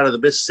side of the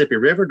Mississippi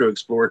River to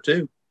explore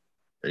too,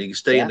 and you can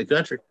stay in the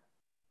country.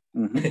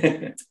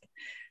 Mm-hmm.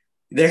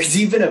 There's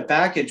even a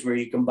package where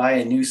you can buy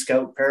a new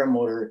Scout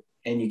paramotor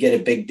and you get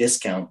a big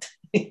discount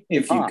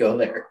if you go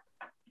there.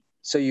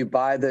 So you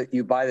buy the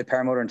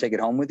paramotor and take it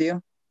home with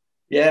you?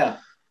 Yeah.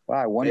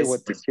 Wow, I wonder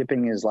what the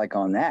shipping is like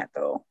on that,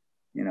 though.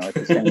 At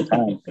the same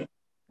time.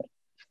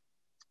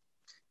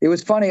 It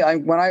was funny.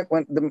 When I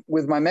went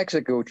with my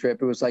Mexico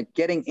trip, it was like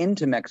getting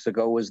into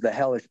Mexico was the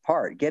hellish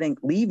part.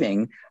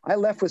 Leaving, I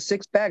left with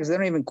 6 bags. They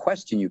don't even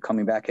question you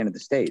coming back into the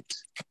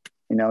States.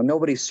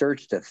 Nobody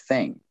searched a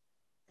thing.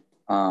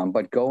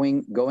 But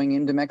going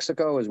into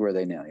Mexico is where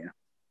they nail you.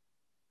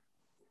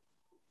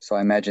 So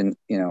I imagine,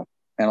 in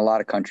a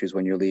lot of countries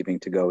when you're leaving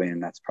to go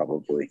in, that's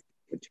probably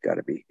what you got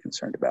to be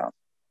concerned about.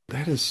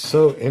 That is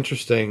so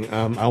interesting.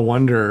 I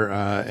wonder,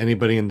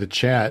 anybody in the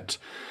chat,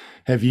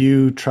 have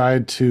you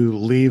tried to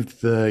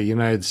leave the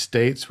United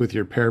States with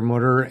your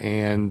paramotor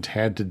and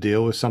had to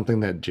deal with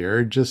something that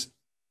Jared just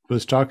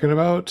was talking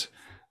about?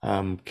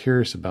 I'm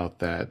curious about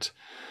that.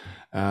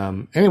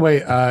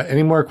 Anyway,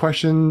 any more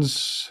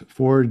questions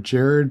for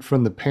Jared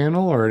from the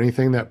panel or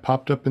anything that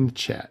popped up in the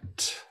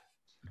chat?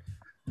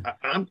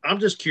 I'm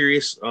just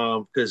curious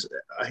because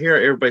I hear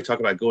everybody talk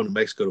about going to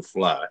Mexico to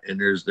fly, and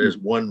there's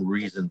one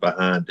reason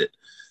behind it.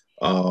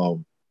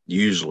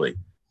 Usually,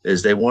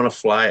 is they want to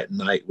fly at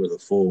night with a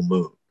full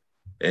moon,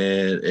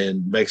 and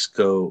in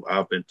Mexico,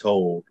 I've been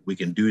told we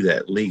can do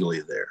that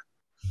legally there.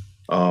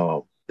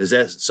 Is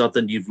that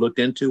something you've looked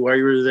into while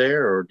you were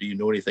there, or do you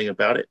know anything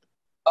about it?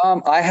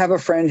 I have a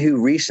friend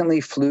who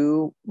recently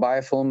flew by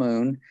a full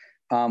moon.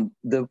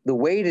 The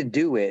way to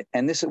do it,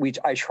 and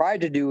I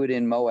tried to do it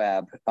in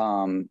Moab.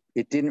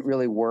 It didn't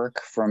really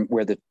work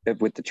with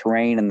the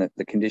terrain and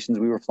the conditions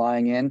we were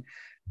flying in.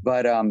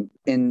 But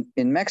in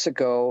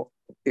Mexico,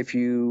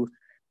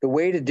 the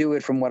way to do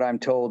it, from what I'm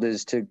told,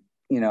 is to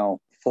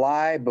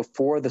fly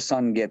before the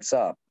sun gets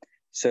up.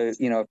 So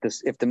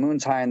if the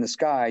moon's high in the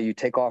sky, you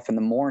take off in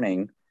the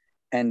morning,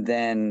 and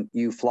then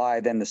you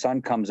fly. Then the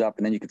sun comes up,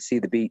 and then you can see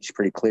the beach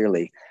pretty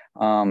clearly.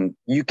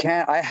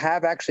 I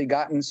have actually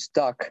gotten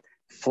stuck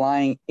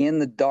flying in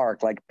the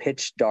dark, like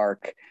pitch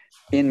dark,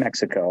 in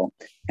Mexico.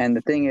 And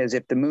the thing is,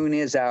 if the moon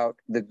is out,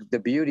 the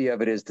beauty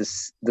of it is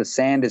the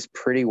sand is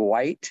pretty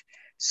white.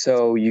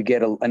 So you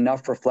get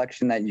enough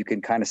reflection that you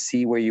can kind of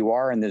see where you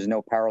are, and there's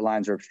no power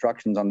lines or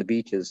obstructions on the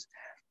beaches.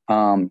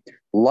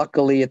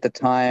 Luckily, at the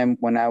time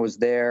when I was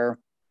there,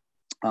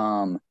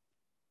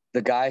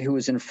 the guy who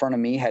was in front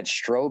of me had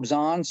strobes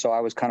on, so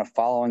I was kind of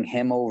following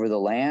him over the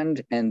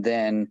land. And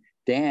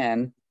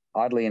then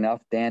oddly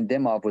enough, Dan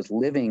Dimov was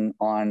living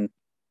on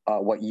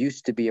what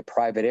used to be a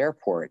private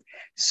airport.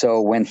 So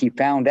when he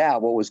found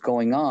out what was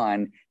going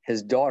on,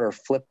 his daughter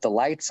flipped the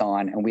lights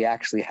on, and we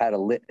actually had a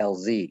lit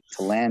LZ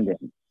to land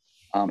in.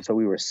 So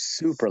we were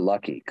super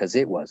lucky because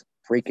it was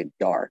freaking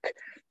dark.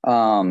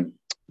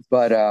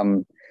 But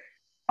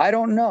I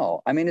don't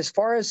know. I mean, as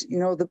far as,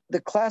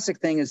 the classic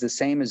thing is the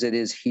same as it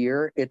is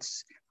here.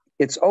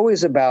 It's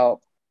always about,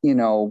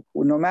 no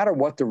matter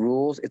what the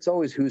rules, it's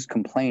always who's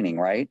complaining,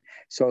 right?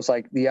 So it's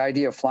like the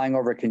idea of flying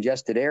over a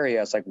congested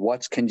area. It's like,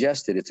 what's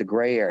congested? It's a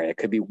gray area. It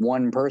could be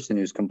one person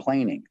who's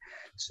complaining.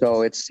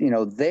 So it's,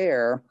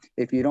 there,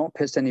 if you don't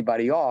piss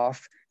anybody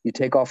off, you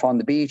take off on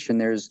the beach, and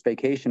there's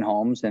vacation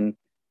homes. And,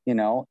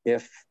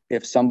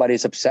 if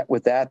somebody's upset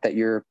with that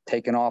you're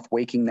taking off,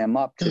 waking them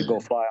up to go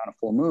fly on a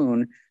full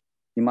moon,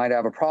 you might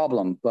have a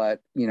problem. But,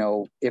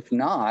 if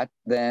not,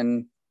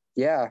 then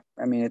yeah,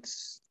 I mean,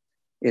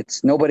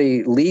 it's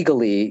nobody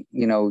legally,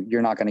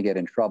 you're not going to get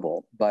in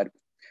trouble, but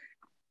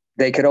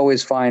they could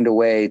always find a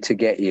way to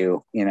get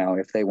you,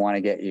 if they want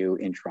to get you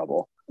in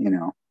trouble,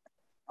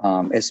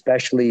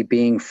 especially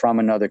being from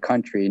another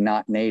country,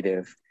 not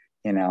native,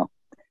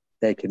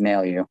 they could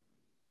nail you.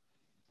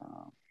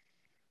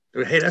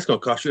 Hey, that's going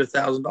to cost you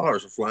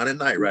 $1,000 for flying at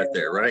night right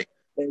there, right?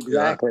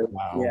 Exactly.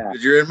 Wow. Yeah.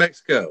 Because you're in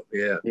Mexico.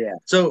 Yeah. Yeah.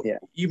 So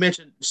you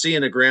mentioned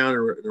seeing the ground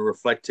and the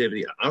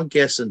reflectivity. I'm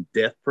guessing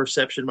depth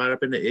perception might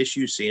have been the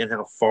issue, seeing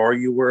how far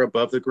you were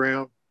above the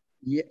ground.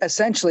 Yeah,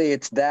 essentially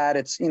it's that.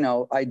 It's,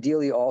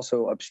 ideally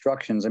also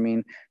obstructions. I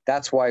mean,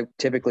 that's why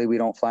typically we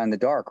don't fly in the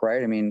dark,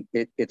 right? I mean,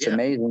 it's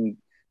amazing.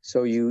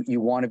 So you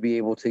want to be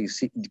able to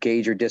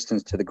gauge your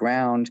distance to the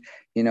ground.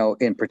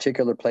 In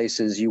particular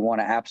places, you want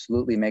to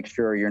absolutely make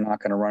sure you're not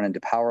going to run into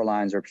power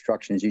lines or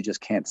obstructions you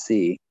just can't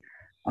see.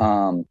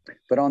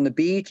 But on the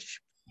beach,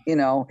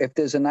 if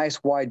there's a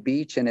nice wide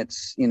beach and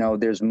it's,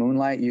 there's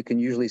moonlight, you can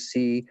usually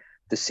see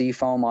the sea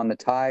foam on the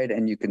tide,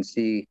 and you can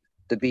see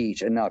the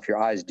beach enough. Your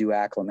eyes do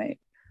acclimate.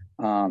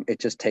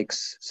 It just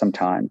takes some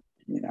time,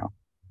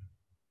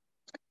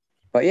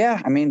 But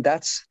yeah, I mean,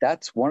 that's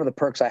one of the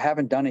perks. I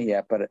haven't done it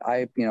yet, but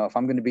if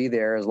I'm going to be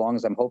there, as long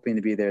as I'm hoping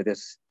to be there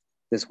this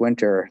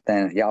winter,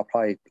 then yeah, I'll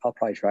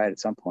probably try it at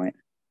some point.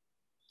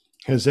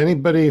 Has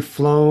anybody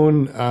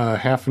flown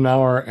half an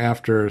hour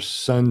after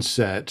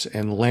sunset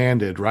and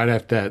landed right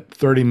at that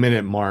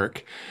 30-minute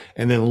mark,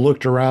 and then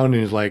looked around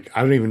and is like,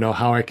 I don't even know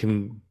how I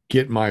can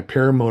get my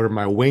paramotor,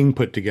 my wing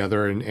put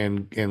together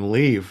and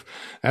leave.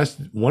 That's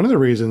one of the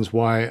reasons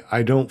why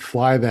I don't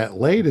fly that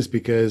late, is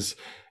because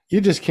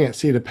you just can't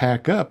see to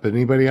pack up.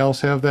 Anybody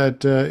else have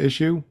that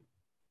issue?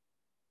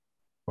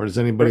 Or does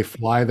anybody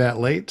fly that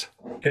late?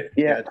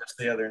 Yeah, just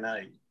the other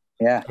night.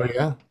 Yeah. Oh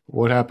yeah.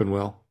 What happened,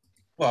 Will?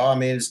 Well, I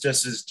mean, it's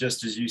just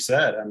as you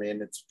said. I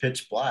mean, it's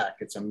pitch black.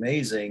 It's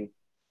amazing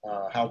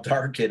how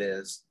dark it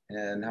is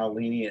and how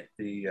lenient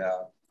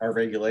our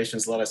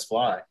regulations let us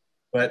fly.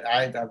 But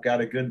I've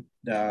got a good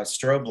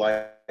strobe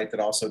light that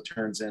also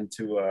turns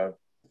into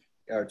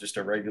just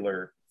a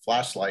regular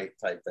flashlight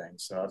type thing.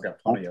 So I've got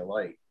plenty of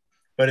light.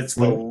 But it's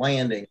the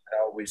landing that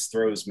always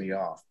throws me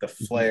off. The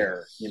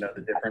flare,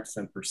 the difference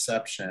in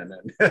perception,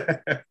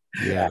 and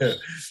Yeah.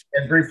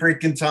 every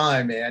freaking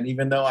time, man.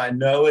 Even though I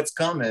know it's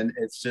coming,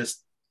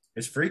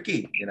 it's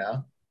freaky,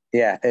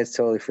 Yeah, it's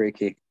totally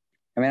freaky.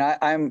 I mean,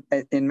 I'm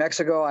in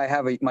Mexico.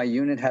 My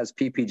unit has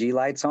PPG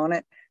lights on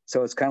it,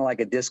 so it's kind of like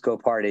a disco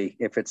party.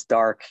 If it's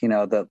dark,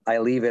 I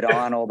leave it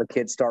on, all the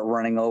kids start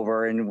running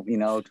over and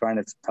trying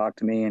to talk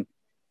to me, and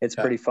it's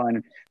pretty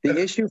fun. The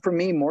issue for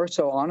me more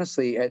so,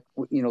 honestly, at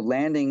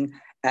landing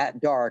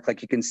at dark,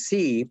 like you can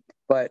see,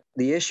 but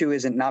the issue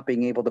isn't not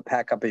being able to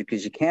pack up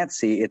because you can't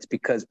see. It's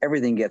because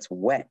everything gets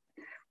wet.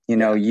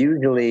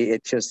 Usually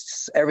it's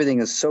just everything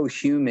is so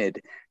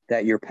humid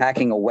that you're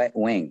packing a wet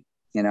wing,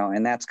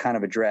 and that's kind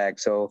of a drag.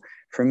 So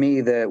for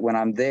me, when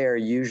I'm there,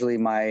 usually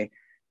my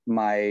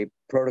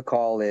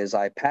protocol is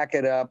I pack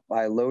it up,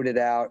 I load it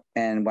out,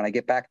 and when I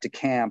get back to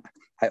camp,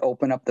 I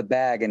open up the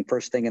bag, and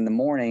first thing in the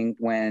morning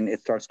when it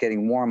starts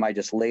getting warm, I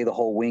just lay the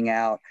whole wing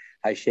out.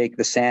 I shake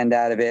the sand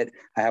out of it.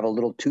 I have a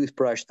little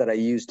toothbrush that I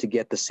use to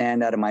get the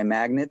sand out of my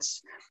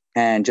magnets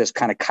and just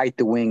kind of kite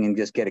the wing and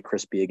just get it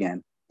crispy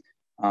again.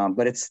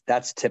 But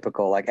that's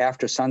typical. Like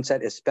after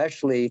sunset,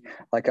 especially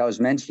like I was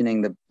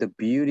mentioning, the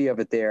beauty of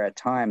it there at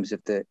times,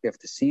 if the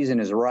season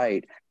is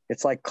right,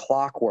 it's like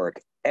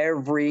clockwork.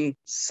 Every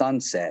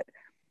sunset,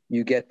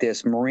 you get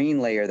this marine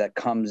layer that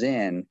comes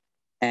in,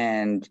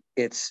 and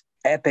it's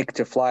epic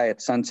to fly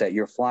at sunset.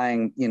 You're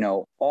flying,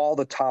 all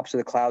the tops of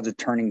the clouds are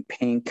turning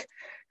pink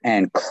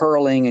and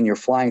curling, and you're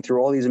flying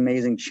through all these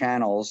amazing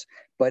channels,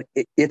 but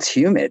it's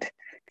humid,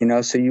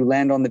 so you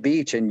land on the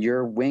beach and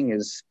your wing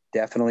is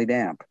definitely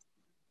damp.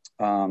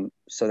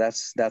 So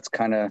that's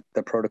kind of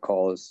the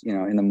protocol is,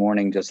 in the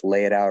morning, just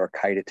lay it out or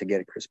kite it to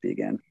get it crispy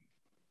again.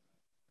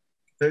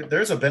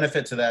 There's a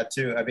benefit to that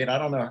too. I mean, I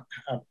don't know.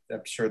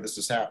 I'm sure this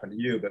has happened to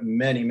you, but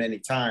many, many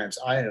times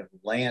I have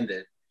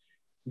landed,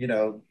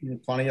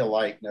 plenty of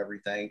light and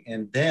everything.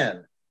 And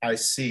then I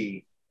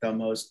see the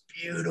most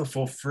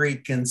beautiful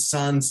freaking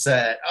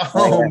sunset.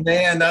 Oh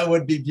man, that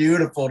would be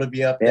beautiful to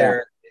be up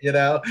there,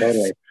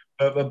 Totally.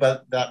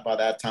 But by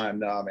that time,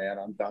 no, man,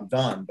 I'm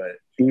done. But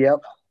yep.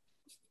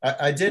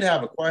 I did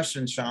have a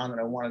question, Sean, that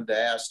I wanted to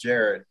ask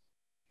Jared.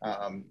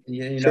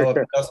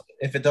 Sure.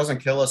 If it doesn't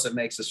kill us, it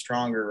makes us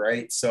stronger,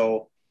 right?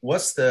 So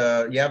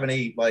you have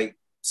any like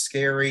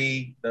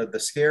the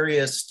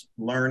scariest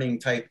learning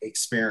type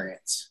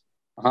experience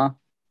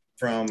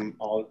from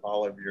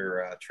all of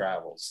your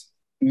travels?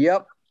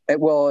 Yep.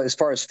 Well, as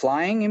far as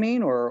flying, you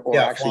mean, or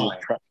actually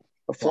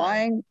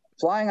flying?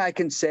 Flying, I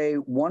can say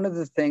one of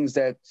the things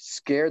that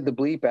scared the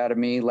bleep out of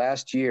me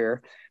last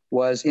year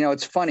was,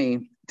 it's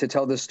funny to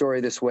tell this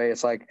story this way.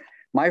 It's like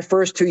my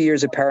first 2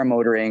 years of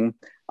paramotoring,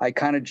 I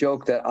kind of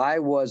joke that I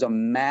was a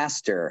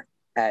master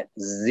at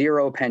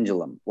zero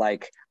pendulum.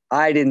 Like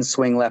I didn't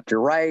swing left or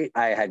right.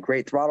 I had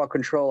great throttle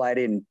control. I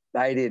didn't,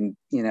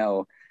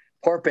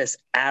 porpoise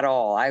at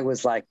all. I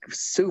was like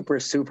super,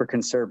 super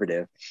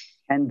conservative.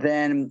 And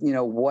then,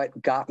 what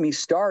got me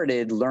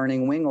started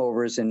learning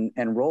wingovers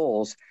and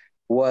rolls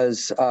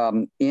was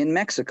in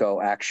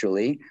Mexico,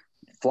 actually,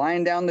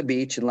 flying down the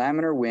beach in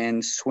laminar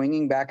wind,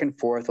 swinging back and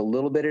forth a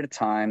little bit at a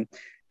time,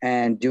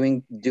 and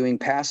doing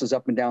passes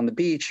up and down the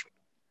beach.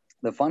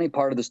 The funny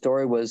part of the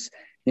story was,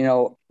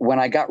 when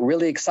I got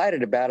really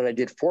excited about it, I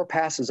did 4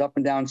 passes up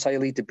and down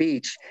Sayulita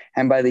Beach.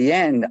 And by the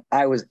end,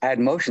 I had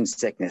motion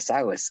sickness.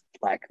 I was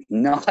like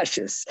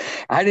nauseous.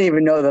 I didn't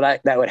even know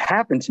that would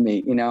happen to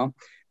me,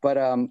 But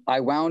I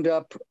wound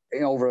up,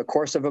 over the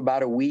course of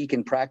about a week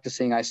in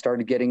practicing, I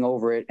started getting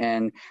over it.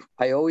 And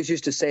I always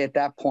used to say at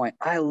that point,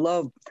 I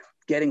love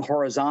getting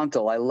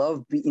horizontal. I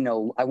love,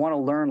 I want to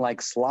learn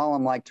like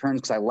slalom-like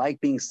turns because I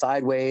like being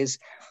sideways,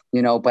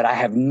 but I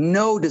have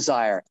no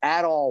desire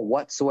at all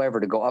whatsoever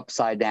to go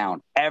upside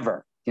down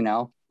ever,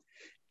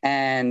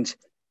 And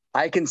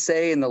I can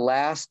say in the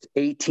last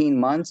 18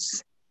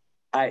 months,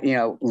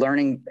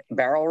 learning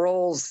barrel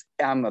rolls,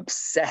 I'm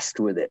obsessed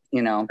with it,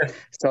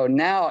 So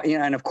now,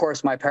 and of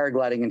course my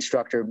paragliding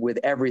instructor with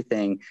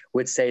everything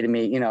would say to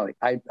me,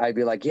 I'd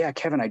be like, yeah,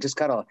 Kevin, I just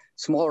got a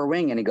smaller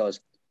wing. And he goes,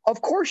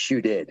 of course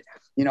you did.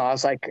 I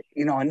was like,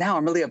 and now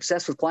I'm really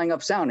obsessed with flying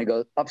upside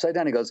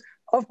down. He goes,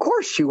 of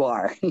course you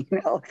are,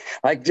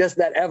 like just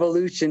that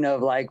evolution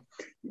of like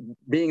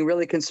being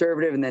really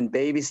conservative and then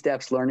baby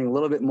steps, learning a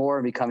little bit more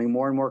and becoming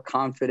more and more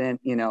confident,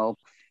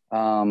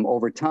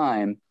 over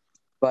time.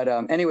 But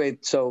anyway,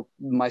 so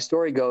my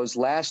story goes,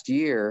 last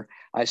year,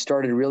 I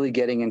started really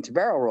getting into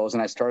barrel rolls,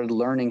 and I started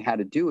learning how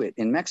to do it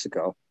in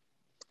Mexico.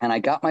 And I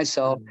got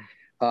myself,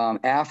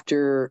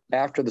 after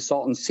the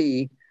Salton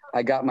Sea,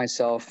 I got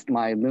myself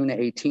my Luna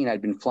 18.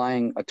 I'd been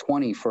flying a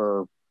 20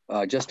 for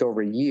just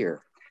over a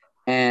year.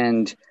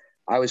 And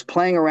I was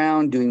playing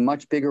around doing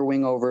much bigger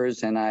wing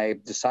overs, and I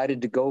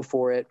decided to go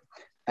for it.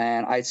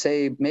 And I'd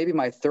say maybe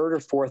my third or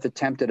fourth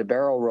attempt at a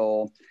barrel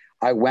roll,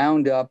 I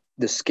wound up,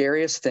 the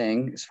scariest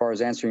thing, as far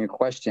as answering your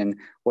question,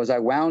 was I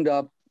wound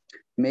up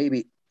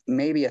maybe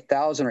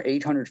 1,000 or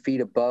 800 feet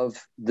above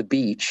the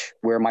beach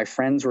where my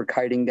friends were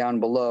kiting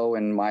down below.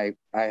 And I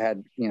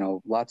had,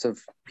 lots of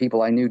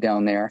people I knew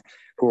down there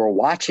who were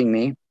watching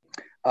me.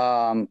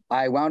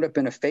 I wound up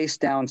in a face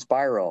down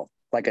spiral,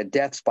 like a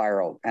death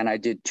spiral. And I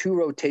did 2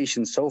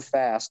 rotations so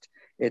fast,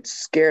 it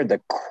scared the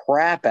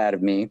crap out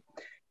of me.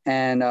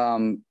 And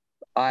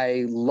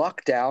I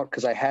lucked out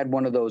because I had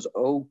one of those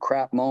oh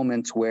crap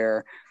moments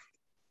where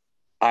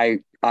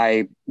I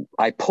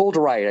pulled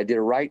right. I did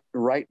a right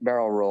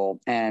barrel roll,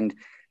 and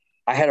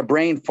I had a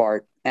brain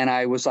fart, and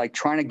I was like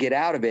trying to get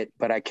out of it,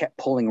 but I kept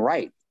pulling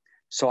right.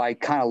 So I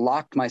kind of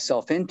locked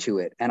myself into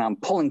it, and I'm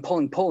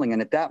pulling.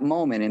 And at that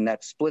moment, in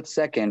that split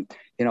second,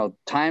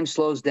 time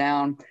slows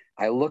down.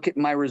 I look at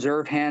my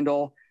reserve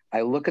handle.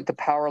 I look at the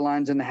power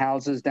lines in the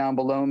houses down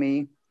below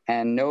me,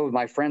 and know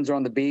my friends are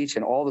on the beach,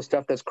 and all the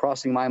stuff that's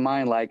crossing my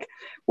mind, like,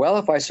 well,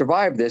 if I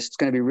survive this, it's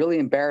going to be really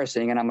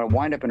embarrassing, and I'm going to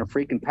wind up in a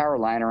freaking power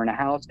line or in a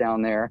house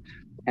down there,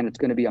 and it's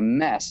going to be a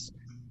mess.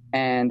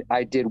 And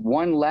I did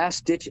one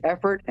last ditch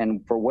effort,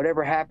 and for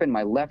whatever happened,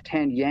 my left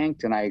hand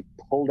yanked, and I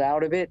pulled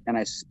out of it, and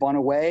I spun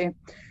away,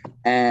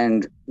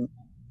 and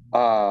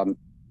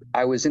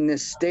I was in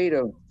this state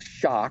of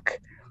shock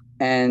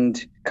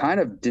and kind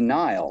of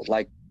denial,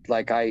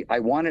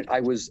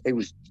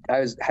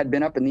 had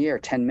been up in the air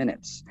 10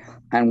 minutes,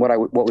 and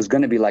what was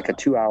going to be like a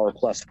 2-hour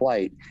plus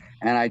flight.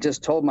 And I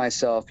just told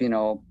myself,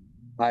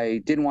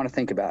 I didn't want to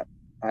think about it.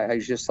 I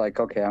was just like,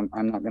 okay, I'm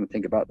not going to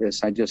think about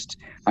this. I'm just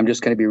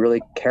going to be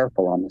really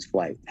careful on this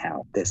flight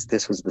now.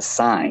 This was the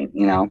sign,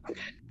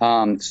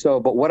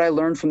 but what I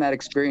learned from that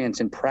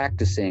experience in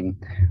practicing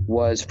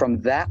was,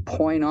 from that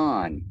point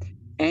on,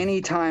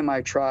 anytime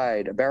I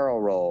tried a barrel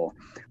roll,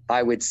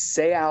 I would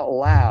say out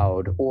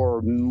loud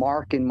or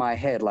mark in my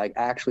head, like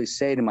actually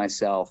say to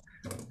myself,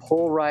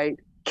 pull right,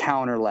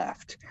 counter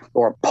left,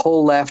 or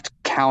pull left,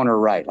 counter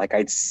right. Like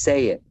I'd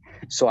say it.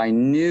 So I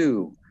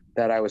knew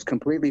that I was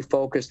completely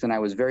focused, and I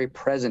was very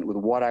present with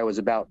what I was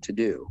about to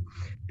do,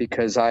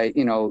 because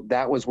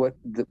that was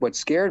what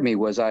scared me.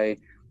 Was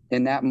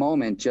in that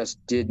moment,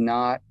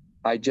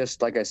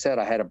 like I said,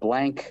 I had a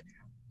blank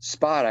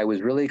spot. I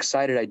was really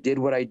excited. I did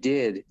what I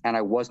did, and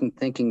I wasn't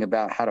thinking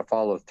about how to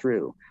follow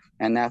through.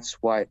 And that's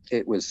why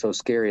it was so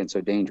scary and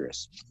so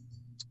dangerous.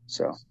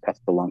 So that's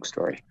the long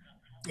story.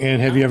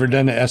 And have you ever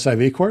done the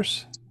SIV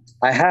course?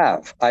 I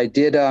have. I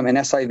did an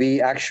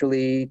SIV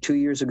actually 2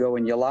 years ago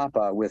in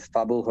Yalapa with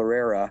Fabul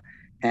Herrera.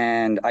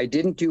 And I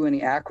didn't do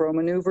any acro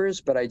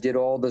maneuvers, but I did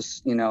all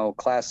this,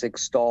 classic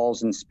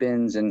stalls and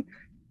spins. And,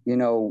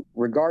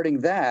 regarding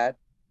that,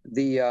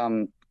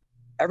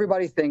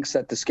 everybody thinks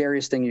that the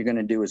scariest thing you're going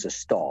to do is a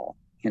stall,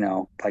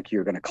 like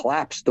you're going to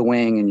collapse the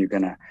wing and you're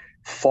going to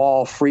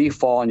free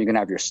fall, and you're going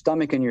to have your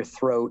stomach in your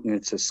throat, and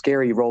it's a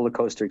scary roller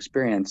coaster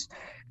experience.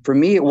 For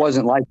me, it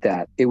wasn't like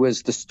that.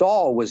 The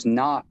stall was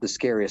not the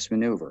scariest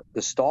maneuver.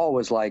 The stall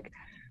was like,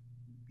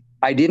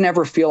 I didn't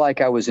ever feel like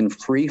I was in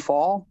free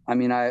fall. I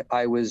mean, I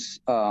was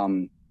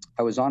on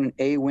an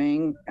A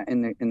wing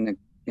in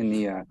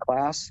the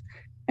class,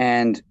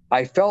 and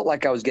I felt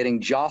like I was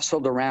getting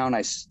jostled around.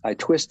 I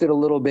twisted a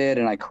little bit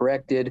and I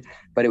corrected,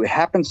 but it would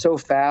happen so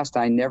fast.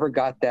 I never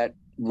got that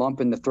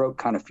lump in the throat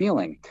kind of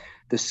feeling.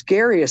 The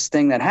scariest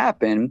thing that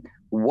happened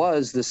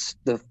was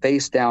the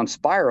face down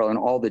spiral and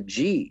all the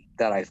G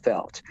that I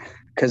felt.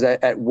 Because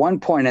at one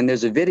point, and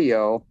there's a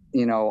video,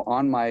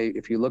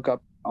 if you look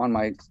up on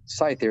my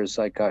site, there's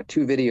like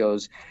 2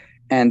 videos,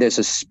 and there's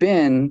a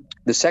spin.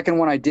 The second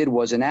one I did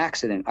was an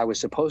accident. I was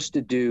supposed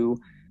to do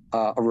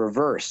a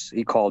reverse,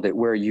 he called it,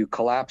 where you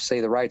collapse, say,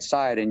 the right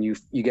side, and you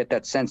get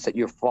that sense that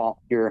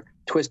you're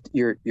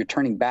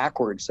turning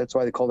backwards. That's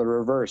why they call it a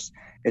reverse.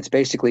 It's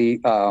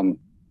basically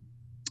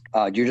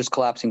you're just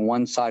collapsing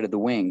one side of the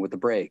wing with the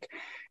brake.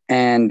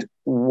 And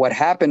what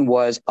happened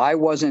was, I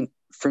wasn't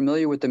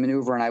familiar with the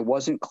maneuver, and I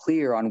wasn't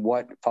clear on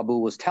what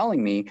Fabul was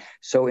telling me.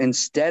 So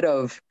instead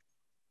of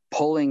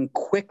pulling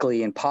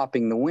quickly and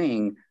popping the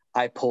wing,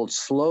 I pulled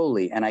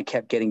slowly, and I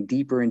kept getting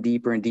deeper and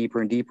deeper and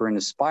deeper and deeper in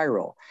the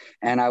spiral.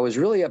 And I was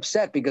really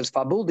upset because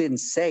Fabul didn't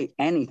say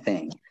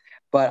anything,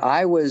 but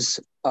I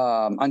was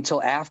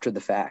until after the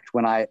fact,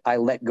 when I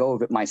let go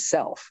of it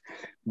myself.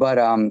 But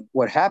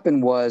what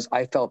happened was,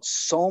 I felt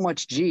so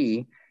much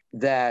G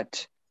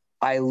that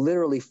I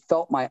literally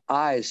felt my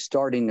eyes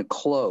starting to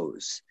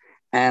close,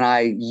 and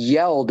I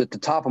yelled at the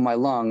top of my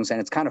lungs. And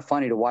it's kind of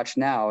funny to watch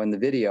now in the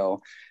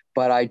video,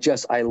 but I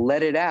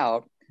let it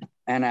out,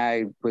 and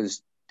I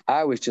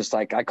I was just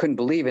like, I couldn't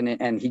believe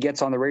it. And he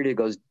gets on the radio,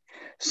 goes,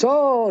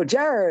 "So,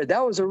 Jared,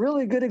 that was a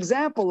really good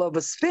example of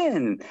a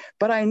spin,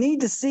 but I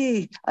need to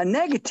see a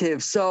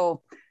negative.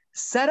 So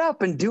set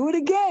up and do it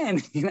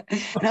again."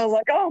 And I was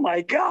like, "Oh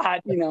my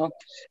God,"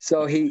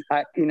 So he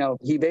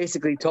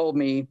basically told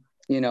me,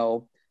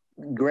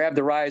 grab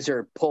the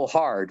riser, pull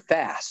hard,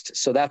 fast.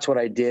 So that's what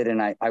I did.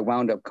 And I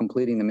wound up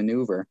completing the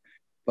maneuver.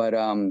 But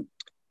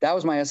that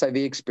was my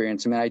SIV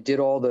experience. I mean, I did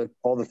all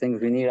the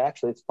things we need.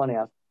 Actually, it's funny.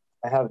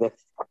 I have the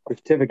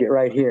certificate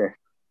right here.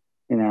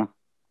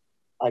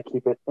 I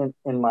keep it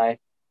in my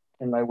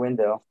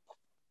window.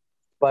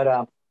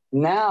 But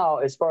now,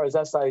 as far as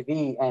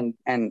SIV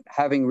and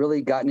having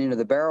really gotten into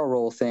the barrel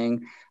roll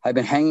thing, I've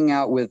been hanging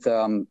out with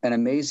an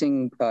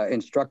amazing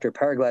instructor,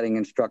 paragliding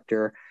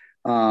instructor.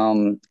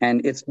 And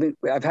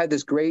I've had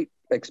this great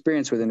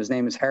experience with him. His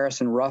name is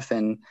Harrison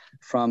Ruffin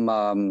from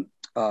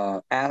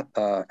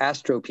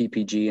Astro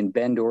PPG in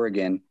Bend,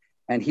 Oregon.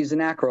 And he's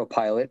an acro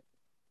pilot.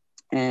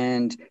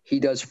 And he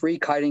does free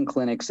kiting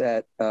clinics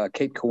at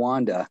Cape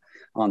Kiwanda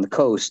on the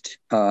coast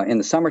in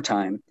the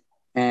summertime.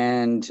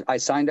 And I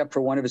signed up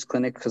for one of his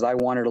clinics because I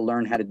wanted to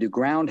learn how to do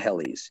ground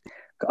helis.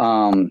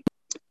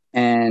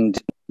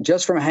 And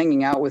just from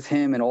hanging out with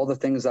him and all the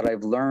things that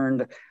I've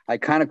learned, I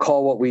kind of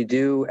call what we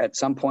do at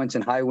some points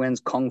in high winds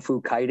Kung Fu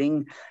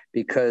kiting,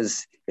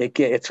 because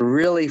it's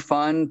really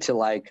fun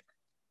to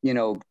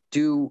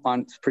do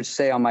on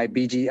my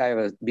BG. I have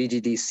a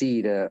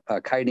BGDC to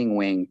a kiting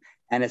wing.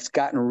 And it's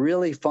gotten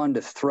really fun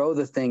to throw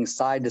the thing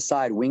side to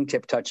side,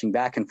 wingtip touching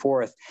back and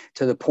forth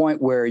to the point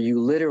where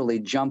you literally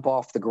jump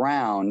off the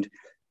ground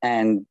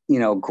and,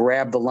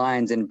 grab the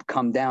lines and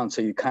come down.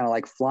 So you're kind of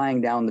like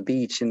flying down the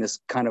beach in this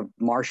kind of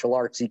martial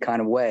artsy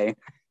kind of way.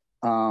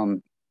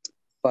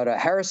 But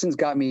Harrison's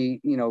got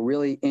me,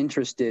 really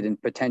interested in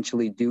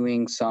potentially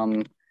doing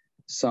some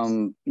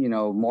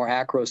more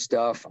acro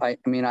stuff.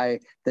 I've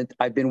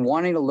been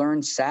wanting to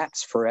learn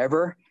SATs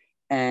forever.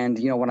 And,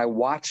 when I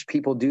watch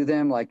people do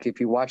them, like if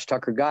you watch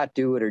Tucker Gott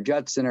do it or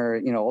Judson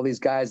or, all these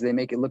guys, they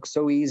make it look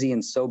so easy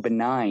and so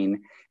benign.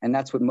 And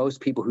that's what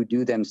most people who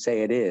do them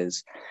say it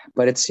is.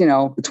 But it's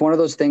one of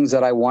those things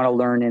that I want to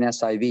learn in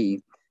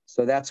SIV.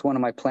 So that's one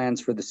of my plans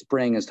for the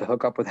spring is to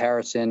hook up with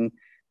Harrison,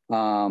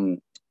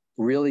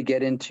 really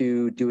get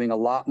into doing a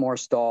lot more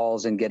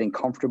stalls and getting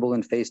comfortable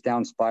in face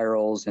down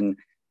spirals and,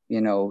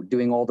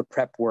 doing all the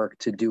prep work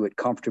to do it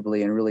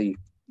comfortably and really,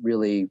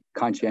 really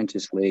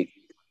conscientiously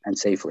and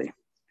safely.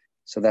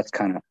 So that's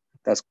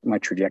my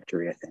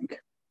trajectory, I think.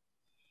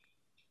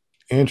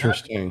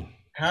 Interesting.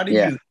 How do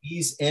you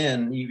ease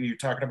in? You're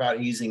talking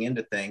about easing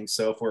into things.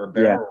 So for a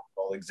barrel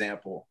roll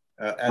example,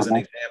 as an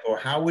example,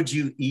 how would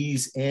you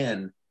ease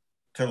in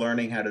to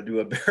learning how to do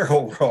a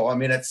barrel roll? I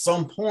mean, at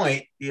some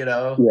point,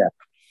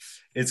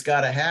 it's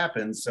got to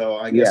happen. So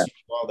I guess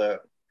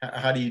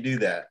how do you do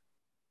that?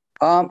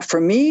 For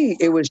me,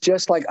 it was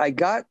just like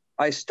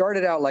I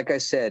started out, like I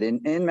said,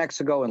 in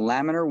Mexico, and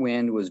laminar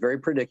wind was very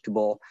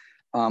predictable.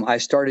 I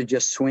started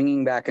just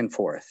swinging back and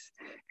forth.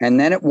 And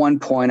then at one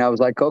point I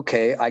was like,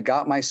 okay, I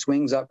got my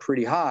swings up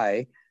pretty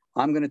high.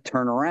 I'm going to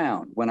turn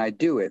around when I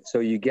do it. So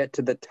you get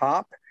to the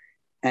top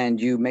and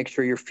you make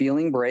sure you're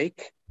feeling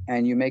brake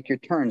and you make your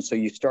turn. So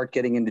you start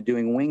getting into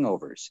doing wing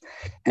overs.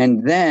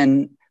 And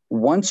then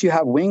once you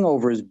have wing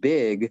overs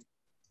big,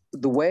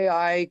 the way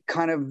I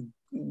kind of,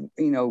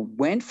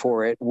 went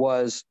for it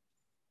was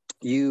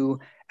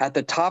at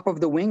the top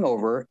of the wing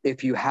over,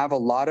 if you have a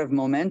lot of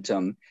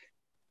momentum,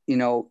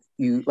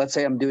 let's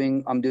say I'm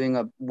doing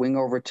a wing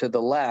over to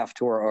the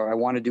left, or I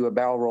want to do a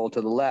barrel roll to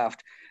the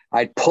left.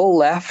 I'd pull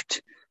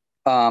left,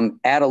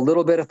 add a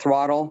little bit of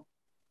throttle,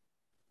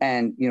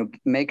 and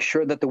make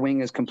sure that the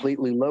wing is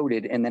completely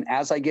loaded. And then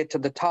as I get to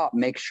the top,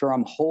 make sure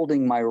I'm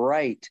holding my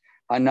right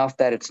enough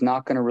that it's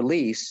not going to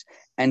release.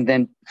 And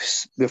then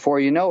before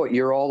you know it,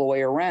 you're all the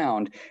way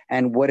around.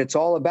 And what it's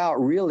all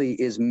about really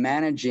is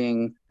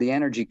managing the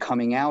energy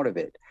coming out of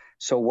it.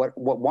 So what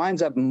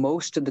winds up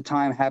most of the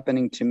time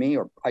happening to me,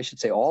 or I should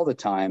say all the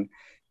time,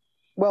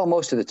 well,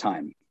 most of the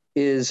time,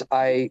 is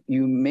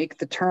you make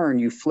the turn,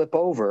 you flip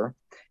over,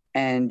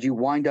 and you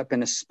wind up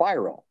in a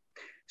spiral.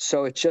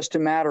 So it's just a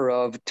matter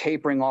of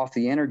tapering off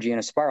the energy in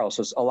a spiral.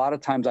 So a lot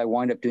of times I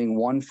wind up doing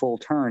one full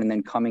turn and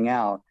then coming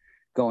out,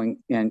 going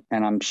in,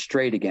 and I'm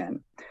straight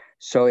again.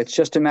 So it's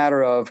just a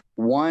matter of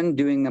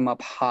doing them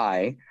up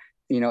high,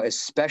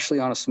 especially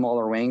on a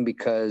smaller wing,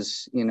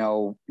 because,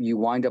 you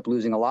wind up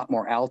losing a lot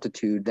more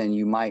altitude than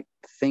you might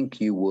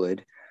think you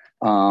would.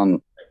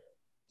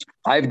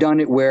 I've done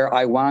it where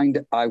I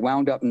wound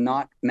up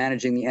not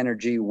managing the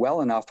energy well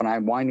enough, and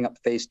I'm winding up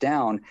face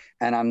down,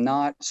 and I'm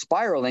not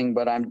spiraling,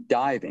 but I'm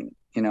diving,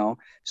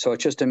 So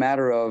it's just a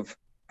matter of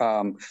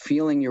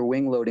feeling your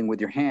wing loading with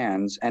your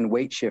hands and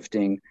weight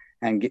shifting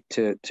and get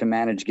to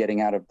manage getting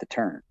out of the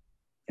turn,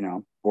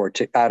 or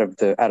out of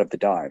the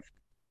dive.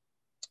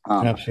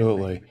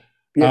 Absolutely.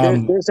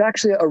 Yeah, there's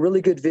actually a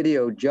really good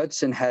video.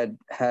 Judson had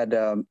I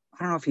don't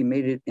know if he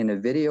made it in a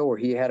video or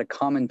he had a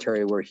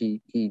commentary where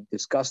he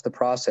discussed the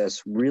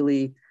process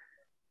really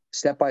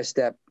step by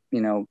step,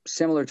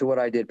 similar to what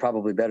I did,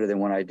 probably better than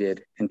what I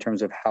did in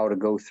terms of how to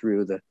go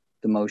through the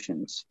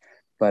motions.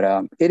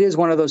 But it is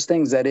one of those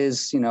things that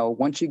is,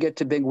 once you get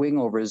to big wing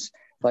overs,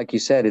 like you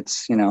said,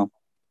 it's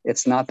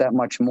not that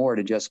much more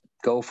to just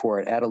go for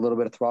it. Add a little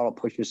bit of throttle,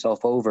 push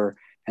yourself over,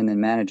 and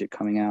then manage it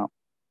coming out.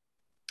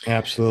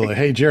 Absolutely.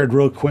 Hey, Jared,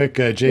 real quick,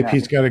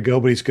 JP's got to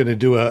go, but he's going to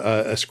do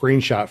a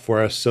screenshot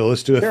for us. So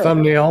let's do a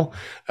thumbnail,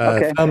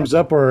 Okay. thumbs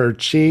up or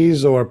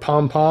cheese or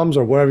pom-poms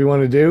or whatever you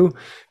want to do.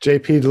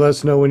 JP, let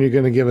us know when you're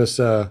going to give us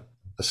a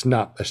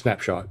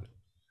snapshot.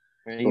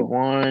 Ready?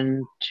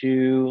 1,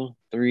 2,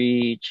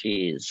 3,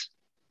 cheese.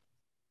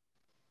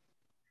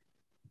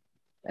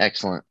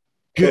 Excellent.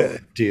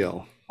 Good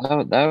deal.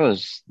 Oh,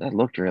 that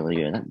looked really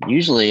good.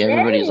 Usually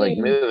everybody's like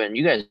moving.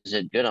 You guys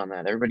did good on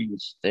that. Everybody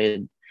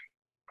stayed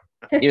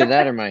either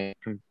that or my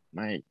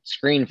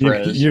screen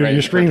froze.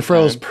 Your screen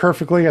froze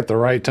perfectly at the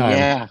right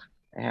time.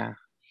 Yeah.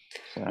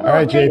 So, all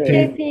right, JP.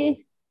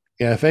 JP.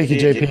 Yeah, thank you,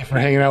 JP, for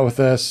hanging out with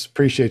us.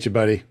 Appreciate you,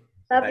 buddy.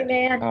 Love you,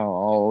 man. Oh,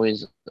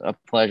 always a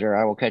pleasure.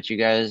 I will catch you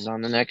guys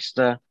on the next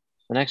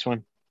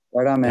one.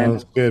 Right on, man.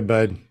 Sounds good,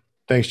 bud.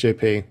 Thanks,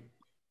 JP.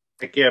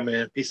 Take care,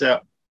 man. Peace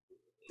out.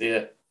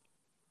 Yeah.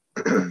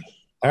 All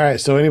right.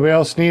 So anybody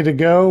else need to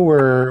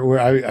go?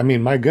 I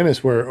mean, my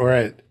goodness, we're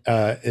at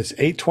it's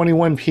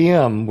 8:21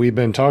 p.m. We've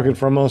been talking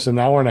for almost an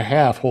hour and a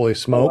half. Holy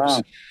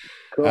smokes.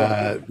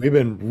 Wow. Cool. We've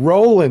been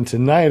rolling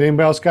tonight.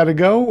 Anybody else got to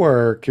go,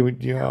 or can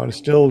we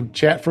still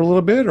chat for a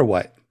little bit, or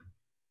what?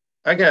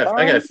 I got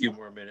a few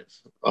more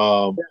minutes. I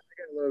got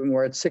a little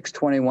more. It's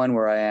 6:21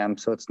 where I am,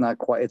 so it's not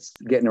quite. It's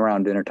getting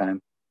around dinner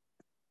time.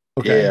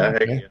 Okay. Yeah.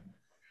 Okay.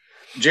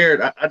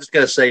 Jared, I just got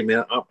to say,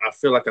 man, I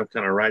feel like I'm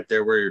kind of right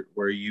there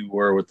where you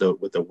were with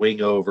the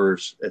wing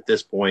overs at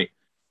this point,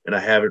 and I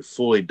haven't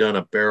fully done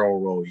a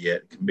barrel roll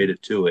yet,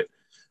 committed to it.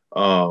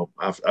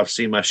 I've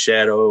seen my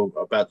shadow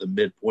about the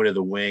midpoint of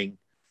the wing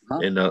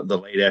in the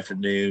late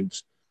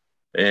afternoons,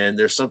 and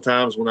there's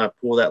sometimes when I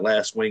pull that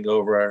last wing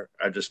over,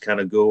 I just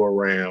kind of go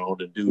around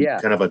and do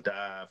kind of a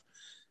dive,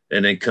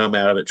 and then come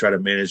out of it, try to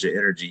manage the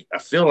energy. I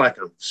feel like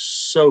I'm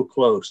so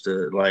close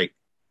to like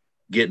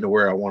getting to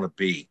where I want to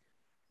be.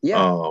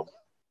 Yeah.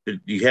 Do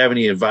you have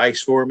any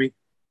advice for me?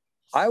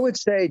 I would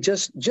say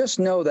just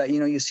know that,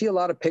 you see a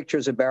lot of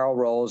pictures of barrel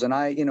rolls, and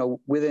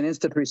with an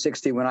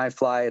Insta360, when I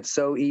fly, it's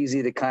so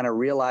easy to kind of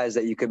realize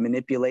that you could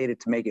manipulate it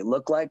to make it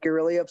look like you're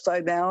really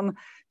upside down,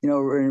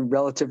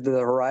 relative to the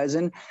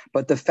horizon.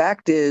 But the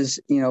fact is,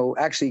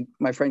 actually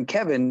my friend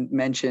Kevin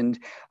mentioned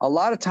a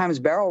lot of times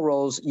barrel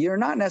rolls, you're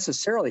not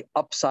necessarily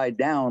upside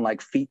down,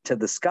 like feet to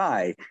the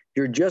sky.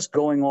 You're just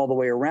going all the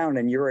way around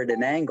and you're at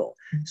an angle.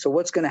 So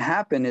what's going to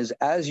happen is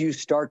as you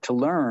start to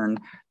learn,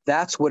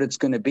 that's what it's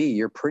going to be.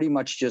 You're pretty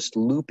much just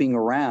looping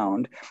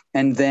around.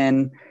 And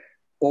then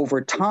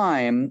over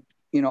time,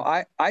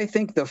 I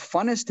think the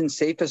funnest and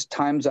safest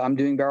times I'm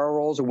doing barrel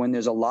rolls are when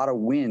there's a lot of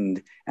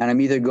wind and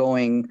I'm either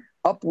going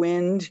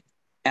upwind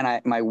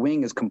and my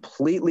wing is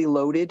completely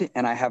loaded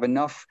and I have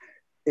enough.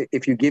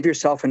 If you give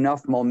yourself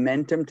enough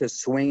momentum to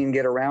swing and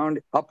get around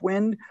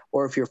upwind,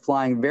 or if you're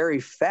flying very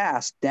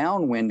fast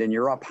downwind and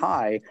you're up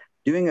high,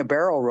 doing a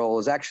barrel roll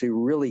is actually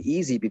really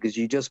easy because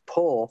you just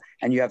pull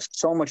and you have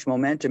so much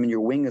momentum and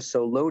your wing is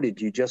so loaded,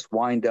 you just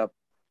wind up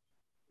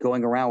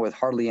going around with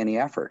hardly any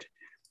effort.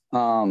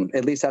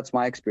 At least that's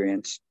my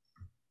experience.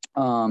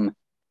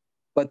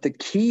 But the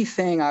key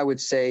thing I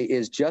would say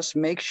is just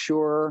make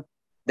sure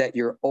that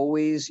you're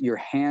always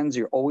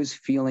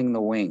feeling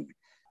the wing.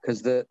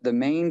 Because the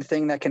main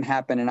thing that can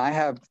happen, and I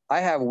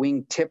have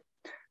wing tip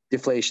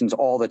deflations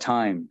all the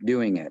time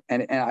doing it.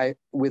 And I,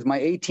 with my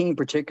 18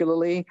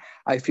 particularly,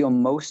 I feel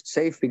most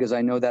safe because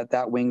I know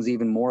that wing's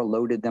even more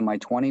loaded than my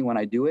 20 when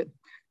I do it.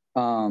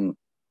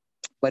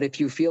 But if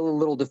you feel a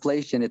little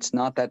deflation, it's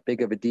not that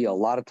big of a deal. A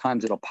lot of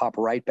times it'll pop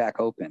right back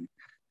open.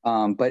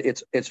 But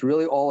it's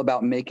really all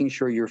about making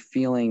sure you're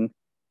feeling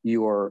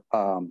your,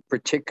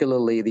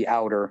 particularly the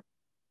outer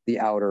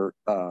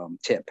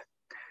tip.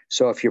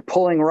 So if you're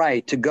pulling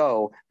right to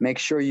go, make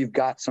sure you've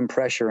got some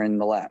pressure in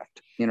the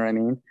left. You know what I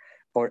mean?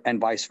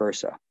 And vice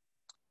versa.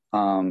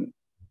 And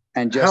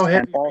just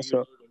and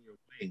also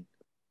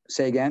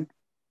say again.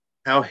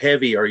 How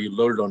heavy are you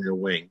loaded on your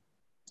wing?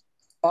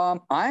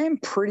 I'm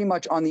pretty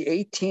much on the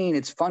 18.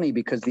 It's funny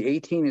because the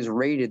 18 is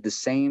rated the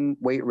same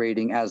weight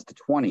rating as the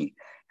 20,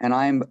 and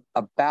I'm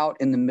about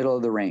in the middle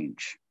of the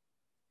range,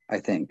 I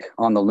think,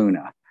 on the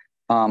Luna.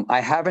 I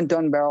haven't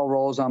done barrel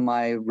rolls on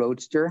my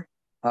Roadster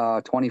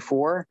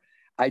 24.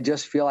 I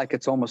just feel like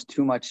it's almost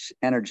too much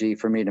energy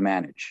for me to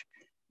manage.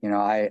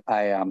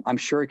 I'm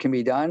sure it can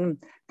be done,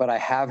 but I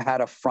have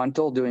had a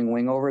frontal doing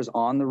wing overs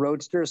on the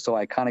Roadster, so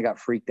I kind of got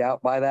freaked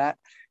out by that.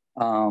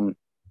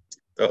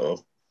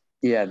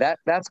 Yeah,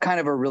 that's kind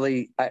of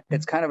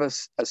it's kind of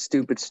a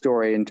stupid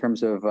story in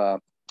terms of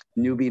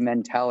newbie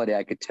mentality.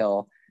 I could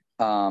tell.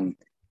 The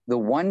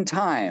one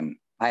time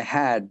I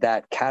had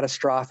that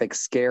catastrophic,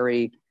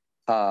 scary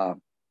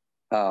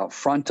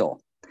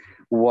frontal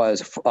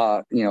was,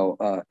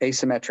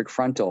 asymmetric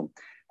frontal.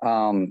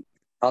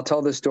 I'll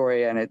tell this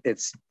story, and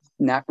it's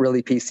not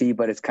really PC,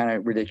 but it's kind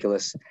of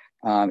ridiculous.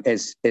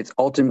 It's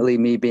ultimately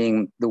me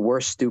being the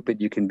worst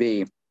stupid you can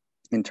be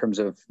in terms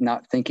of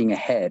not thinking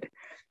ahead.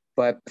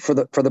 But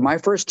for my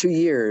first 2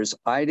 years,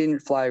 I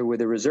didn't fly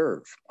with a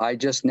reserve. I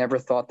just never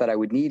thought that I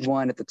would need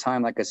one at the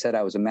time. Like I said,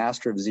 I was a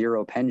master of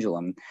zero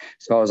pendulum.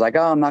 So I was like,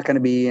 oh, I'm not going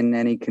to be in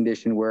any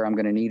condition where I'm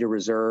going to need a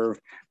reserve.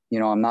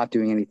 I'm not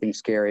doing anything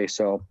scary.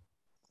 So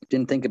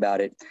didn't think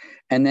about it.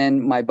 And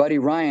then my buddy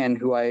Ryan,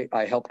 who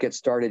I helped get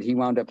started, he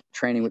wound up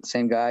training with the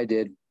same guy I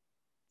did.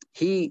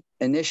 He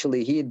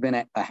had been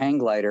a hang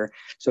glider.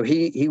 So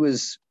he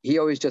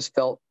always just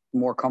felt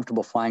more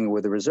comfortable flying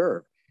with a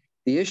reserve.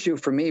 The issue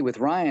for me with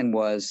Ryan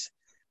was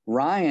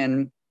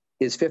Ryan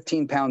is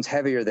 15 pounds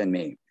heavier than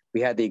me.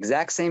 We had the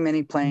exact same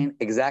mini plane,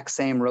 exact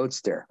same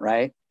roadster,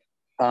 right?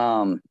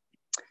 What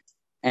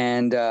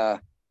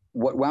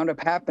wound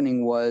up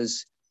happening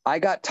was I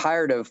got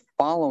tired of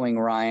following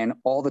Ryan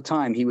all the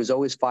time. He was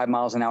always 5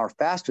 miles an hour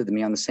faster than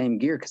me on the same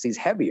gear because he's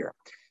heavier.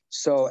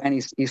 So, and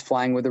he's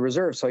flying with a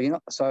reserve. So,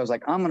 so I was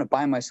like, I'm going to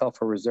buy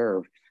myself a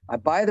reserve. I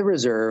buy the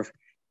reserve,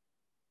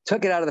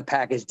 took it out of the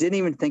package, didn't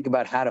even think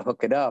about how to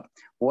hook it up.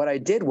 What I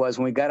did was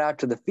when we got out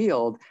to the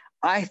field,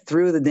 I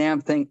threw the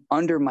damn thing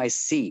under my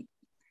seat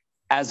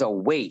as a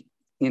weight.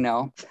 I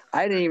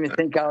didn't even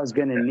think I was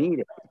going to need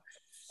it.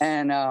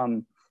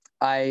 And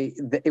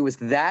it was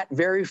that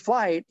very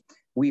flight.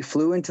 We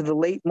flew into the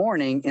late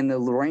morning in the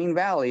Lorain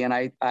Valley,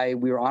 and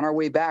we were on our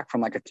way back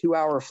from like a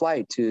 2-hour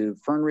flight to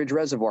Fern Ridge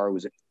Reservoir. It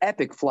was an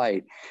epic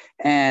flight.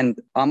 And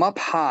I'm up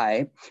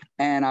high,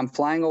 and I'm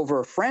flying over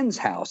a friend's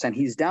house, and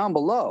he's down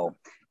below.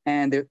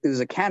 And there's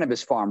a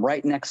cannabis farm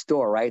right next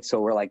door, right?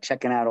 So we're like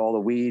checking out all the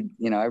weed,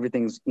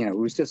 everything's, it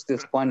was just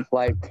this fun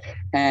flight.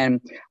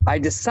 And I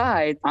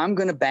decide I'm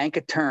going to bank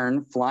a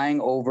turn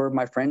flying over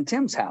my friend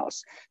Tim's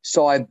house.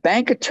 So I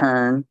bank a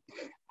turn,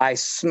 I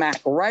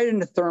smack right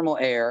into thermal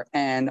air,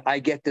 and I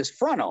get this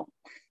frontal.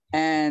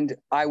 And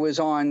I was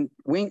on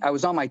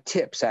my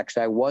tips,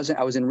 actually. I was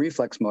in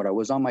reflex mode. I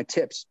was on my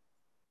tips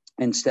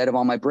instead of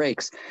on my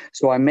brakes.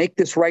 So I make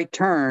this right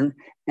turn,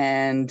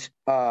 and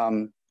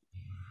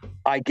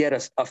I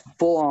get a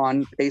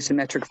full-on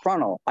asymmetric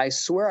frontal. I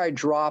swear I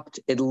dropped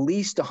at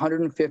least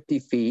 150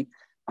 feet.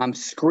 I'm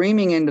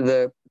screaming into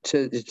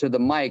the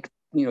mic,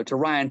 to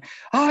Ryan,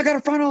 oh, I got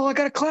a frontal, I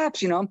got a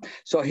collapse,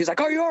 So he's like,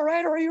 are you all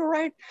right? Are you all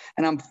right?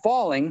 And I'm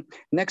falling.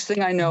 Next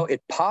thing I know,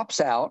 it pops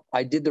out.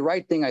 I did the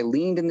right thing. I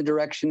leaned in the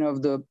direction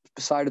of the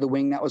side of the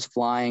wing that was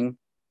flying,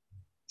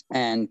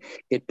 and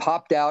it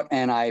popped out,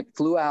 and I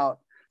flew out.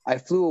 I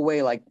flew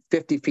away like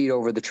 50 feet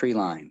over the tree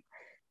line.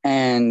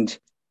 And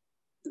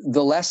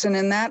the lesson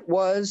in that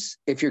was,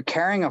 if you're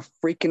carrying a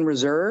freaking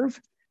reserve,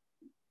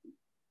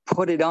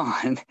 put it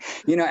on,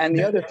 and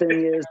the other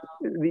thing is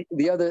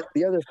the other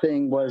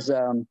thing was,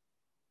 hang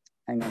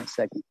on a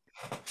second.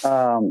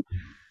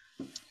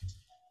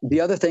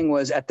 The other thing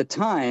was at the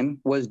time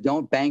was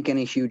don't bank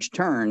any huge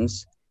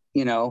turns,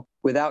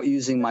 without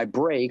using my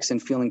brakes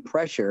and feeling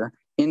pressure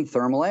in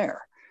thermal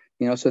air,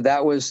 so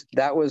that was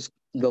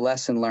the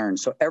lesson learned.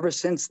 So ever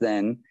since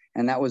then,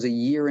 and that was a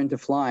year into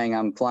flying,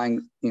 I'm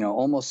flying,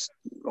 almost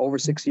over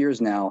 6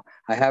 years now.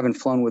 I haven't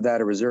flown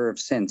without a reserve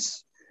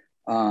since.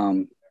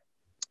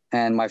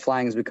 And my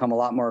flying has become a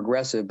lot more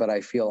aggressive, but I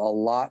feel a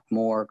lot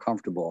more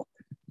comfortable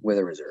with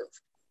a reserve.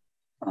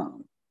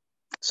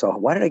 So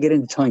why did I get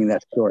into telling you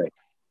that story?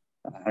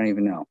 I don't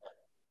even know.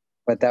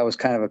 But that was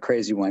kind of a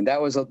crazy one.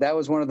 That was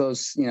one of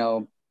those,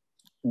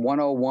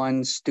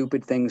 101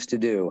 stupid things to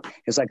do.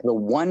 It's like the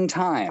one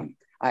time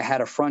I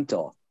had a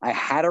frontal, I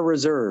had a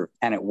reserve,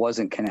 and it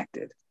wasn't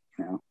connected.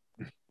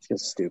 It's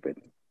just stupid.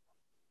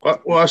 Well,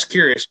 I was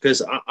curious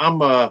because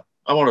I'm on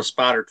a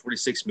Spider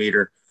 26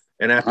 meter.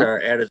 And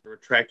after I added the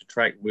retractor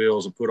track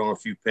wheels and put on a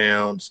few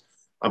pounds,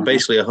 I'm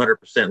basically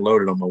 100%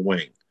 loaded on my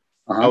wing.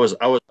 I was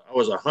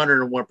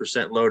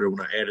 101% loaded when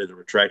I added the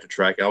retractor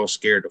track. I was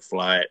scared to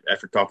fly it.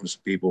 After talking to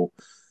some people,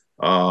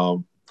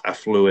 I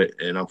flew it,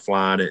 and I'm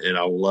flying it, and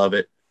I love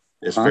it.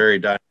 It's very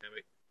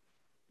dynamic,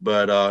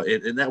 but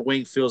and that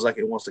wing feels like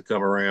it wants to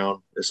come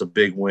around. It's a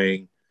big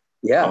wing.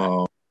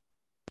 Yeah.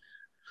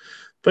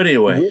 But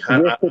anyway, with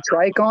the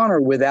Tricon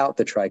or without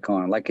the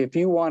Tricon? Like if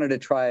you wanted to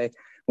try.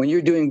 When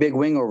you're doing big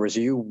wing overs,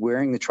 are you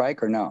wearing the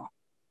trike or no?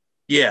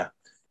 Yeah,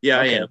 okay.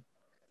 I am.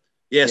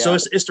 Yeah, so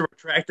it's the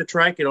retractor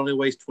trike. It only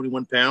weighs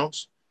 21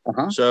 pounds.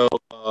 So,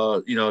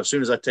 as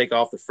soon as I take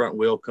off, the front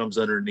wheel comes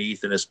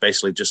underneath, and it's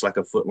basically just like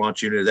a foot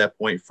launch unit at that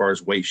point as far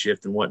as weight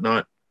shift and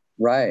whatnot.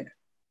 Right.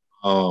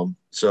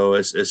 So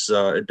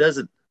it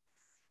doesn't,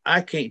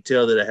 I can't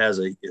tell that it has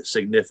a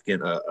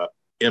significant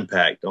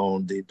impact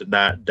on the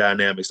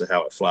dynamics of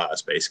how it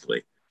flies,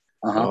 basically,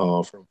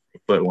 from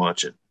foot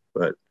launching.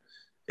 But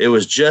it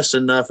was just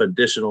enough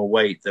additional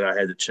weight that I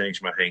had to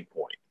change my hang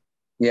point.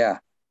 Yeah.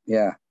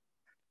 Yeah.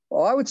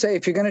 Well, I would say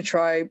if you're going to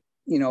try,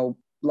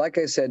 like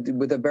I said,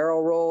 with a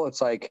barrel roll, it's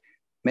like,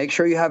 make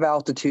sure you have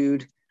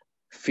altitude,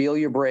 feel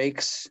your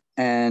brakes,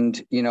 and,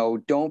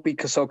 don't be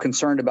so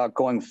concerned about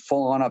going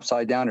full on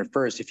upside down at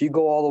first. If you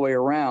go all the way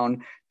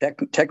around,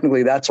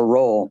 technically that's a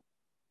roll.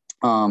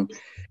 And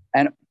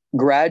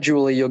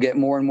gradually you'll get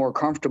more and more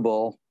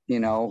comfortable,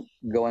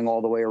 going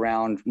all the way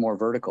around more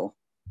vertical.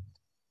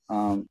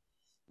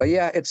 But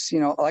yeah, it's,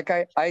 like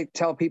I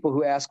tell people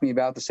who ask me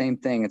about the same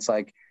thing, it's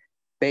like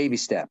baby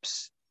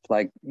steps,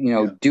 like,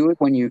 do it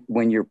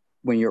when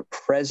you're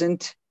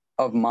present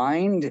of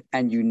mind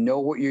and you know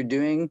what you're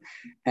doing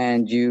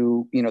and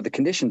the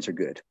conditions are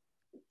good,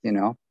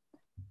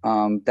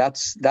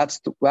 that's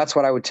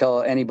what I would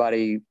tell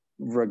anybody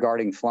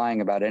regarding flying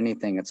about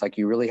anything. It's like,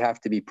 you really have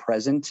to be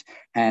present.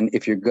 And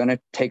if you're going to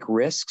take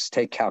risks,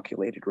 take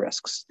calculated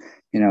risks,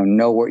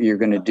 know what you're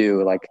going to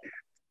do. Like,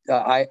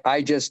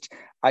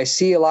 I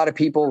see a lot of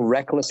people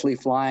recklessly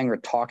flying or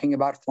talking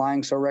about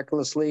flying so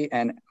recklessly.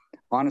 And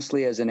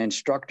honestly, as an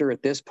instructor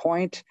at this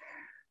point,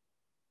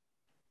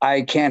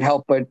 I can't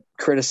help but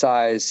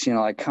criticize,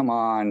 like, come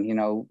on,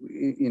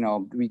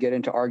 we get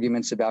into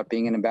arguments about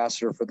being an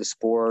ambassador for the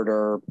sport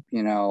or,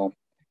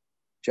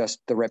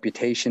 just the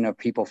reputation of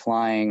people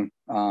flying.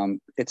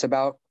 It's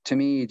about, to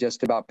me,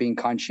 just about being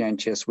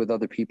conscientious with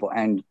other people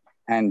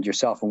and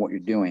yourself and what you're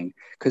doing.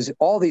 Because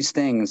all these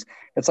things,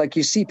 it's like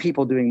you see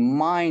people doing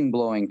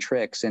mind-blowing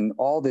tricks and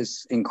all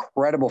this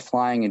incredible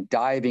flying and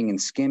diving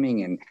and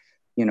skimming and,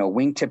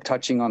 wingtip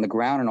touching on the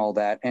ground and all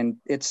that. And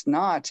it's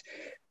not,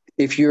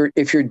 if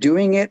you're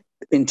doing it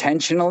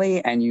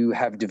intentionally and you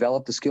have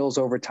developed the skills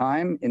over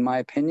time, in my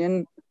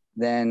opinion,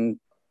 then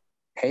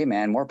hey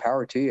man, more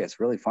power to you. It's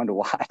really fun to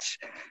watch.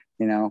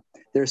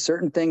 There's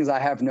certain things I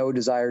have no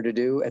desire to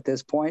do at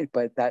this point,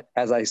 but that,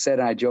 as I said,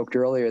 and I joked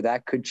earlier,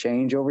 that could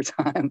change over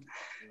time.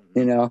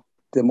 The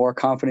more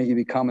confident you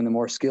become and the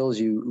more skills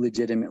you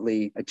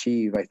legitimately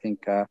achieve, I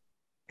think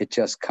it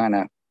just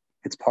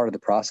it's part of the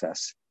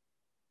process.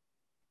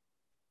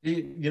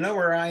 You know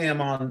where I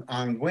am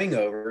on wing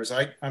overs.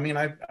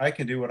 I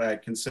can do what I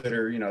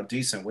consider,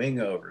 decent wing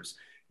overs.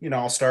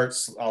 I'll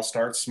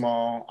start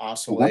small,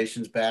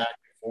 oscillations back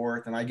and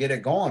forth, and I get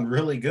it going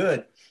really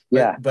good.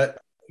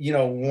 But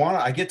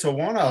I get to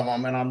one of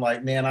them and I'm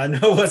like, man, I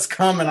know what's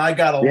coming. I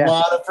got a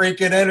lot of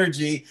freaking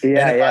energy. And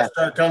if I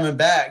start coming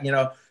back,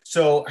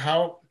 so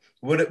how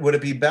would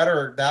it be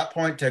better at that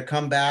point to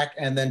come back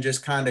and then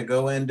just kind of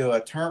go into a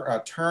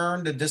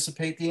turn to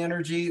dissipate the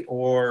energy,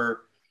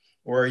 or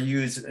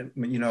use,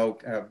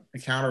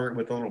 counter it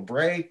with a little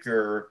break?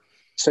 Or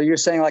so you're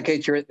saying, like,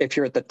 if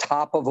you're at the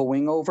top of a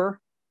wing over,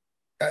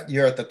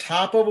 you're at the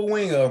top of a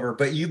wing over,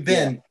 but you've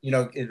been,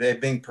 they've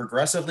been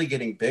progressively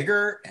getting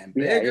bigger and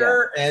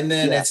bigger. And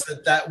then it's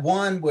that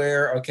one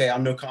where, okay,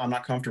 I'm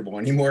not comfortable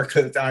anymore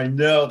because I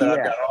know that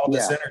I've got all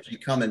this energy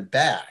coming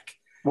back.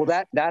 Well,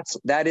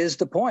 that is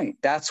the point.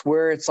 That's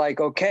where it's like,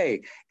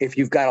 okay, if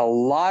you've got a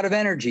lot of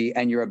energy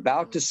and you're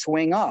about to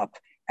swing up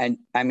and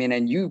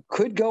you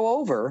could go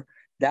over,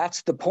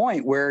 that's the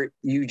point where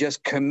you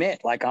just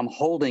commit, like, I'm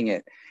holding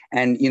it.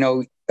 And,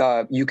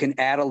 you can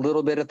add a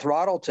little bit of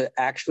throttle to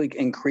actually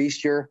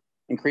increase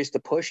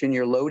the push in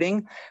your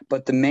loading.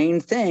 But the main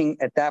thing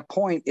at that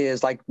point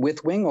is, like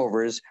with wing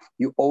overs,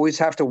 you always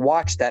have to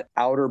watch that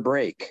outer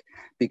brake,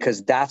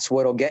 because that's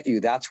what'll get you.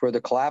 That's where the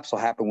collapse will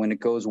happen when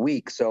it goes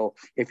weak. So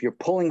if you're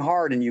pulling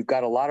hard and you've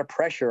got a lot of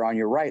pressure on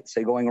your right,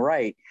 say going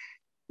right,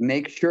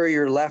 make sure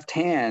your left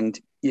hand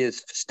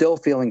is still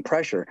feeling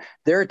pressure.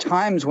 There are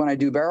times when I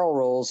do barrel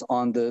rolls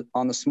on the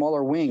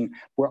smaller wing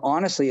where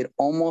honestly it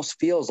almost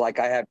feels like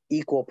I have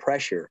equal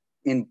pressure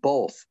in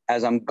both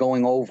as I'm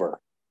going over.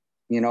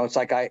 It's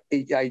like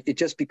it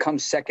just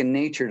becomes second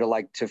nature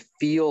to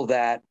feel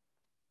that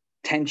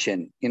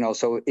tension,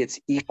 so it's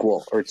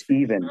equal or it's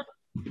even.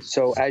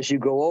 So as you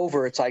go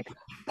over, it's like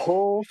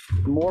pull,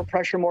 more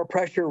pressure,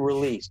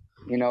 release.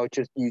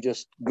 You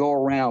just go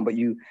around, but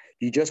you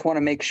just want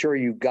to make sure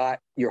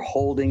you're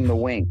holding the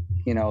wing,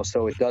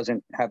 so it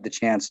doesn't have the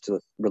chance to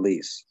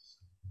release.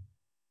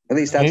 At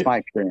least that's my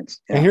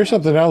experience. Yeah. And here's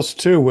something else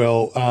too,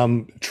 Will.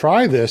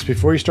 Try this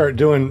before you start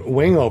doing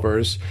wing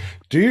overs.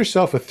 Do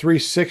yourself a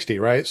 360,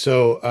 right?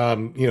 So,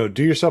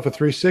 do yourself a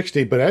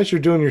 360, but as you're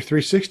doing your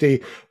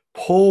 360,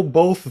 pull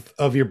both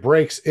of your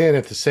brakes in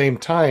at the same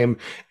time,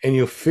 and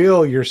you'll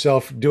feel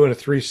yourself doing a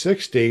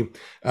 360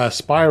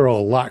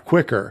 spiral a lot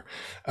quicker.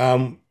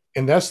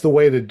 And that's the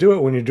way to do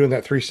it when you're doing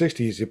that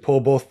 360 is you pull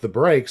both the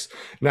brakes.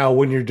 Now,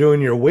 when you're doing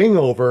your wing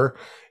over,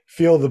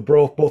 feel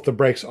both the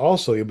brakes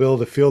also. You'll be able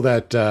to feel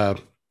that,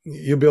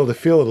 you'll be able to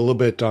feel it a little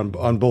bit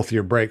on both of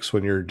your brakes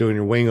when you're doing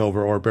your wing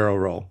over or barrel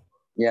roll.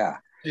 Yeah.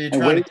 So you're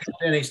trying to keep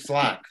any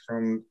slack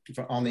from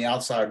on the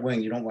outside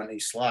wing. You don't want any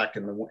slack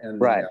in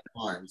the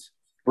lines.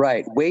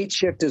 Right. Weight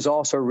shift is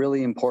also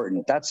really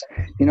important. That's,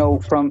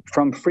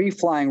 from free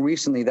flying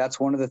recently, that's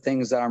one of the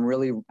things that I'm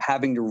really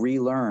having to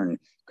relearn.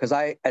 Because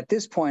at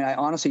this point, I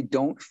honestly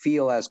don't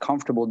feel as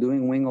comfortable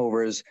doing wing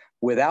overs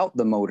without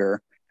the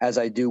motor as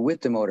I do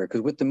with the motor.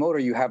 Because with the motor,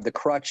 you have the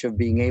crutch of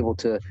being able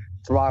to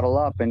throttle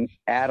up and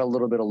add a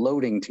little bit of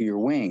loading to your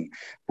wing.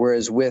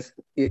 Whereas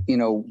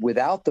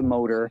without the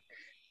motor,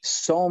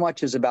 so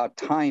much is about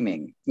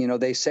timing.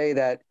 They say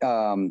that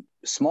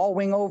small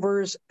wing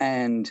overs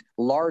and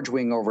large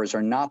wing overs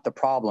are not the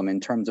problem in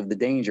terms of the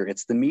danger.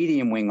 It's the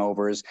medium wing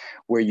overs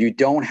where you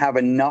don't have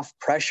enough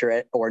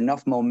pressure or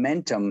enough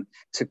momentum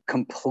to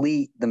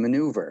complete the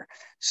maneuver.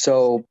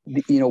 So,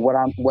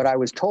 what I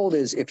was told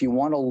is if you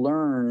want to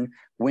learn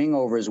wing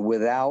overs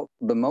without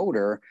the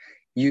motor,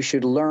 you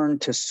should learn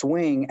to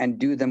swing and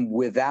do them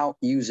without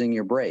using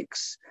your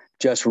brakes.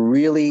 Just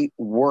really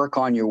work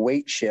on your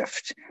weight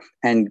shift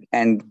and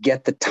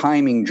get the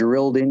timing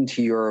drilled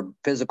into your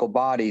physical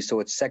body so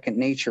it's second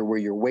nature where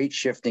you're weight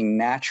shifting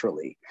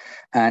naturally.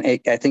 And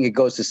I think it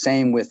goes the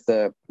same with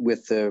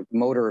the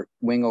motor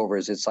wing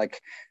overs. It's like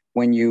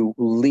when you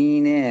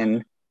lean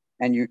in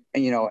and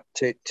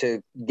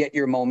to get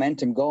your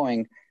momentum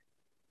going,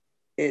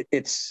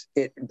 it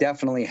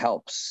definitely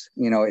helps,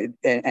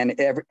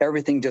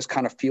 everything just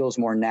kind of feels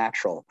more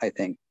natural. I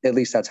think, at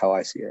least that's how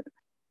I see it.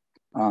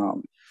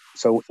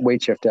 So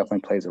weight shift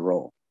definitely plays a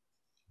role.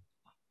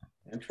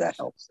 That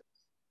helps.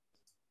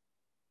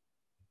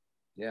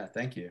 Yeah.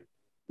 Thank you.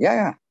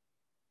 Yeah.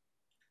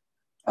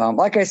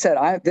 Like I said,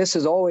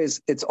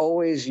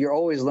 you're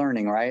always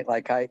learning, right?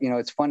 Like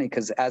it's funny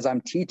because as I'm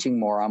teaching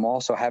more, I'm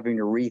also having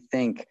to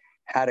rethink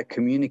how to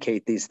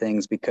communicate these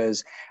things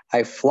because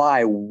I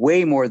fly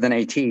way more than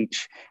I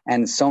teach.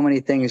 And so many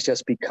things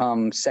just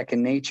become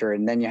second nature.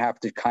 And then you have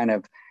to kind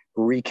of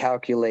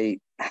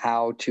recalculate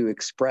how to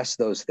express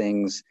those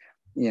things,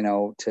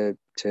 to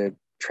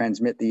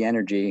transmit the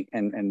energy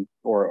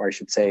or I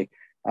should say,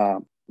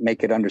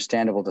 make it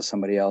understandable to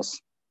somebody else.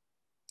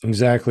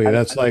 Exactly.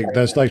 That's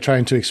like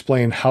trying to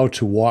explain how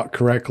to walk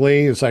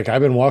correctly. It's like,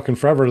 I've been walking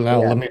forever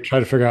now. Yeah. Let me try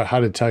to figure out how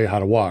to tell you how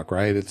to walk.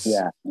 Right. It's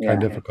kind of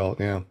difficult.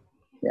 Yeah.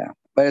 Yeah.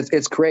 But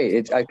it's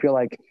great. I feel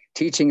like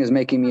teaching is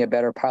making me a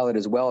better pilot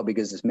as well,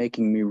 because it's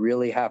making me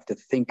really have to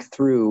think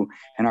through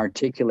and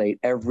articulate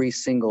every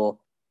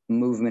single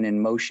movement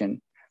and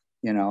motion,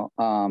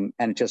 and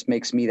it just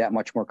makes me that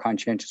much more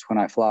conscientious when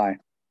I fly.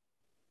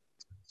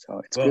 So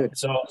it's good.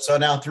 So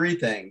now three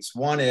things.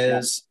 One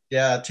is,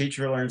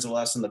 teacher learns the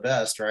lesson the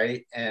best,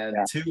 right? And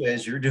two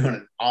is you're doing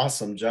an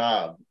awesome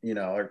job,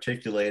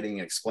 articulating,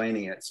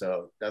 explaining it.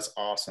 So that's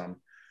awesome.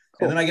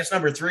 Cool. And then I guess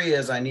number three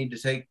is I need to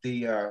take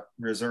the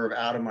reserve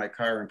out of my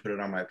car and put it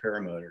on my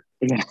paramotor.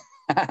 Yeah,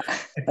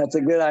 that's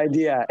a good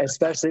idea,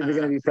 especially if you're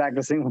going to be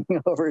practicing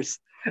wing overs.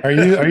 Are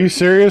you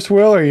serious,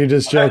 Will? Or are you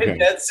just joking? I'm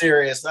dead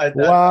serious. Wow.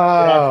 When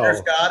I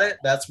first got it,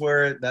 that's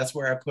where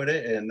I put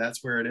it, and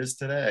that's where it is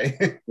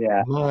today.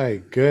 Yeah. My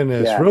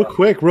goodness. Yeah. Real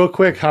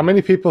quick. How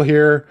many people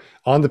here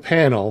on the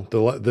panel,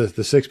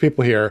 the 6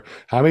 people here,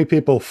 how many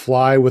people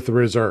fly with the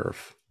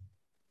reserve?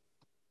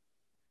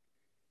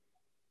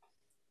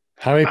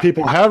 How many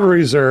people have a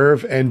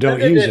reserve and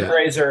don't use it?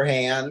 Raise her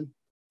hand.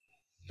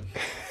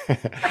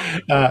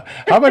 How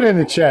about in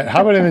the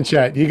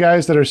chat? You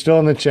guys that are still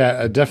in the chat,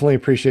 I definitely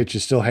appreciate you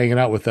still hanging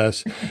out with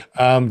us.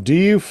 Do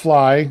you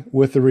fly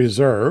with the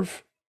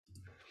reserve,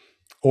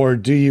 or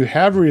do you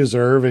have a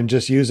reserve and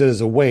just use it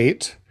as a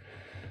weight,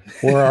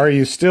 or are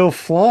you still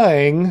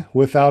flying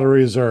without a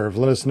reserve?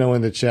 Let us know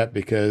in the chat,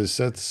 because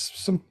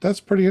that's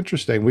pretty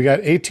interesting. We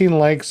got 18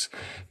 likes,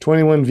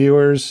 21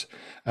 viewers.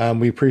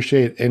 We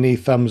appreciate any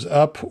thumbs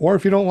up, or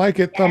if you don't like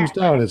it, thumbs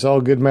down. It's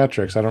all good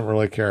metrics. I don't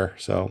really care.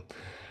 So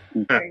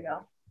there you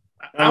go.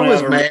 I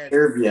was mad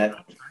at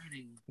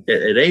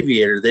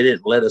Aviator. They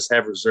didn't let us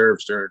have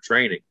reserves during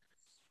training,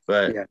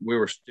 but we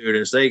were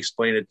students. They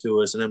explained it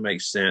to us, and it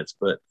makes sense.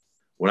 But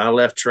when I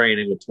left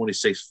training with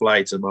 26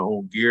 flights in my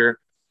own gear,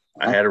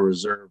 I had a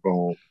reserve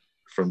on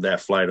from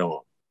that flight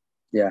on.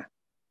 Yeah.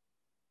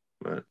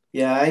 But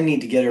I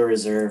need to get a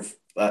reserve.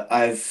 But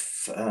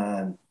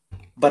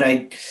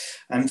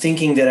I'm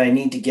thinking that I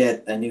need to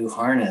get a new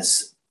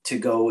harness to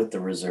go with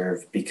the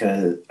reserve,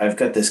 because I've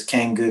got this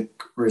Kanguk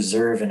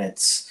reserve and I'm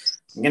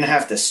going to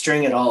have to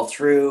string it all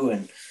through,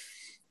 and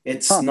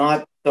it's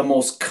not the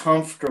most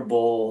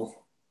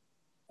comfortable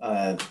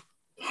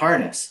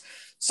harness.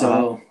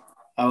 So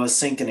I was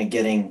thinking of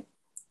getting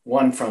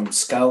one from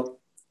Scout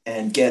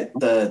and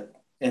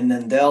and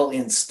then they'll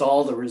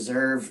install the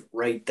reserve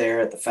right there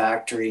at the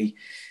factory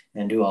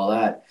and do all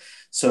that.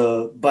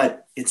 So,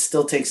 but it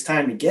still takes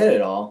time to get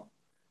it all.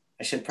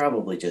 I should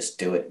probably just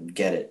do it and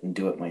get it and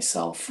do it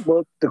myself.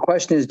 Well, the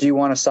question is, do you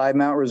want a side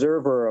mount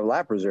reserve or a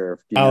lap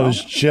reserve? I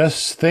was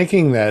just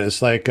thinking that.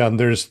 It's like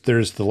there's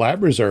the lap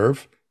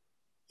reserve,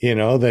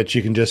 that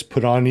you can just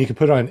put on. You can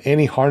put on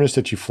any harness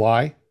that you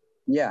fly.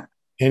 Yeah.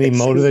 Any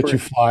motor that you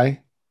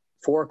fly.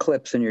 4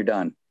 clips and you're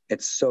done.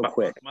 It's so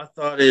quick. My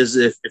thought is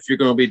if you're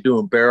going to be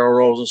doing barrel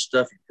rolls and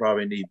stuff, you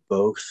probably need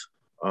both.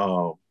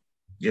 I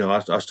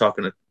was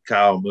talking to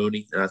Kyle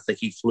Mooney, and I think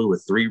he flew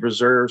with 3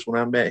 reserves when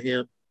I met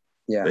him.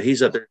 Yeah. But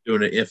he's up there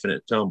doing an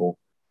infinite tumble.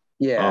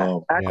 Yeah.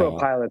 Acro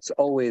pilots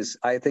always,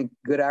 I think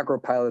good acro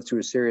pilots who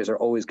are serious are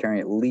always carrying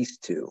at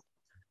least 2.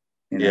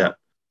 Yeah.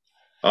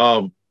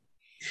 I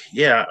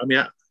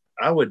mean,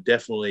 I would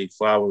definitely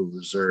fly with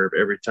reserve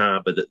every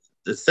time. But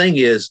the thing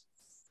is,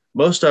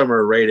 most of them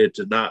are rated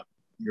to not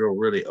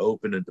really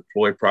open and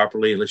deploy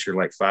properly unless you're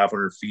like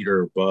 500 feet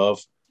or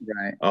above.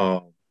 Right.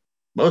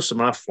 most of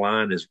my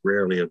flying is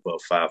rarely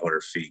above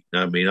 500 feet.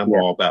 I mean, I'm Yeah.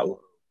 all about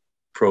low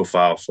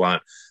profile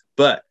flying,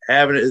 but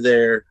having it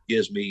there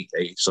gives me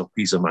some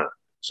peace of mind.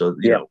 So,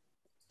 you Yeah, know,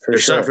 for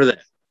there's sure. something for that.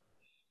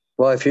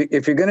 Well, if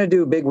you're going to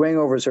do big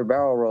wingovers or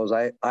barrel rolls,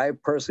 I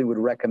personally would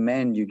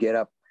recommend you get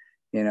up,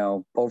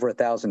 over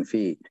 1,000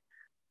 feet.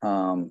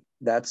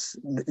 That's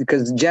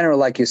because general,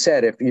 like you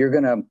said, if you're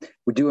going to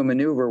do a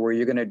maneuver where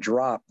you're going to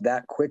drop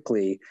that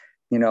quickly,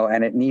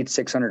 and it needs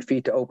 600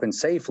 feet to open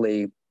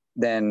safely,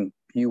 then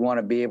you want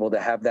to be able to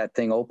have that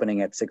thing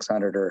opening at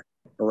 600 or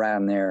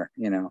around there,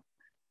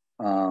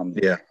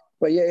 Yeah.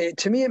 But yeah,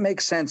 to me, it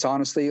makes sense,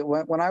 honestly.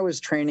 When I was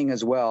training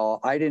as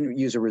well, I didn't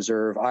use a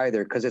reserve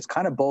either because it's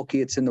kind of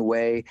bulky. It's in the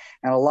way.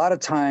 And a lot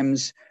of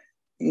times,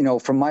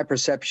 from my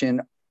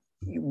perception,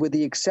 with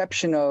the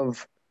exception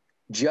of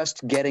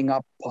just getting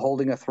up,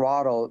 holding a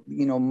throttle,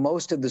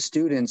 most of the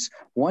students,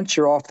 once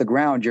you're off the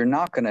ground, you're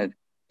not going to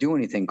do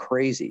anything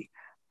crazy.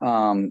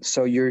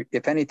 So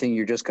if anything,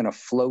 you're just going to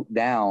float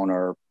down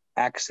or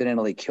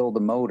accidentally kill the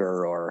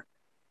motor or,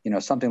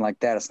 something like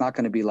that. It's not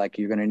going to be like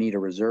you're going to need a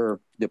reserve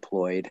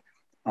deployed.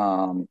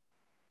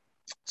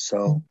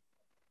 So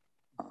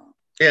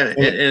Yeah,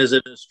 and as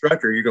an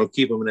instructor, you're going to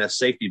keep them in that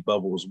safety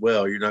bubble as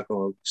well. You're not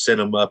going to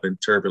send them up in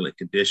turbulent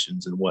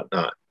conditions and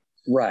whatnot.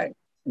 Right.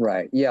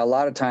 Yeah, a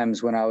lot of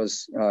times when I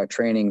was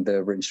training,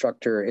 the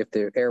instructor, if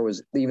the air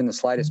was even the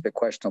slightest bit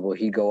questionable,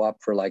 he'd go up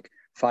for like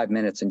 5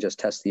 minutes and just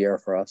test the air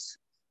for us.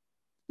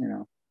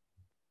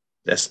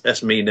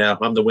 That's me now.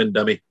 I'm the wind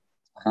dummy.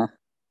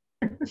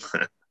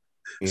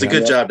 It's a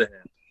good job to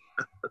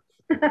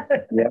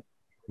have. Yeah.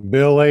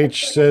 Bill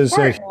H says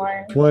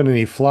one and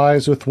he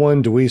flies with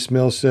one. Deweese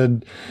Mills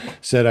said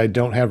I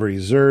don't have a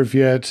reserve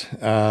yet.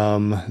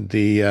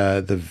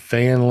 The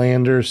Van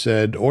Lander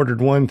said ordered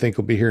one, think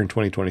will be here in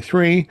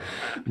 2023.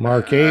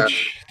 Mark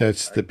H,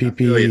 that's the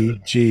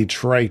PPG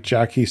trike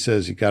jockey,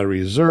 says you got a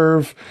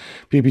reserve.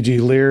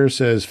 PPG Lear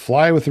says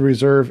fly with a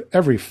reserve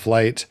every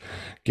flight.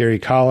 Gary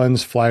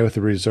Collins, fly with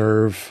a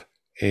reserve.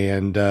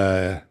 And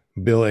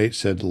Bill H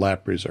said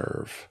lap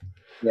reserve.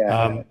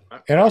 Yeah.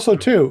 And also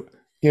too,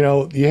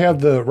 you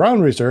have the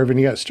round reserve and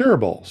you got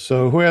steerable.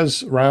 So who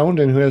has round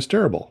and who has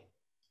steerable?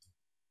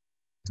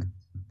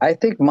 I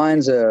think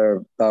mine's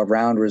a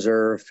round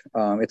reserve.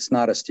 It's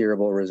not a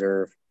steerable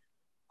reserve.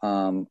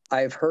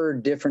 I've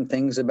heard different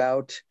things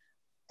about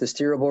the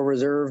steerable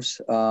reserves,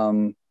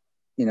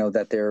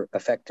 that they're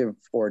effective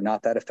or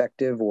not that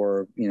effective,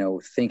 or,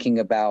 thinking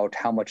about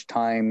how much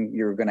time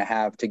you're going to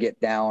have to get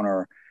down,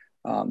 or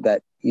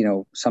that,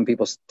 some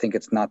people think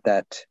it's not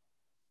that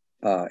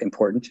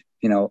important.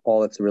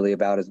 All it's really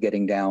about is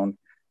getting down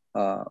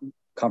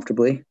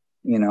comfortably,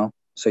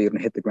 so you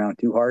don't hit the ground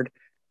too hard.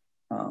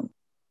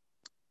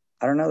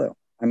 I don't know though.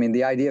 I mean,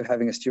 the idea of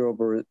having a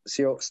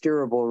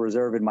steerable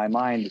reserve in my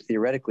mind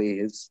theoretically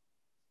is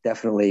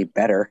definitely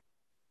better.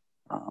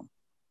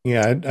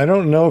 Yeah, I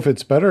don't know if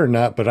it's better or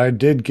not, but I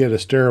did get a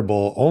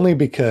steerable only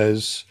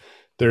because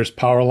there's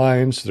power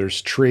lines,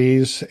 there's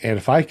trees, and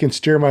if I can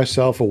steer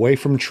myself away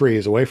from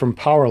trees, away from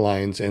power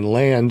lines, and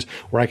land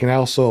where I can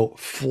also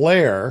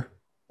flare,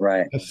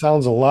 right? That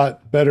sounds a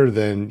lot better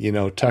than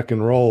tuck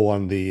and roll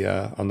on the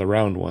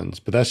round ones.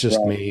 But that's just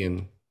me.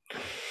 And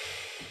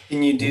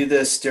can you do the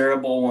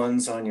steerable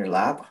ones on your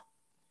lap?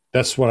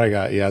 That's what I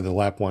got. Yeah, the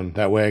lap one.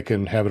 That way I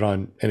can have it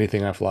on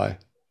anything I fly.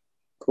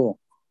 Cool.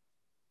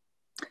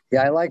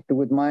 Yeah, I like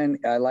with mine.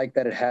 I like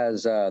that it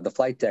has the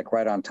flight deck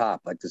right on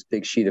top, like this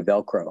big sheet of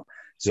Velcro.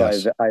 So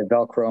yes. I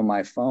Velcro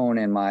my phone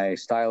and my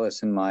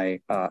stylus and my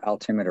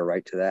altimeter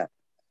right to that.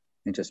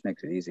 It just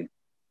makes it easy.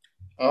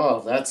 Oh,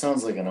 that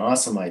sounds like an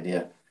awesome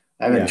idea.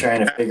 I've been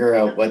trying to figure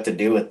out what to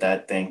do with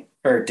that thing,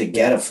 or to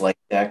get a flight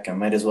deck. I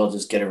might as well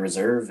just get a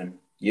reserve and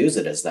use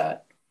it as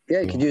that.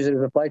 Yeah, you could use it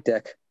as a flight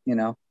deck,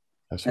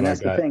 That's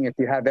the thing. If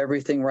you have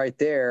everything right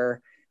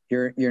there,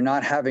 you're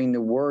not having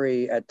to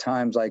worry at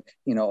times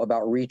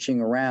about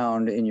reaching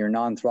around in your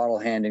non-throttle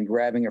hand and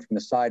grabbing it from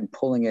the side and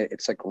pulling it.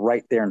 It's like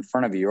right there in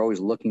front of you. You're always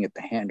looking at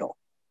the handle.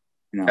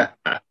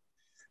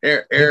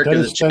 Eric,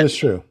 that is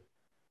true.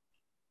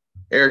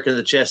 Eric in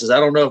the chat says, I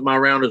don't know if my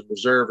round is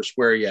reserve or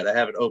square yet. I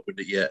haven't opened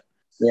it yet.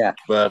 Yeah,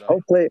 but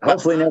hopefully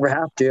never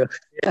have to.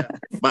 Yeah,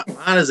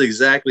 mine is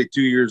exactly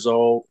 2 years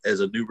old. As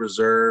a new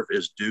reserve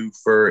is due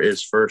for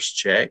its first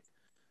check.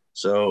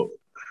 So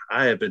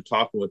I have been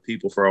talking with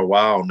people for a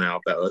while now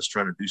about us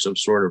trying to do some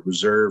sort of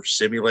reserve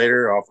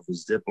simulator off of a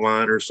zip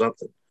line or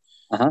something.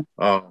 I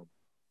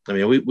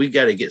mean, we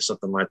got to get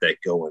something like that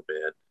going,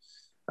 man.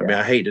 I mean,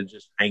 I hate to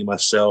just hang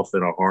myself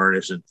in a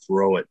harness and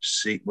throw it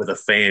with a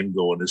fan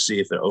going to see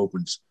if it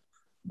opens.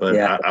 But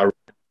I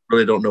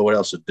really don't know what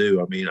else to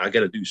do. I mean, I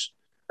got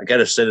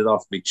to send it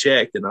off to be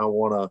checked, and I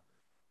want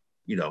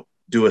to,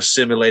 do a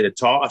simulated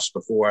toss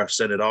before I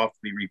send it off to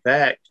be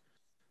repacked.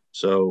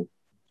 So,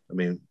 I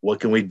mean,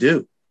 what can we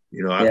do?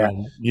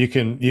 You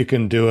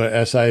can do a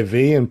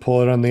SIV and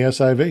pull it on the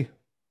SIV.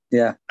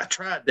 Yeah, I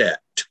tried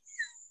that.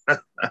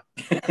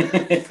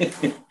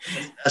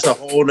 That's a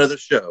whole nother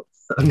show.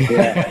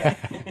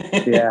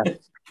 Yeah.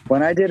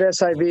 When I did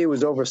SIV, it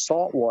was over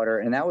saltwater,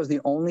 and that was the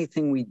only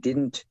thing we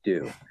didn't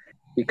do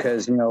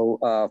because,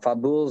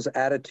 Fabul's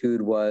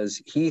attitude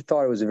was he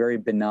thought it was a very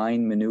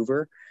benign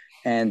maneuver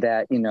and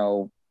that,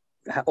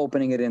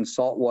 opening it in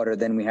saltwater,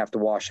 then we have to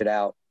wash it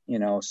out,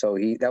 so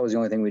that was the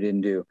only thing we didn't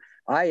do.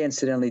 I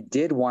incidentally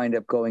did wind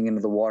up going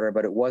into the water,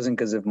 but it wasn't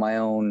because of my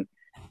own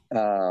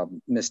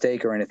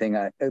mistake or anything.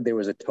 There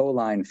was a tow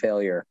line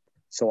failure.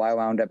 So I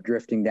wound up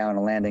drifting down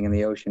and landing in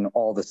the ocean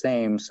all the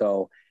same.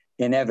 So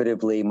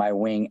inevitably my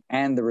wing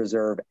and the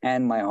reserve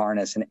and my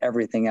harness and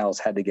everything else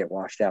had to get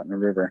washed out in the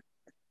river.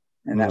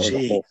 And that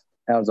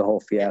was a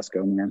whole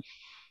fiasco, man.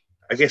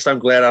 I guess I'm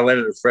glad I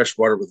landed in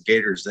freshwater with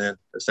gators then.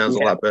 That sounds a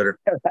lot better.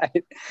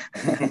 Right.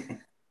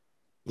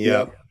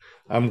 Yeah.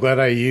 I'm glad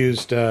I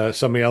used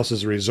somebody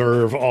else's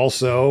reserve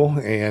also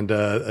and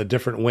a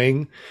different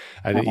wing.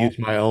 I didn't use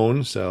my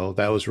own, so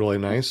that was really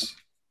nice.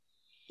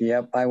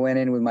 Yep. I went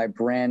in with my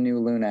brand new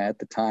Luna at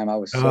the time. I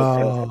was so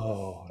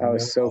pissed. I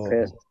was so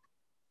pissed.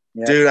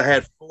 Yep. Dude, I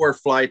had 4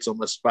 flights on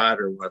my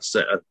Spider when I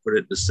put it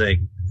in the sink.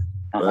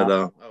 But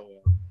oh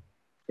well.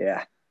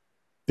 Yeah.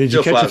 Did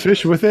you catch a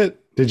fish with it?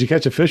 Did you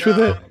catch a fish with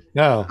it?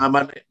 No.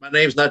 My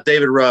name's not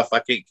David Ruff. I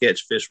can't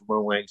catch fish from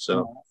one wing,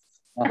 so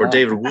or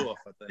David Wolf,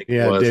 I think.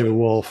 Yeah, David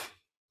Wolf.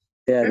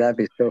 Yeah, that'd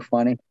be so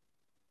funny.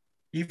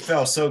 You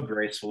fell so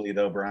gracefully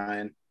though,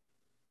 Brian.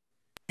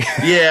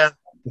 Yeah,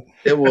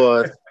 it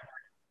was.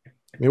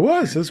 It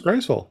was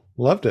graceful.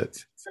 Loved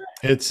it.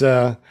 It's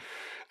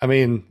I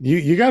mean,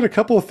 you got a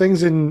couple of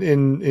things in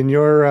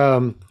your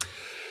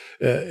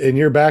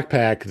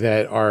backpack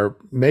that are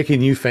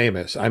making you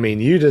famous. I mean,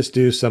 you just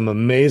do some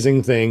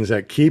amazing things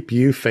that keep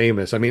you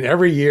famous. I mean,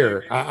 every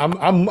year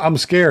I'm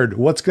scared.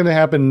 What's going to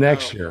happen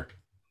next year?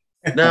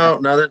 No,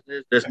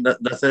 there's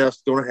nothing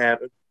else going to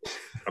happen.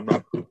 I'm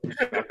not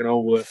knocking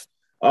on wood.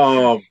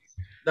 No,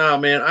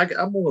 man, I'm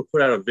going to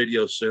put out a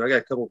video soon. I got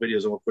a couple of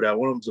videos I'm going to put out.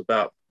 One of them's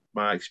about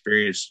my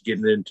experience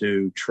getting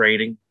into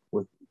training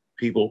with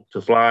people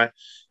to fly.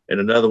 And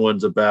another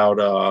one's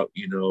about,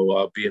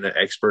 being an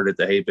expert at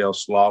the hay bale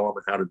slalom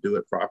and how to do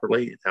it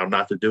properly and how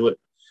not to do it.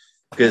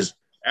 Because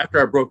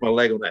after I broke my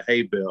leg on that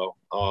hay bale,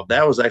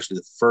 that was actually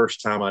the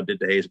first time I did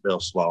the hay bale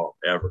slalom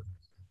ever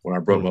when I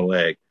broke my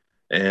leg.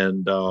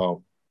 And,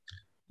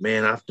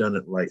 man, I've done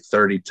it like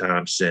 30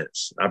 times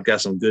since. I've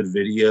got some good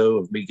video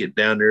of me getting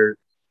down there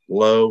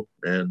low.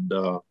 And,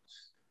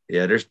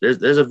 yeah, there's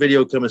a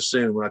video coming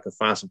soon when I can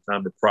find some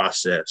time to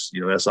process.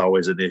 That's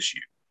always an issue.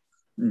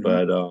 Mm-hmm.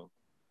 But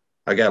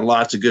I got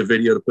lots of good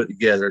video to put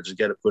together. I just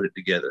got to put it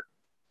together.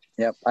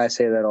 Yep, I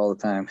say that all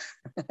the time.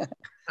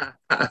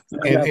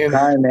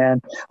 Time,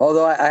 man.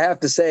 Although I have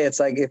to say, it's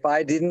like if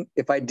I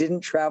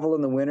didn't travel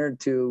in the winter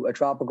to a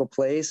tropical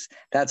place,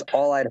 that's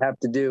all I'd have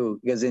to do.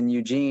 Because in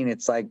Eugene,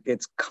 it's like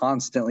it's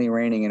constantly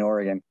raining in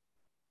Oregon.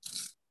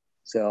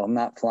 So I'm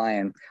not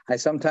flying. I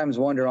sometimes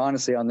wonder,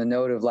 honestly, on the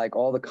note of like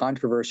all the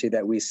controversy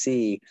that we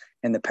see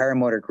in the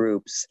paramotor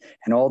groups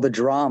and all the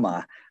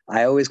drama,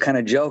 I always kind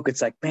of joke.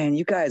 It's like, man,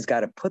 you guys got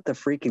to put the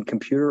freaking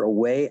computer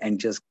away and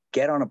just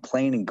get on a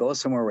plane and go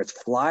somewhere where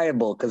it's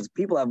flyable, because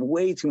people have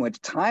way too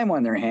much time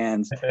on their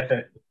hands,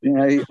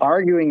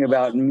 arguing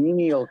about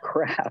menial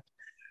crap,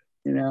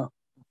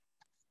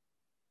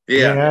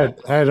 Yeah,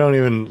 I don't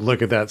even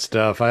look at that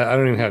stuff. I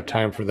don't even have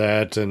time for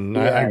that. And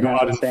I go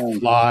out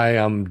and fly.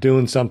 I'm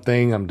doing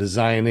something. I'm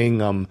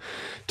designing. I'm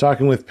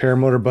talking with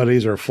paramotor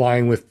buddies or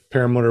flying with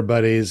paramotor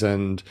buddies.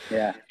 And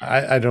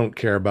I don't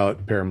care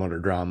about paramotor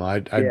drama. I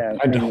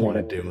don't want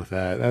to deal with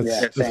that.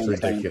 That's just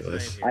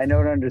ridiculous. I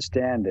don't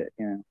understand it.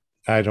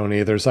 I don't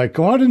either. It's like,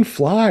 go out and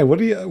fly.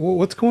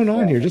 What's going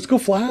on here? Just go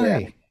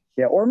fly.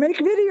 Yeah, or make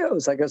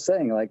videos, like I was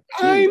saying. Like,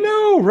 I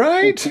know,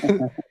 right?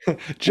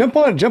 jump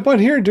on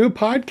here and do a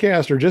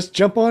podcast, or just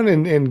jump on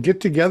and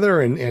get together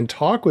and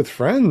talk with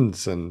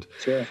friends and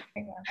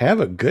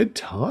have a good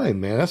time,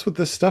 man. That's what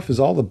this stuff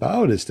is all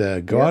about, is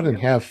to go out and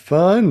have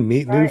fun,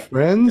 meet new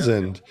friends,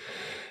 and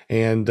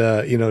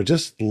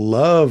just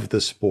love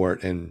the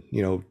sport and,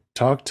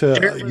 talk to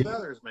share with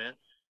others, man.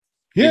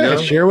 Yeah,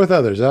 share with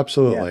others.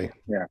 Absolutely.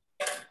 Yeah.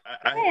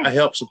 I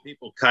helped some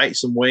people kite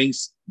some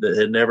wings that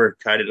had never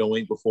kited a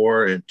wing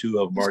before, and 2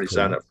 of them already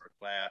signed up for a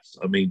class.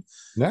 I mean,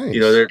 nice.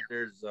 There's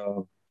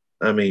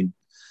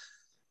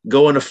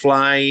going to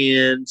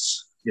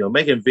fly-ins,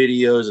 making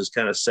videos is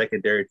kind of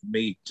secondary to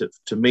me.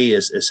 To me,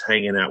 is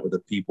hanging out with the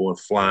people and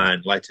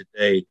flying. Like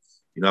today,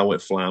 I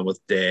went flying with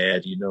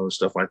Dad,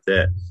 stuff like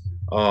that.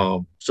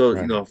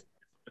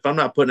 If I'm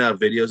not putting out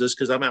videos, it's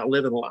because I'm out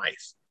living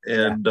life.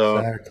 And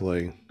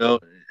exactly.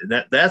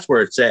 That's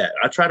where it's at.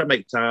 I try to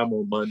make time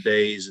on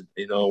Mondays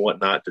and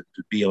whatnot to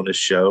be on this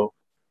show,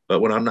 but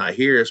when I'm not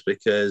here, it's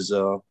because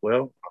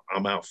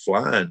I'm out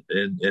flying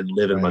and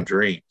living my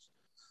dreams.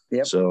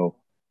 Yep. So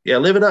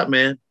live it up,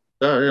 man.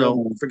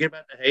 Forget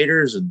about the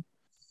haters and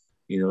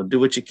do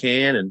what you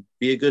can and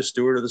be a good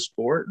steward of the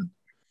sport.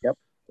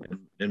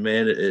 And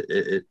man,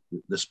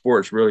 the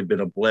sport's really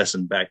been a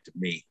blessing back to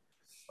me.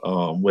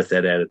 with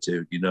that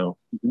attitude, you know.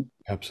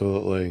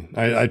 Absolutely.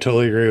 I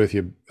totally agree with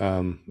you.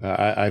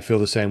 I feel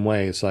the same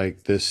way. It's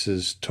like this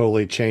has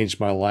totally changed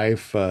my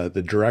life,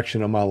 the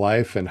direction of my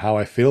life, and how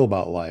I feel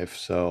about life.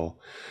 So,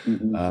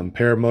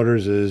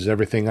 paramotors is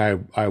everything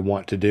I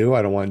want to do.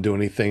 I don't want to do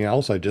anything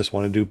else. I just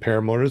want to do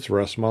paramotors the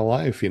rest of my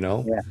life, you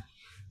know? Yeah.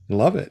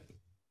 Love it.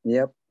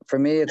 Yep. For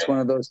me, it's one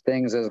of those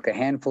things. There's like a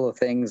handful of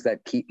things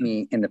that keep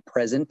me in the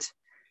present.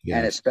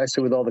 And Yes.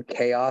 especially with all the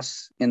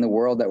chaos in the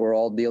world that we're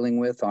all dealing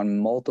with on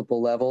multiple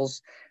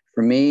levels.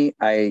 For me,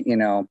 I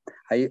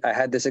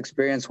had this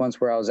experience once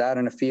where I was out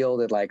in a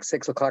field at like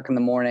 6 o'clock in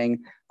the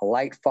morning, a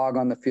light fog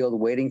on the field,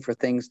 waiting for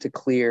things to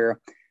clear,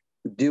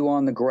 dew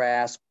on the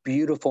grass,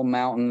 beautiful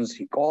mountains.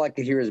 All I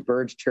could hear is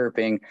birds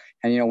chirping.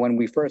 And, when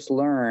we first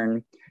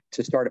learn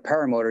to start a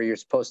paramotor, you're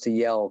supposed to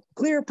yell,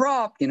 clear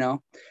prop,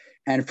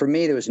 And for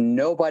me, there was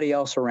nobody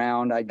else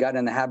around. I got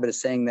in the habit of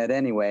saying that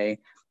anyway.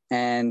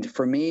 And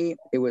for me,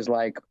 it was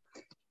like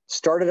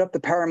started up the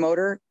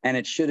paramotor and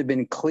it should have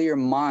been clear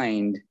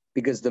mind,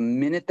 because the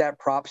minute that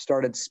prop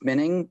started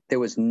spinning, there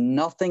was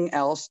nothing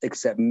else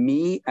except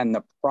me and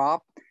the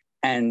prop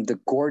and the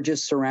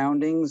gorgeous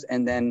surroundings.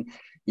 And then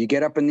you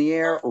get up in the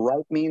air,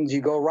 right means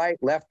you go right,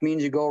 left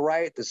means you go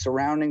right. The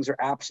surroundings are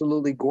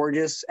absolutely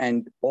gorgeous.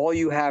 And all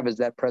you have is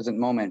that present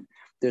moment.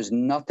 There's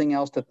nothing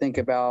else to think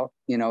about.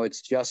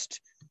 It's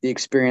just the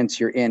experience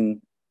you're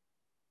in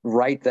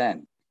right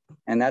then.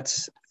 And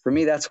for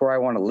me, that's where I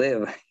want to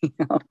live.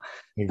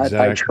 Exactly.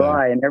 I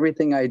try, and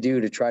everything I do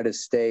to try to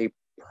stay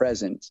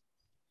present,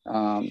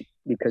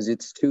 because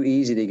it's too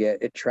easy to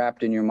get it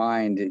trapped in your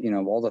mind,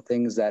 all the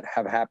things that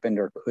have happened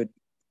or could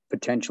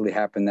potentially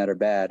happen that are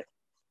bad.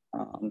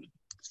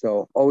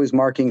 So always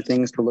marking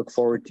things to look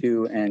forward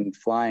to, and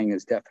flying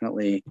is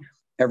definitely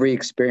every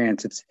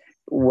experience. It's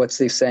what's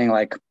the saying,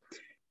 like,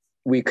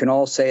 we can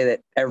all say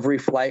that every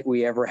flight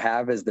we ever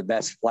have is the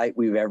best flight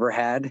we've ever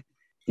had,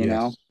 you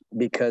know,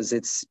 because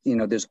it's,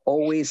 there's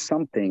always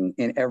something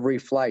in every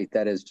flight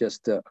that is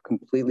just a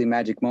completely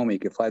magic moment. You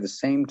can fly the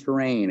same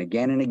terrain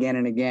again and again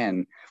and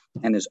again,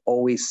 and there's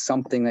always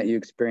something that you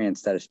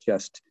experience that is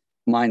just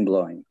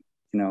mind-blowing,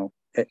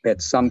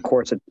 at some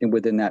course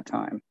within that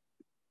time.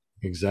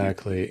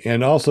 Exactly.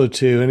 And also,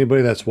 to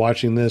anybody that's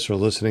watching this or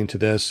listening to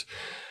this,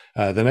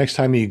 the next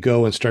time you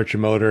go and start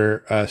your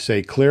motor,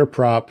 say clear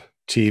prop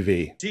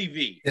TV.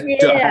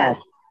 Yeah.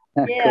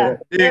 Yeah.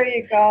 There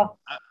you go.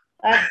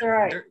 That's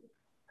right.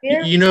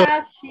 Clear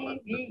prop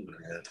TV.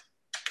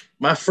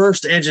 My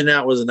first engine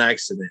out was an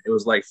accident. It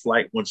was like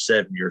flight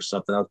 170 or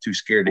something. I was too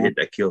scared to hit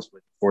that kill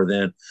switch before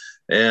then.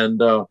 And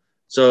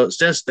so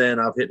since then,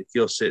 I've hit the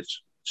kill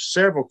switch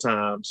several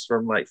times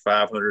from like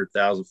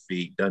 500,000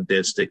 feet, done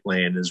dead stick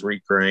landings,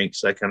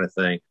 recranks, that kind of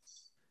thing.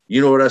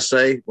 You know what I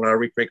say when I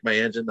recrank my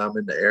engine? I'm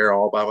in the air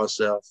all by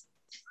myself.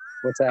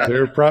 What's that?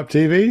 Clear prop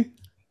TV?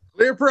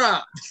 Clear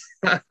prop.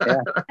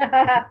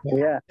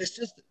 Yeah.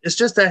 It's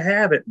just a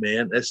habit,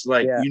 man. It's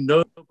like,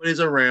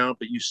 nobody's around,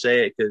 but you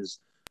say it because,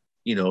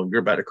 you're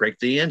about to crank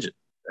the engine.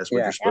 That's what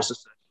you're supposed to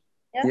say.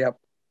 Yep.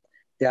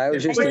 Yeah, I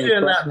was it just puts you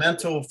in that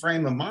mental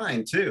frame of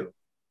mind too.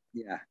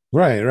 Yeah.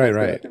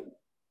 Right.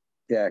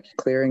 Yeah,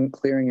 clearing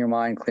your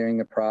mind, clearing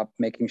the prop,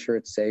 making sure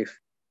it's safe.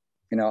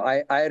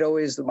 I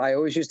always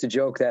used to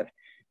joke that,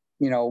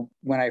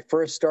 when I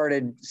first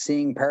started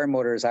seeing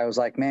paramotors, I was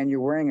like, man,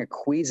 you're wearing a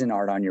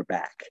Cuisinart on your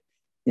back.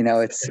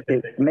 It's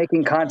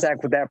making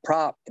contact with that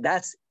prop.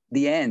 That's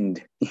the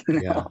end.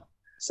 Yeah.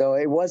 So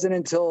it wasn't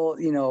until,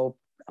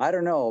 I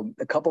don't know,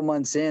 a couple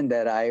months in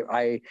that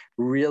I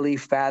really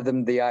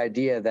fathomed the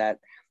idea that,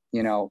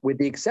 with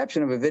the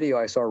exception of a video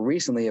I saw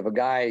recently of a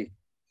guy,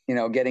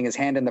 getting his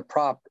hand in the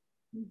prop,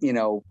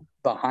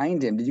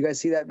 behind him. Did you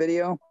guys see that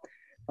video?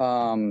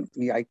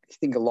 I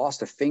think I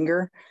lost a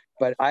finger,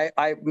 but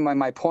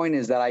my point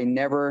is that I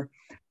never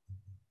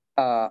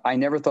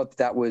thought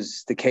that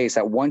was the case,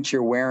 that once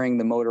you're wearing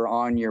the motor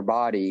on your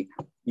body,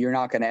 you're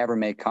not going to ever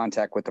make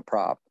contact with the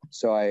prop.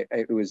 So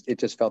it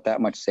just felt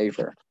that much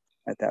safer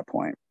at that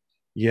point.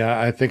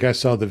 Yeah, I think I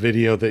saw the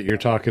video that you're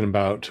talking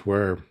about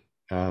where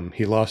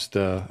he lost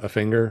a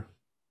finger.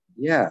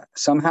 Yeah,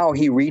 somehow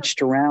he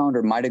reached around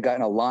or might have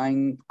gotten a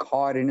line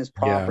caught in his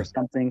prop or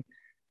something.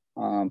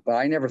 But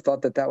I never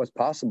thought that was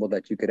possible,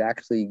 that you could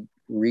actually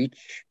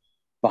reach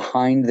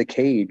behind the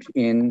cage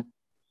in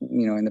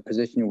the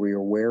position where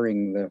you're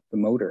wearing the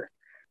motor.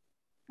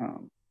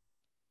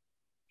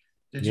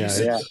 Did you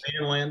see the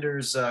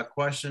Vanlander's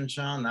question,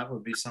 Sean? That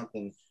would be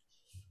something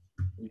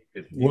you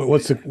could.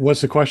 What's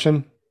the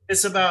question?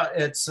 It's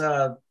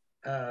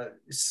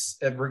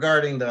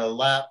regarding the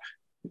lap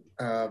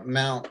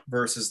mount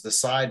versus the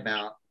side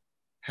mount.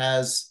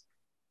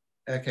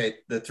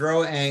 The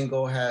throw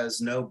angle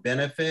has no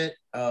benefit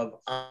of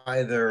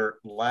either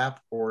lap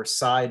or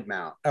side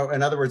mount. Oh,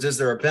 in other words, is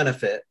there a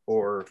benefit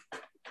or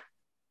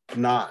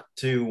not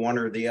to one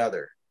or the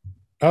other?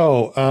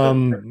 Oh,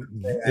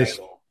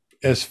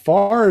 as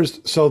far as,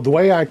 so the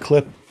way I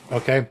clip,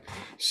 okay,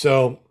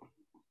 so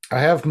I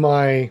have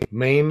my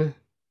main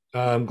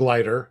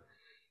glider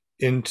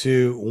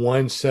into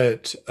one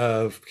set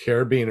of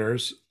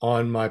carabiners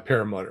on my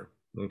paramotor.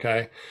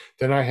 Okay.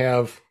 Then I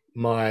have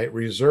my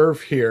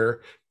reserve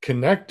here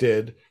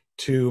connected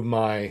to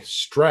my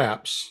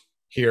straps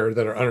here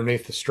that are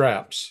underneath the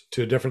straps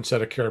to a different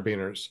set of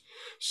carabiners.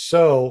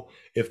 So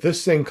if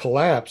this thing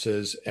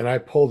collapses and I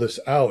pull this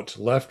out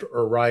left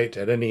or right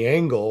at any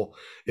angle,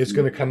 it's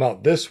going to come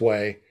out this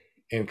way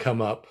and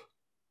come up,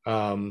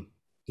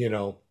 you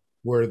know,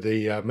 where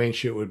the main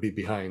chute would be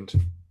behind.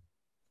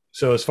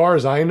 So as far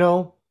as I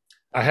know,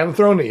 I haven't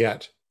thrown it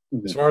yet.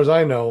 As far as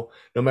I know,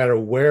 no matter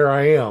where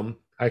I am,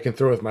 I can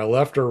throw with my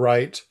left or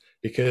right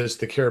because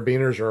the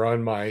carabiners are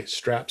on my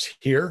straps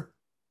here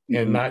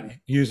and not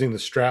using the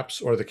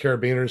straps or the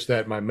carabiners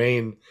that my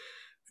main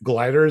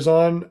glider is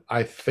on.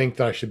 I think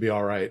that I should be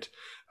all right.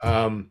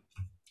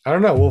 I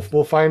don't know.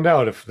 We'll find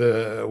out if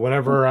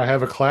whenever I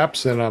have a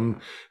collapse and I'm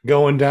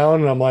going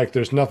down and I'm like,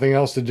 there's nothing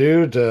else to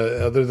do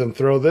other than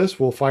throw this.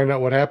 We'll find out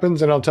what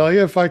happens, and I'll tell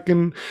you if I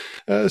can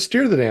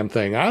steer the damn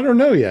thing. I don't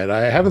know yet.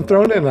 I haven't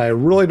thrown it, and I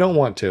really don't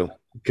want to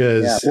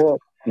because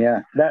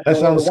that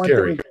sounds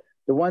scary.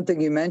 The one thing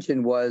you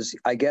mentioned was,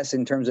 I guess,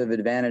 in terms of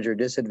advantage or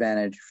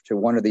disadvantage to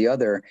one or the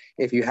other,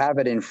 if you have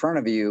it in front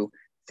of you,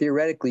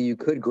 theoretically, you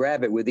could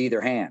grab it with either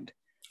hand.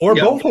 Or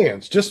both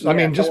hands. Just both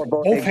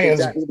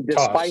hands. Exactly,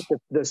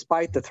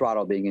 despite the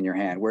throttle being in your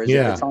hand. Whereas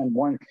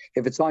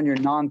if it's on your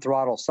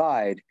non-throttle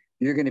side,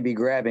 you're going to be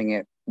grabbing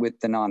it with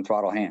the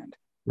non-throttle hand.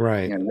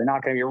 Right. You know, you're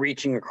not going to be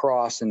reaching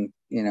across and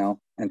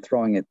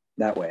throwing it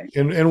that way.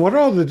 And what are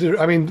all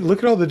look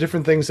at all the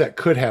different things that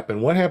could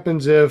happen. What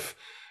happens if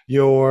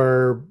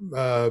your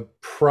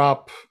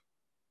prop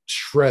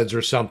shreds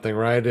or something,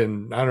 right?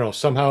 And I don't know,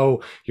 somehow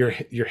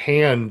your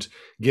hand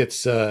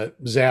gets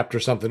zapped or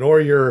something,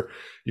 or your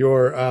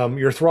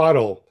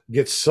throttle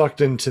gets sucked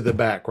into the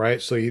back,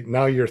 right? So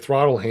now your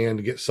throttle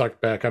hand gets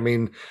sucked back. I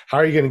mean, how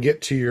are you going to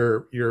get to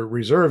your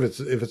reserve if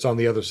it's on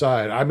the other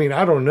side? I mean,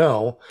 I don't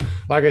know.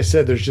 Like I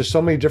said, there's just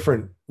so many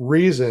different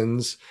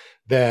reasons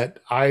that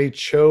I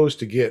chose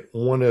to get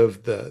one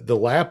of the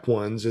lap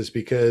ones, is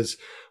because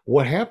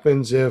what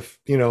happens if,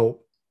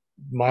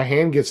 my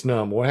hand gets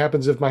numb? What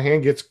happens if my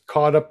hand gets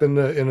caught up in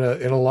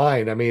a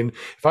line? I mean,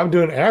 if I'm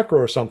doing acro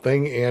or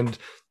something and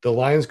the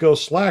lines go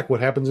slack, what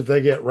happens if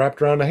they get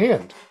wrapped around the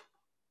hand?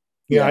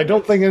 Yeah, I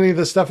don't think any of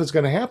this stuff is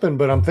going to happen,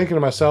 but I'm thinking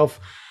to myself,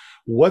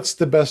 what's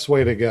the best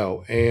way to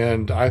go?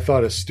 And I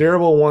thought a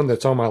steerable one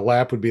that's on my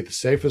lap would be the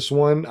safest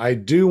one. I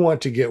do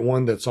want to get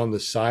one that's on the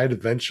side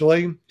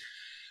eventually.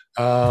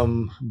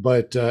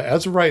 But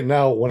as of right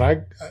now,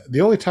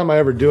 the only time I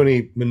ever do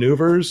any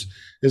maneuvers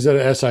is at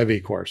an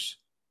SIV course.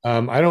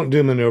 I don't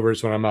do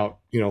maneuvers when I'm out,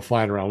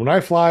 flying around. When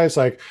I fly, it's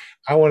like,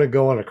 I want to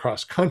go on a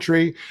cross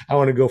country. I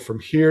want to go from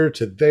here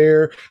to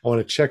there. I want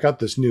to check out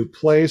this new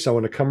place. I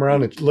want to come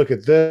around and look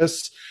at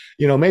this,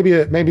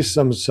 maybe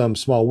some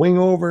small wing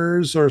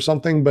overs or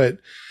something. But,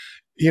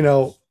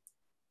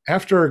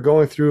 after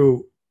going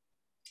through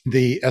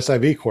the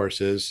SIV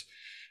courses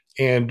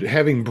and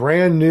having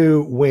brand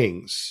new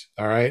wings,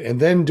 all right, and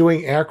then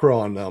doing acro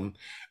on them,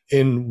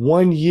 in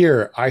 1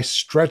 year, I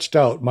stretched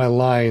out my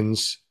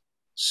lines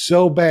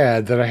so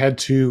bad that I had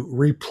to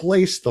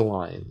replace the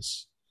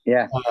lines.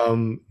 Yeah.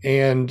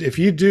 And if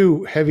you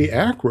do heavy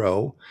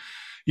acro,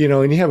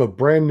 and you have a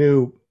brand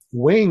new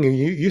wing and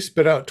you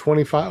spit out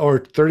 $25 or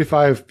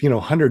 $35,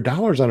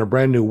 $100 on a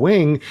brand new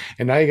wing,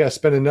 and now you got to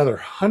spend another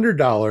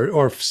 $100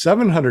 or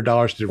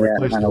 $700 to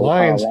replace the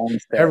lines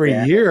every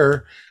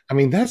year. I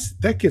mean,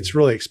 that gets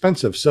really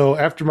expensive. So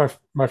after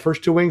my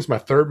first two wings, my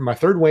third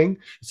wing,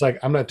 it's like,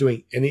 I'm not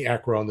doing any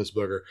acro on this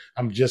booger.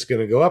 I'm just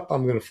going to go up.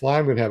 I'm going to fly.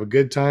 I'm going to have a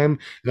good time.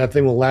 And that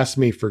thing will last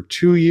me for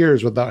 2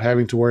 years without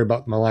having to worry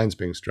about my lines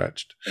being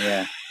stretched.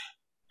 Yeah.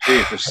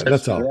 Dude,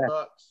 that's all.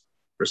 Yeah.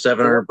 For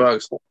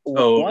 $700.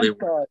 Holy.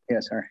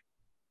 Yes, sir.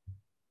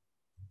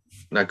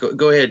 Now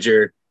go ahead,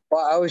 Jared.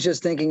 Well, I was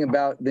just thinking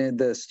about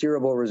the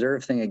steerable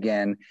reserve thing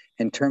again,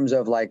 in terms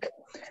of, like,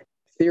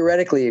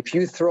 theoretically, if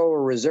you throw a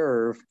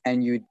reserve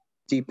and you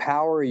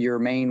depower your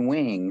main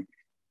wing,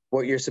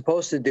 what you're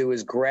supposed to do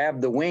is grab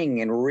the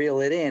wing and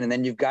reel it in, and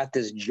then you've got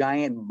this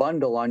giant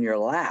bundle on your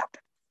lap.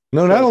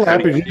 No, not a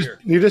lap.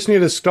 You just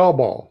need a stall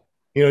ball.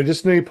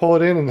 Just need to pull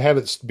it in and have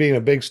it being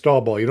a big stall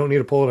ball. You don't need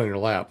to pull it on your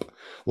lap.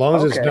 As long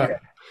as it's not,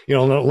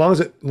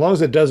 as long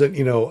as it doesn't,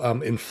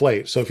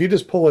 inflate. So if you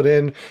just pull it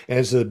in and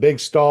it's a big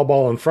stall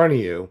ball in front of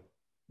you,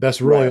 that's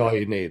really all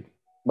you need.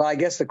 Well, I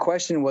guess the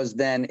question was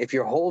then, if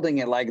you're holding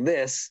it like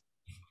this,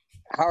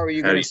 how are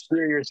you going to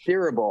steer your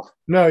steerable?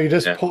 No, you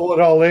just pull it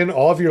all in.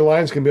 All of your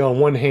lines can be on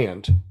one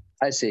hand.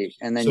 I see.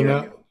 And then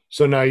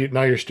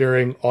now you're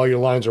steering. All your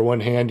lines are one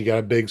hand. You got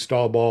a big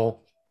stall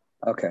ball.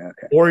 Okay.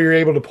 Or you're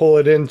able to pull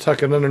it in,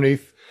 tuck it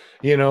underneath,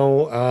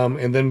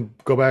 and then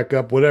go back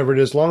up, whatever it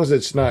is, as long as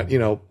it's not,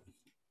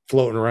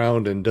 floating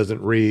around and doesn't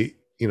deploy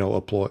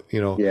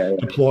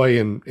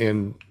and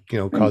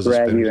cause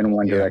drag you in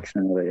one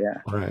direction.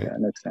 Yeah. Right. Yeah, that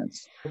makes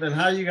sense. Well, then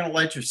how are you going to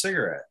light your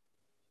cigarette?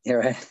 Yeah,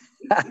 right.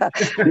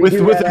 with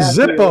a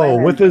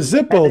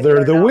Zippo,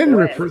 they're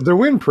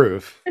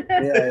windproof.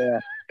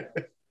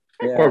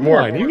 Yeah. Or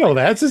more,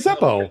 that's a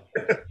Zippo.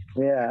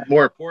 Yeah.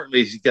 More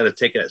importantly, he's got to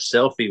take that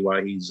selfie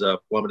while he's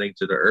plummeting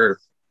to the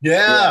earth.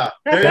 Yeah.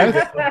 There you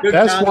go. Good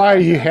That's concept. why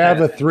you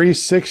have a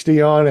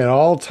 360 on at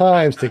all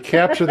times to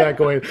capture that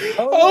going,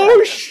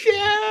 Oh, shit!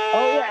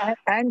 Oh yeah,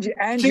 and your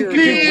Chink, your chink,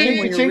 wing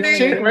when chink, you're chink, reeling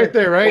chink, it in, right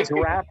there, right? it's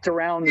wrapped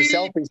around the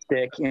selfie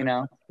stick. You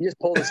know, you just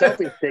pull the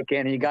selfie stick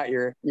in, and you got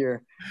your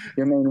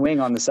main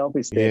wing on the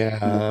selfie stick. Yeah,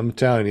 I'm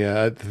telling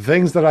you,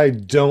 things that I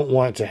don't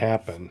want to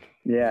happen.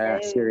 Yeah,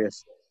 Hey.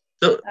 serious.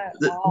 So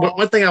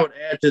one thing I would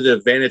add to the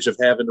advantage of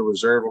having the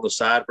reserve on the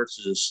side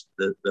versus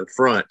the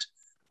front,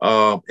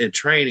 in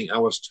training, I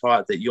was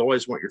taught that you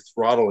always want your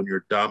throttle in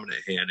your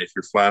dominant hand if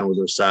you're flying with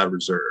a side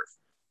reserve.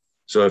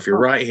 So if you're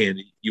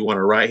right-handed, you want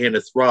a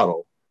right-handed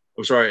throttle.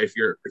 I'm sorry, if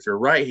you're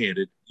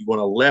right-handed, you want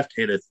a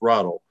left-handed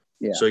throttle.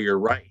 Yeah. So your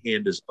right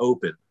hand is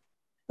open.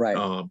 Right.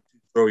 To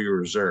throw your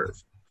reserve.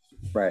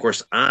 Right. Of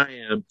course, I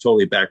am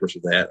totally backwards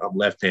with that. I'm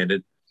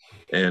left-handed,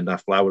 and I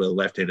fly with a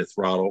left-handed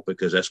throttle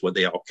because that's what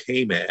they all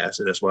came as,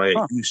 and that's what I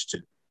get used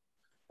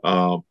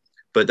to.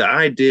 But the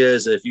idea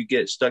is that if you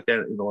get stuck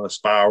down, on a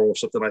spiral or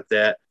something like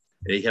that,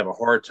 and you have a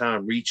hard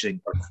time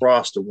reaching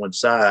across to one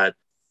side,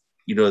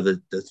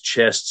 the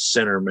chest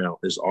center mount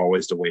is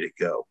always the way to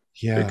go.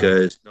 Yeah.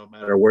 Because no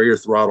matter where your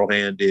throttle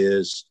hand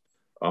is,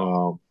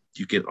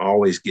 you can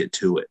always get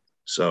to it.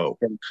 So,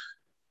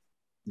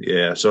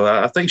 yeah. So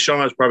I think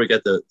Sean's probably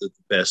got the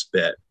best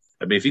bet.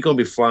 I mean, if you're going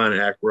to be flying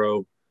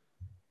acro,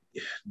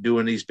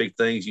 doing these big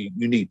things, you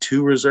need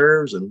two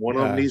reserves, and one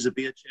of them needs to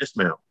be a chest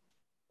mount.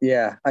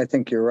 Yeah, I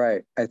think you're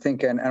right. I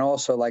think, and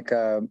also like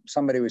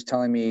somebody was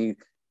telling me,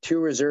 two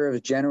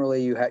reserves,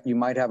 generally you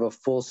might have a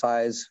full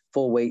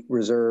weight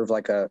reserve,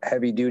 like a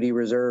heavy duty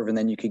reserve, and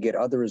then you could get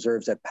other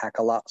reserves that pack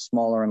a lot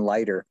smaller and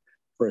lighter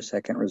for a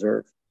second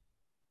reserve.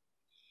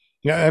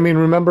 Yeah, I mean,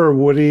 remember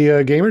Woody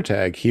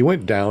Gamertag? He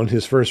went down.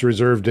 His first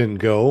reserve didn't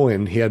go,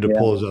 and he had to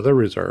pull his other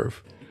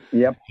reserve.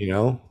 Yep.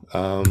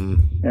 I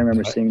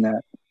remember seeing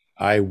that.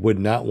 I would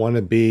not want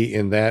to be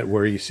in that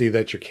where you see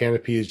that your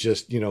canopy is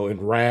just,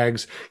 in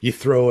rags. You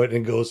throw it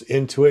and it goes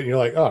into it, and you're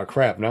like, oh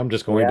crap! Now I'm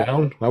just going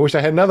down. I wish I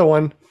had another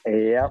one.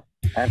 Yep,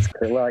 that's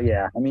good. Well,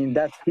 yeah. I mean,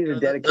 he's a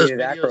dedicated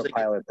acro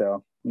pilot,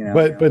 though.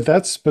 But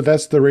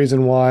that's the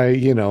reason why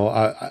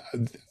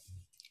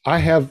I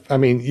have. I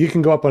mean, you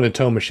can go up on a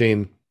tow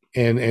machine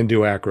and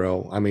do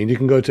acro. I mean, you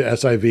can go to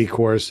SIV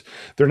course.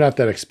 They're not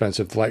that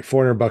expensive. They're like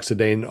 $400 a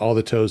day, and all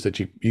the tows that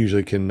you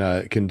usually can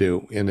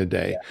do in a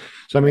day. Yeah.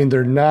 So I mean,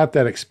 they're not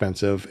that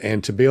expensive,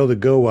 and to be able to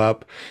go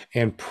up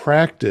and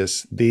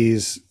practice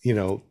these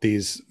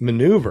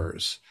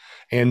maneuvers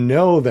and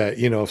know that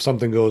if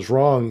something goes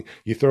wrong,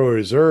 you throw a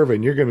reserve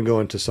and you're going to go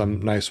into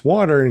some nice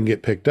water and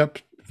get picked up.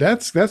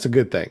 That's a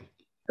good thing.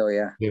 Oh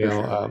yeah.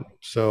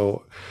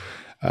 So.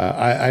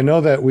 I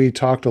know that we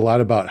talked a lot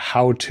about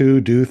how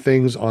to do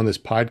things on this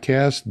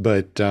podcast,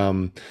 but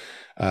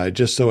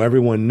just so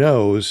everyone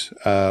knows,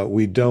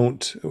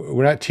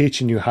 we're not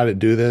teaching you how to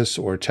do this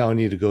or telling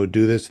you to go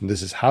do this and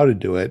this is how to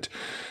do it.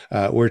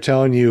 We're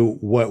telling you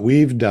what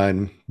we've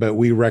done, but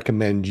we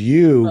recommend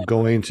you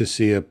going to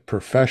see a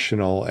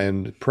professional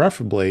and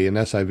preferably an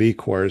SIV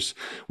course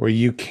where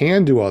you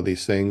can do all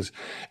these things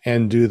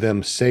and do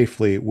them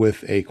safely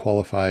with a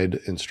qualified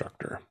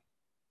instructor.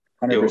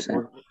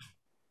 100%.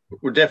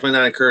 We're definitely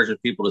not encouraging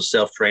people to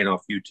self-train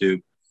off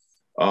YouTube.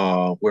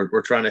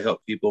 We're trying to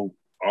help people.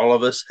 All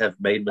of us have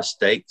made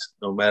mistakes,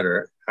 no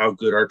matter how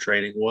good our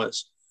training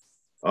was.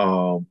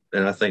 And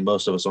I think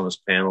most of us on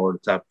this panel are the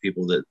type of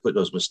people that put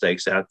those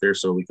mistakes out there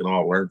so we can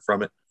all learn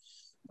from it.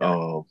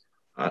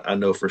 I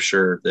know for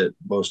sure that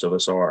most of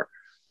us are.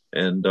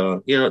 And,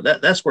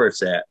 that's where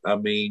it's at. I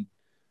mean,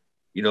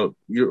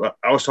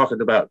 I was talking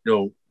about,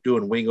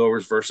 doing wing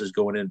overs versus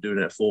going in and doing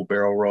that full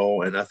barrel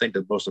roll. And I think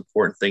the most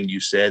important thing you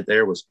said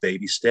there was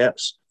baby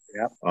steps.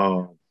 Yeah.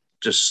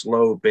 Just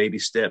slow baby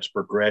steps,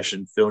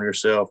 progression, feeling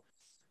yourself.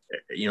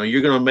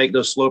 You're going to make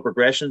those slow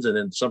progressions, and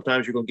then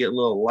sometimes you're going to get a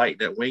little light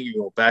in that wing.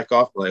 You're going to back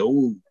off like,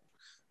 oh,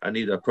 I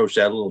need to approach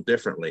that a little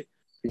differently.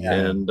 Yeah.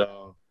 And,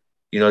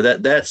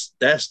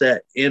 that's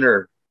that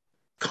inner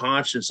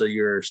conscience of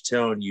yours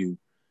telling you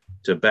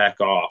to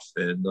back off,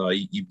 and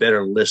you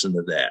better listen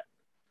to that.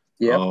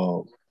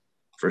 Yeah.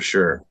 For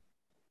sure.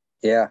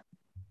 Yeah,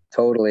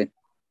 totally.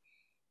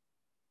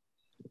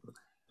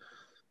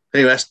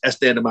 Anyway, that's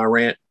the end of my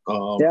rant.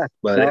 Yeah.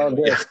 Now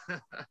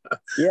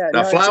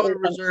fly with a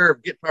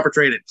reserve, get proper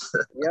training.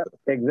 Yep,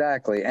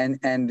 exactly. And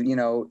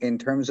in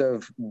terms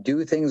of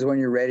do things when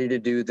you're ready to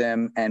do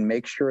them, and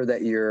make sure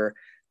that you're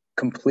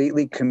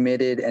completely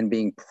committed and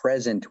being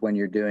present when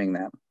you're doing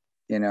them.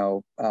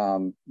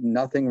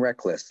 Nothing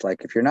reckless.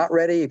 Like if you're not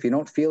ready, if you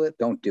don't feel it,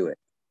 don't do it.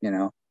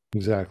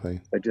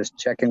 Exactly. But just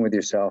check in with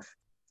yourself.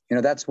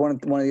 That's one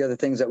of the other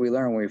things that we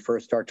learn when we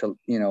first start to,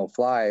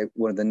 fly.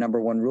 One of the number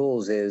one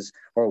rules is,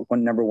 or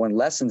number one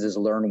lessons is,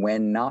 learn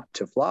when not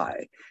to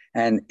fly.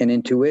 And an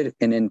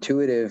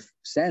intuitive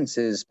sense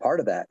is part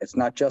of that. It's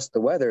not just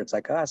the weather. It's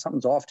like,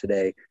 something's off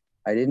today.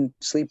 I didn't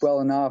sleep well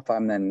enough.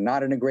 I'm then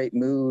not in a great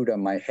mood.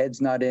 My head's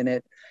not in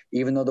it.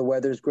 Even though the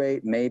weather's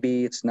great,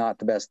 maybe it's not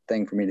the best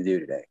thing for me to do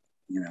today.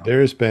 you know.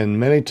 There's been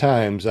many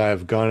times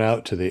I've gone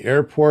out to the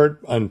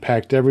airport,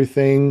 unpacked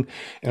everything,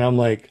 and I'm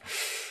like,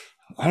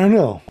 I don't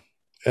know.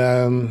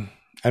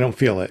 I don't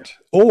feel it.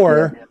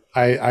 Or Yeah.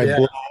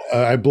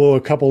 I blow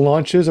a couple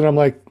launches and I'm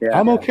like, Yeah.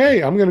 I'm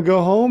okay. I'm going to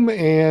go home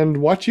and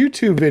watch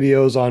YouTube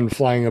videos on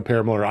flying a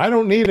paramotor. I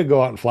don't need to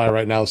go out and fly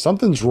right now.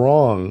 Something's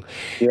wrong.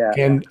 Yeah.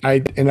 And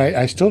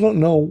I still don't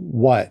know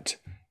what.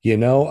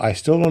 I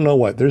still don't know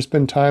what. There's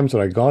been times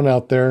that I've gone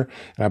out there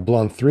and I've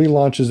blown 3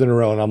 launches in a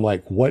row and I'm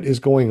like, what is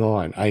going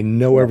on? I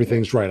know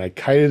everything's right. I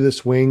kited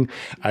this wing.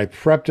 I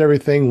prepped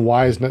everything.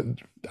 Why is not,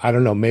 I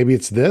don't know. Maybe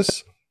it's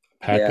this.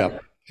 Pack Yeah.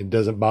 up. It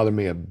doesn't bother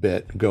me a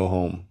bit. Go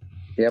home.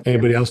 Yep.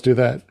 Anybody else do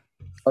that?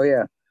 Oh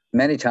yeah,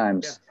 many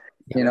times.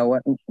 You know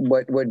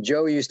what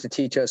Joe used to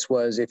teach us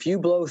was, if you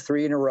blow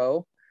 3 in a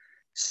row,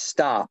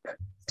 stop,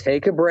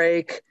 take a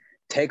break,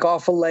 take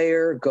off a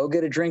layer, go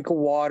get a drink of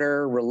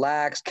water,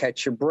 relax,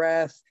 catch your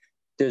breath.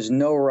 There's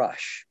no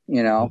rush.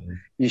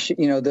 You should.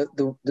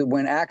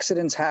 When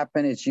accidents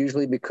happen, it's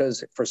usually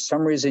because for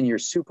some reason you're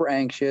super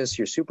anxious,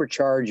 you're super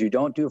charged, you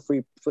don't do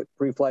a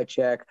pre-flight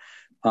check,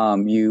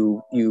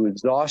 you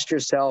exhaust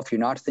yourself, you're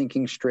not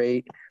thinking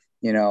straight.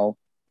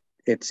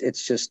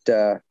 It's just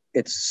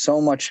it's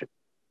so much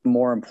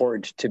more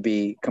important to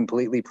be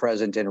completely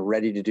present and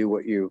ready to do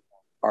what you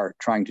are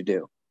trying to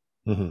do.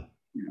 Mm-hmm.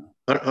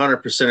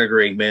 100%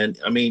 agree, man.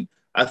 I mean,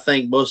 I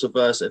think most of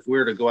us, if we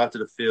were to go out to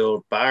the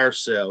field by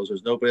ourselves,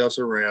 there's nobody else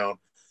around,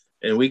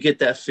 and we get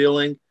that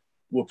feeling,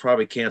 we'll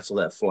probably cancel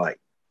that flight.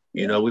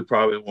 We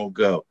probably won't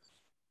go.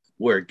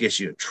 Where it gets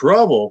you in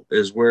trouble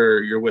is where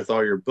you're with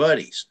all your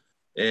buddies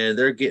and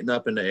they're getting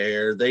up in the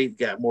air. They've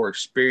got more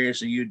experience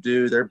than you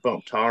do. Their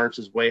bump tolerance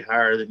is way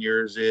higher than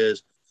yours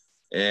is.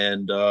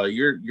 And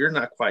you're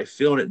not quite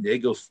feeling it. And they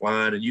go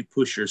flying and you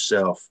push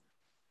yourself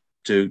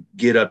to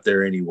get up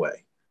there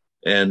anyway.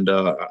 And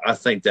I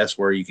think that's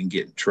where you can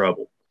get in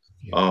trouble.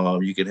 Yeah.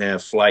 You can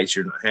have flights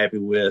you're not happy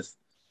with.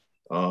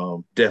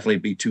 Definitely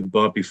be too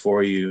bumpy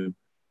for you.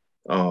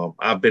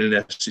 I've been in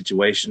that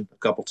situation a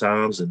couple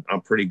times, and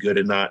I'm pretty good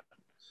at not,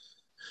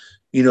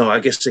 I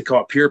guess they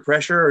call it peer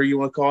pressure, or you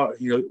want to call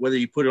it, whether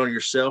you put it on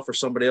yourself or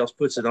somebody else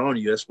puts it on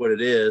you, that's what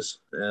it is.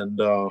 And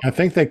I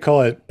think they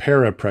call it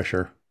para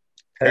pressure.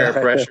 Para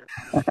pressure.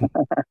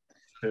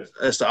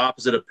 That's the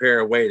opposite of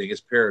para waiting.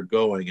 It's para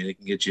going, and it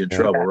can get you in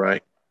trouble,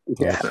 right?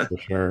 Yeah, for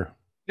sure.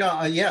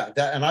 Yeah,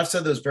 and I've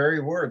said those very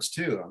words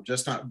too. I'm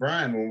just not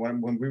Brian.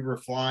 When we were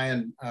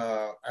flying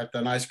at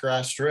the nice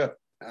grass strip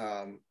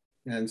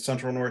in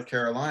central North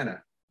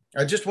Carolina,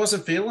 I just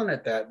wasn't feeling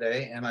it that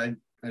day, and I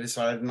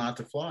decided not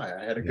to fly.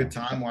 I had a good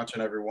time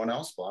watching everyone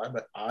else fly,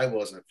 but I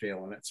wasn't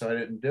feeling it, so I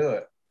didn't do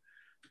it.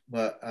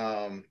 But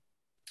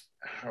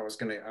I was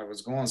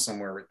going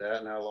somewhere with that,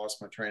 and I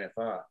lost my train of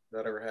thought.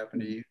 That ever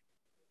happened to you?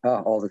 Oh,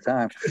 all the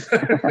time.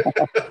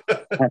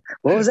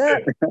 What was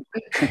that?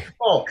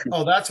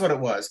 oh, that's what it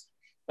was.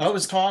 I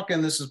was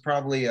talking, this is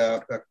probably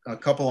a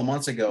couple of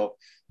months ago.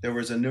 There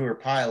was a newer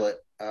pilot,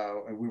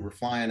 and we were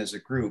flying as a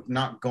group,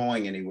 not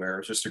going anywhere. It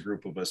was just a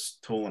group of us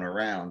tooling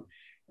around.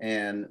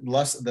 And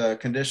the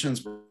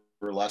conditions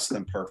were less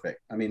than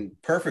perfect. I mean,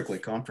 perfectly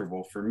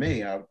comfortable for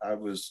me. I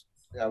was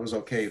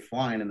okay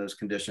flying in those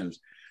conditions.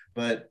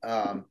 But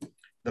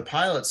the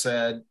pilot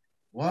said,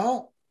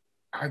 well,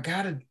 I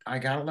gotta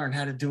learn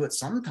how to do it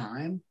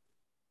sometime.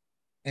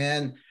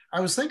 And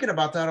I was thinking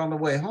about that on the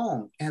way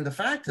home. And the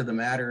fact of the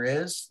matter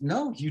is,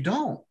 no, you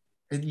don't.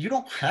 You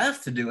don't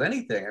have to do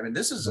anything. I mean,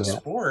 this is a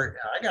sport.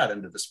 I got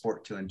into the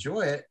sport to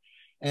enjoy it.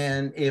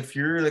 And if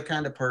you're the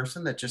kind of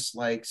person that just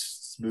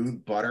likes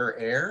smooth butter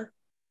air,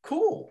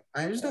 cool.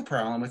 There's no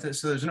problem with it.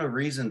 So there's no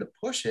reason to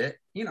push it,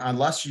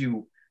 unless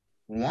you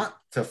want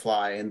to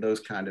fly in those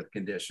kind of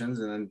conditions.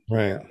 And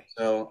then,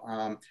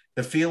 so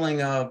the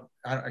feeling of,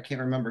 I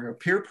can't remember,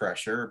 peer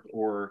pressure,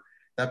 or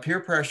that peer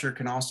pressure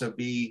can also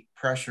be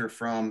pressure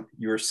from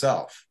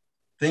yourself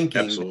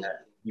thinking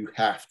that you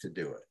have to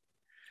do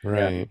it.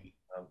 Right.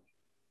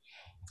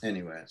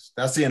 Anyways,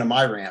 that's the end of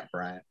my rant,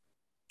 Brian.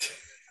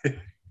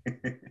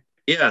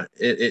 Yeah.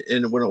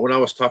 And when I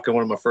was talking to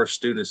one of my first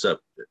students up,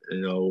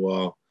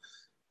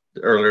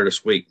 earlier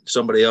this week,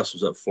 somebody else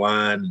was up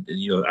flying,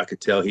 and, I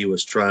could tell he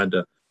was trying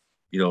to,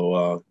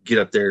 get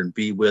up there and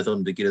be with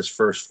him to get his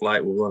first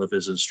flight with one of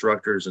his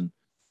instructors. And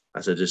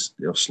I said, just,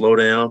 slow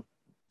down,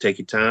 take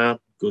your time,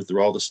 go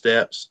through all the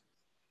steps,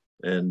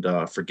 and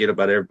forget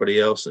about everybody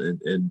else,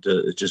 and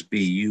just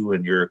be you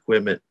and your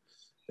equipment,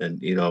 and,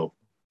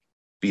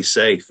 be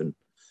safe. And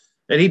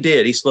he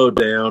did. He slowed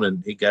down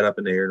and he got up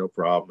in the air, no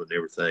problem, and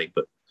everything.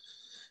 But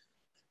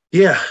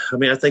yeah, I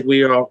mean, I think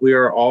we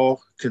are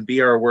all can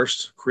be our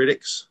worst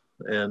critics,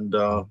 and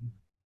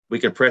we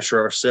can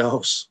pressure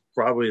ourselves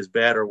probably as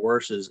bad or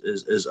worse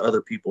as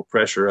other people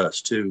pressure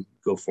us to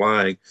go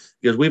flying,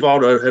 because we've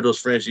all had those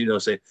friends,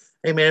 say,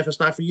 hey man, if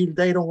it's not for you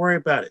today, don't worry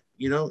about it,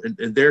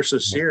 and they're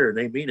sincere and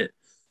they mean it,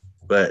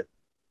 but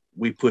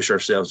we push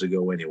ourselves to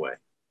go anyway.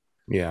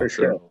 Yeah, for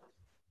sure.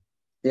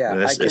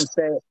 Yeah,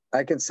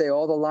 I can say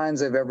all the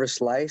lines I've ever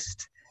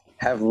sliced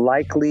have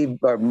likely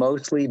or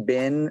mostly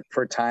been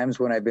for times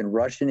when I've been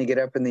rushing to get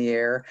up in the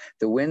air,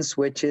 the wind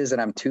switches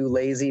and I'm too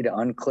lazy to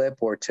unclip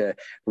or to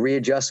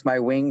readjust my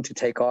wing to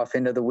take off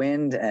into the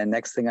wind. And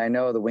next thing I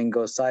know, the wing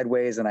goes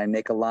sideways and I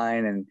make a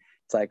line and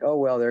it's like, oh,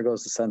 well, there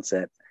goes the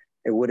sunset.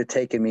 It would have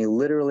taken me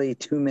literally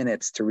 2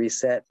 minutes to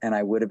reset and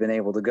I would have been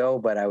able to go,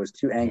 but I was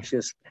too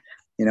anxious,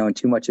 and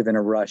too much of in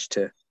a rush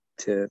to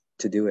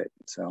do it.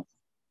 So.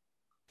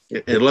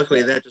 And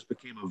luckily that just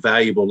became a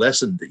valuable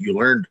lesson that you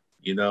learned,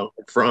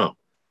 from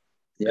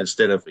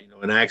instead of,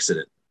 an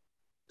accident.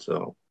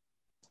 So,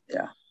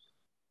 yeah,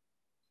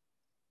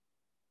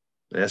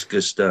 that's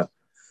good stuff.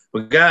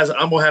 Well, guys,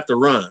 I'm going to have to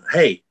run.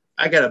 Hey,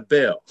 I got a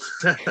bell.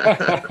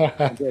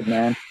 Good,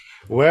 man.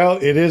 Well,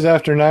 it is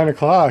after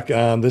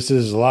 9:00. This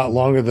is a lot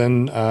longer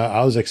than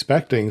I was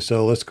expecting.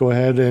 So let's go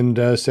ahead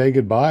and say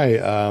goodbye.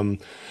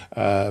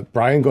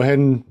 Brian, go ahead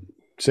and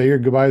say your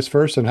goodbyes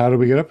first. And how do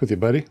we get up with you,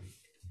 buddy?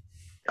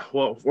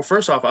 Well,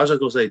 first off, I was just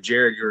going to say,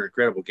 Jared, you're an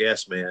incredible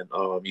guest, man.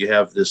 You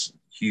have this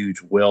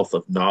huge wealth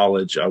of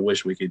knowledge. I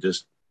wish we could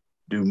just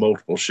do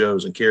multiple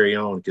shows and carry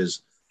on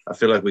because I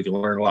feel like we can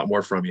learn a lot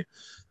more from you.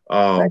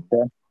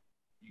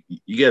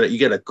 You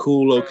got a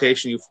cool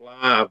location you fly.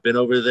 I've been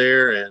over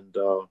there, and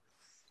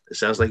it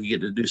sounds like you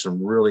get to do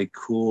some really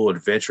cool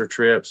adventure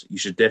trips. You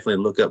should definitely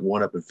look up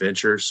One Up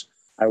Adventures.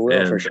 I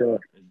will, for sure.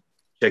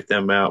 Check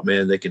them out,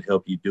 man. They can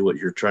help you do what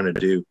you're trying to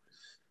do.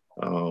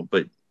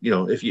 But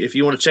if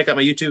you want to check out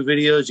my YouTube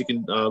videos, you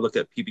can look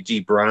at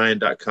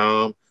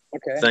ppgbrian.com.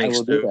 Okay, Thanks I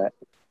will do that.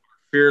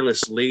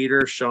 Fearless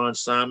leader Sean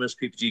Simons,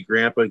 PPG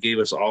Grandpa, gave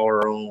us all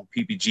our own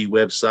PPG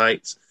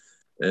websites,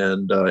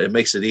 and it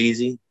makes it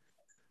easy.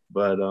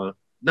 But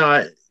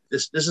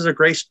this is a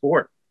great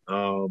sport.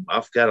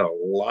 I've got a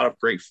lot of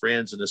great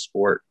friends in this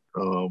sport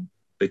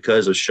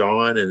because of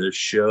Sean and his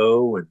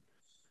show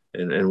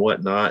and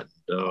whatnot.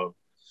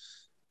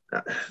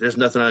 There's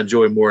nothing I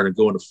enjoy more than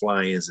going to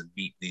fly-ins and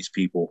meeting these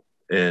people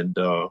and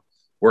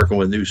working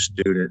with new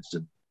students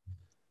and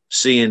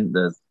seeing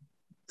the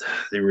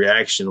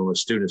reaction on the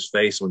student's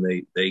face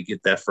when they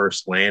get that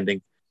first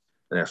landing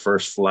and that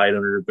first flight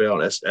under their belt.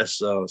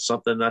 That's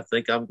something I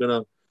think I'm going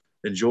to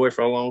enjoy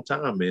for a long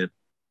time, man.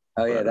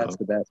 Oh yeah, that's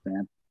the best,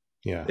 man.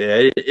 Yeah,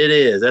 it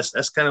is.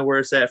 That's kind of where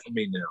it's at for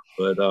me now.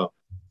 But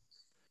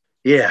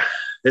yeah,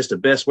 it's the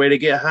best way to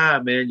get high,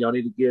 man. Y'all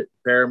need to get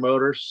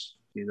paramotors.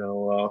 They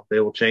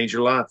will change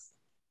your life.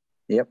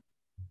 Yep.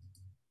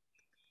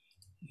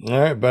 All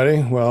right,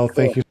 buddy. Well,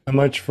 thank you so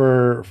much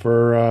for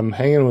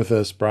hanging with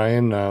us,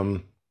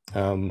 Brian.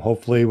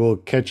 Hopefully we'll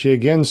catch you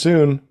again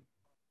soon.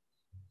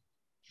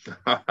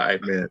 All right,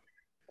 man.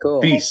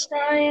 Cool. Peace.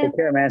 Brian. Take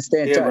care, man.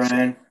 Stay in touch.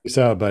 Brian. Peace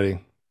out, buddy.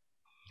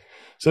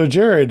 So,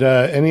 Jared,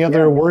 any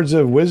other words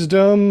of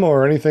wisdom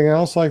or anything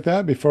else like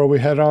that before we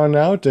head on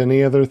out?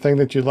 Any other thing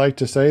that you'd like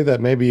to say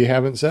that maybe you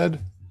haven't said?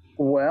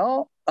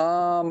 Well,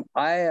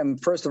 I am,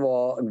 first of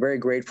all, very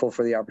grateful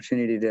for the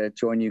opportunity to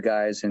join you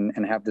guys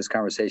and have this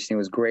conversation. It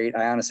was great.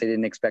 I honestly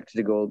didn't expect it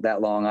to go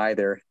that long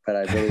either, but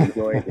I really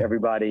enjoyed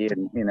everybody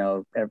and,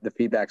 the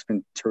feedback's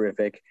been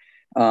terrific.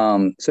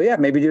 So yeah,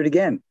 maybe do it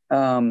again.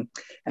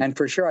 And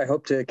for sure, I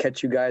hope to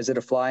catch you guys at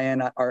a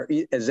fly-in.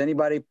 Is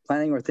anybody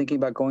planning or thinking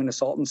about going to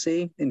Salton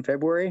Sea in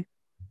February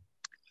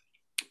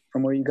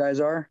from where you guys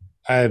are?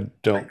 I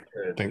don't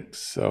think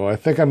so. I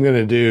think I'm going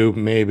to do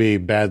maybe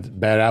bad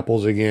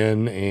apples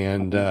again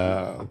and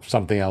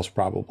something else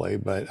probably,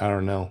 but I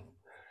don't know.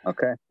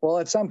 Okay. Well,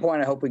 at some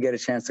point, I hope we get a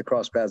chance to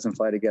cross paths and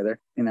fly together,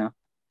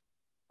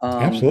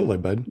 Absolutely,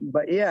 bud.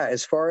 But yeah,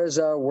 as far as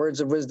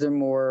words of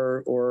wisdom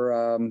or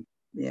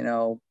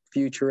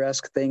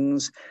futuresque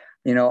things,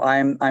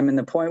 I'm at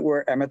the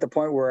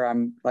point where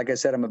I'm, like I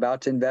said, I'm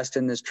about to invest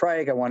in this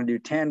trike. I want to do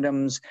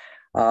tandems.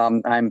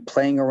 I'm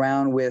playing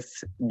around with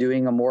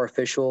doing a more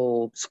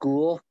official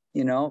school,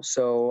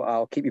 so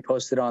I'll keep you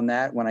posted on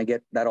that when I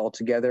get that all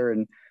together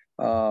and,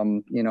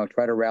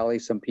 try to rally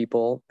some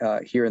people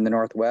here in the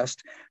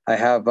Northwest. I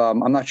have,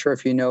 I'm not sure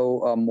if you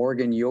know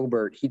Morgan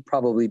Yobert. He'd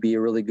probably be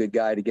a really good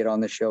guy to get on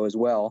the show as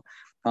well.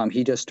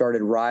 He just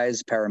started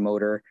Rise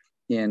Paramotor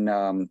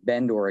in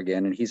Bend,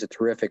 Oregon, and he's a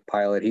terrific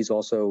pilot. He's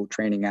also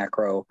training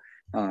acro.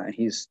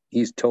 He's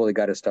totally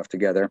got his stuff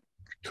together.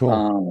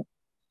 Cool.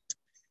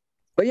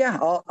 But yeah,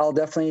 I'll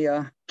definitely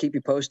keep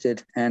you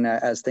posted. And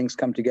as things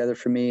come together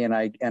for me and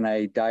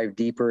I dive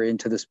deeper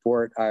into the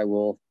sport, I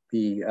will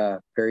be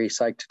very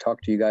psyched to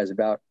talk to you guys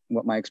about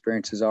what my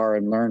experiences are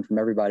and learn from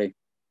everybody.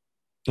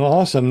 Well,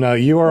 awesome. Now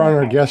you are on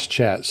our guest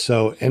chat.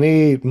 So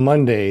any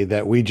Monday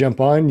that we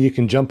jump on, you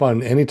can jump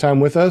on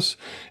anytime with us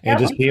and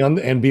just be on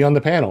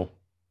the panel.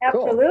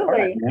 Absolutely. Cool.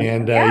 Right,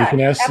 and you can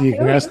ask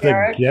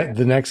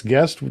the next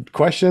guest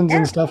questions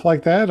and stuff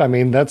like that. I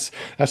mean, that's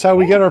how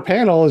we get our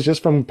panel is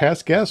just from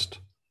past guests.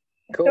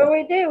 Cool. So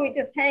we do. We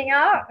just hang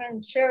out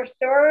and share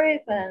stories.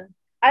 And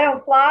I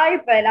don't fly,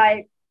 but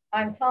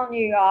I'm telling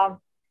you,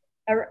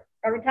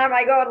 every time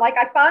I go, like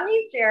I found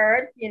you,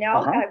 Jared.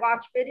 I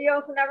watch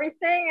videos and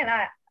everything, and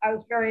I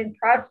was very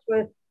impressed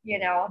with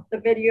the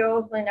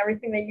videos and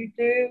everything that you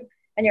do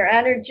and your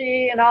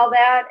energy and all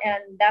that.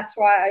 And that's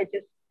why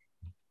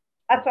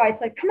that's why I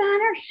said, come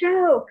on our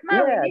show. Come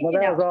on, Yeah, we need, no,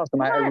 that was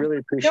awesome. I really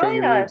appreciate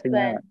join you us. reaching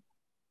And out.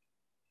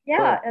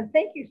 yeah, and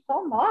thank you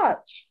so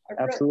much.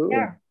 Absolutely.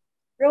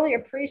 Really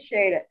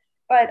appreciate it.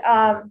 But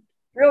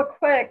real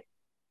quick,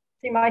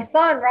 see, my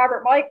son,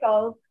 Robert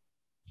Michaels,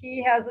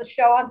 he has a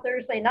show on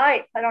Thursday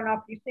nights. I don't know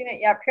if you've seen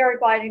it yet,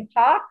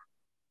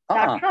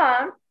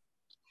 paraglidingtalk.com.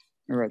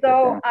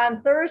 So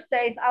on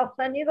Thursdays, I'll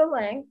send you the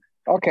link.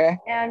 Okay.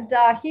 And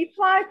he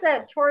flies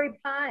at Torrey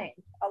Pines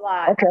a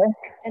lot. Okay.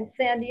 In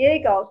San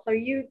Diego. So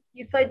you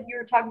said you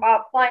were talking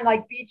about flying,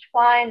 like beach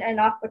flying and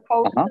off the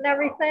coast and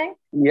everything.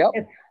 Yep.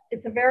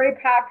 It's a very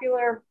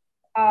popular,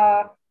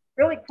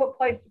 really cool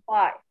place to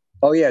fly.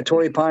 Oh yeah,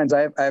 Torrey Pines.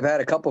 I've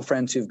had a couple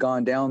friends who've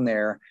gone down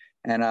there,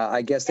 and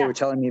I guess they were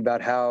telling me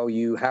about how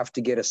you have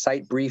to get a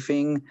site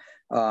briefing,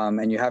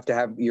 and you have to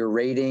have your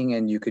rating,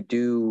 and you could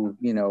do,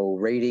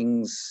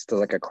 ratings,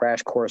 like a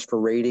crash course for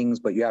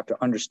ratings, but you have to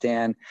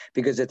understand,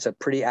 because it's a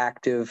pretty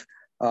active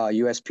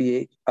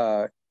USPA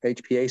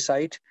HPA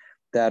site,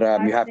 that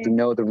you have to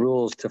know the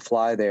rules to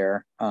fly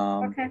there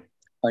and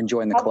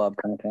join the club,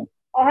 kind of thing.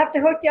 I'll have to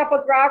hook you up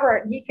with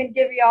Robert, and he can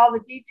give you all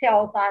the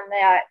details on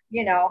that,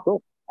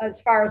 Cool. As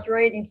far as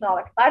ratings and all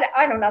that.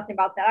 I know nothing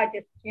about that. I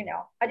just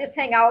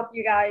hang out with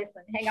you guys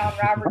and hang out on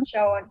Robert's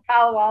show and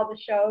follow all the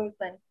shows,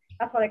 and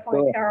that's what I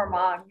call it,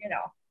 Paramount,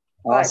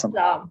 Awesome.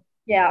 But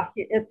yeah,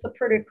 it's a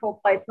pretty cool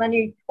place. And then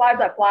he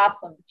flies at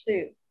Blossom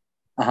too.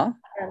 And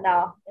in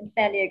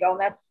San Diego,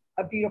 and that's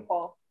a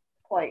beautiful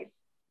place.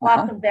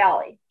 Blossom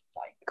Valley.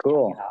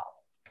 Cool.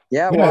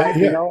 Yeah,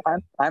 well,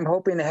 I'm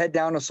hoping to head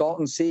down to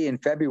Salton Sea in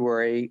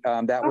February.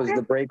 That was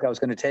the break I was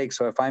going to take.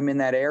 So if I'm in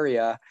that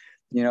area,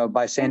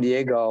 by San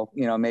Diego,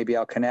 maybe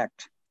I'll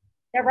connect.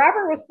 Yeah,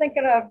 Robert was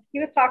he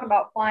was talking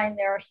about flying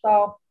there.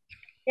 So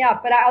yeah,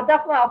 but I'll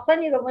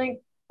send you the link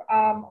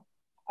of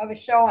a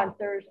show on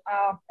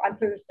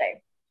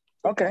Thursday.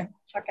 Okay.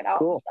 Check it out.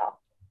 Cool.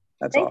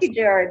 Thank you,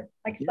 Jared.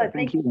 Like I said,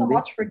 thank you so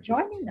much for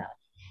joining us.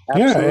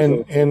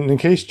 Absolutely. Yeah, and in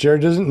case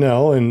Jared doesn't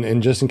know,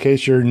 and just in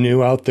case you're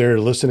new out there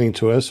listening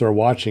to us or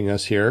watching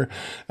us here,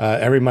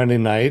 every Monday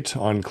night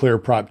on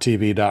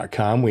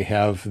clearproptv.com, we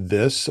have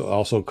this,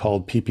 also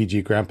called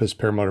PPG Grandpa's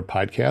Paramotor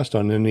Podcast,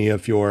 on any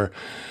of your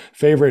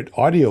favorite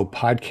audio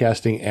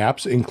podcasting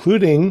apps,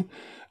 including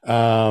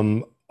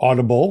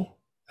Audible,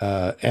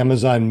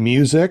 Amazon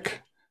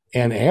Music,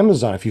 and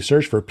Amazon. If you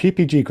search for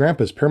PPG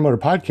Grandpa's Paramotor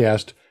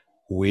Podcast,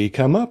 we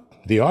come up.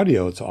 The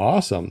audio, it's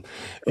awesome.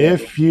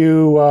 If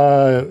you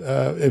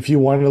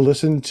want to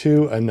listen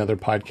to another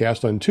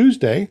podcast on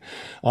Tuesday,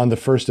 on the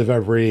first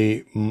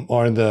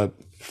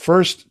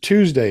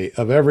Tuesday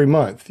of every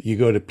month, you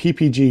go to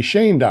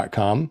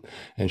ppgshane.com,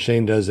 and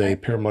Shane does a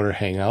paramotor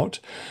hangout.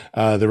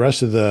 The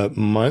rest of the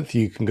month,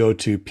 you can go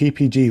to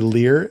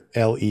ppglear.com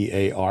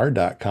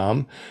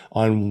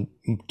on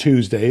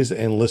Tuesdays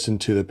and listen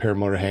to the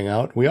paramotor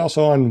hangout. We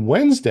also on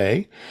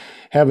Wednesday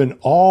have an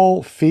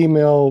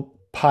all-female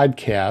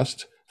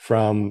podcast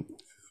from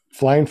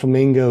Flying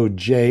Flamingo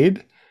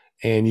Jade,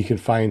 and you can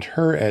find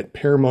her at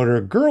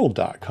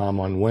paramotorgirl.com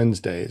on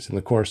Wednesdays. And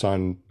of course,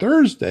 on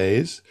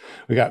Thursdays,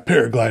 we got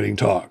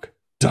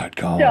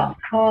paraglidingtalk.com.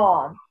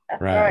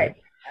 That's right.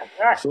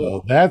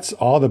 So that's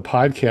all the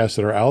podcasts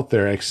that are out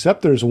there,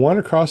 except there's one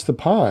across the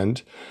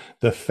pond,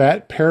 the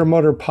Fat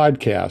Paramotor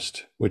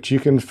Podcast, which you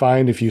can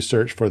find if you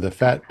search for the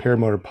Fat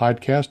Paramotor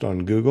Podcast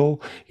on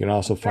Google. You can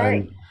also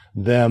find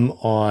them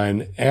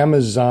on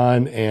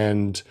Amazon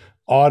and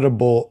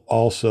Audible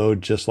also,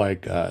 just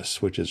like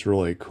us, which is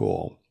really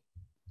cool.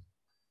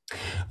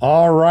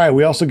 All right.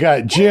 We also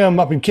got Jim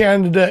up in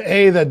Canada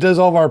that does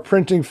all of our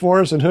printing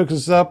for us and hooks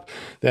us up,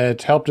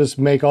 that helped us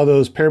make all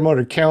those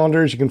paramotor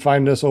calendars. You can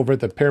find us over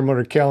at the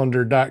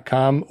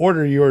paramotorcalendar.com.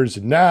 Order yours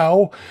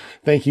now.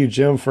 Thank you,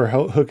 Jim, for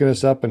hooking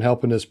us up and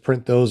helping us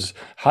print those.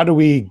 How do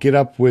we get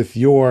up with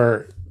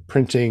your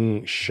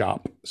printing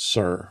shop,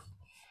 sir?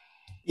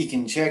 You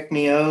can check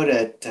me out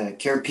at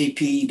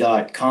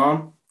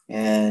carepp.com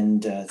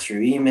and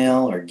through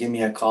email, or give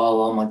me a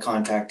call. All my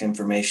contact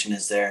information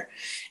is there.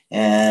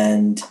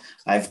 And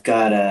I've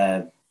got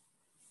a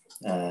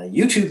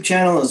YouTube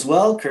channel as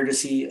well,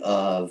 courtesy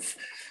of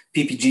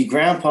PPG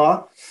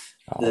Grandpa,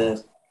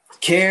 the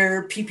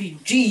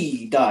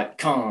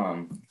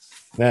careppg.com.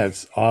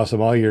 That's awesome.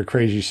 All your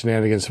crazy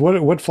shenanigans.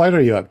 What flight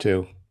are you up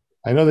to?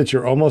 I know that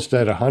you're almost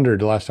at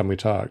 100 the last time we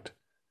talked.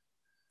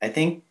 I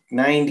think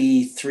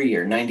 93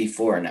 or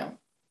 94 now.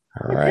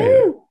 All right.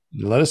 Woo-hoo!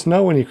 Let us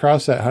know when you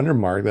cross that 100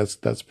 mark.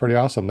 That's pretty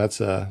awesome. That's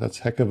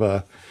heck of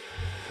a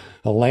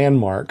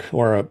landmark,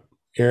 or a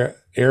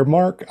air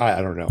mark.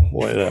 I don't know,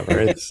 whatever.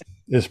 It's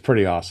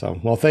pretty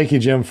awesome. Well, thank you,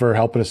 Jim, for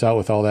helping us out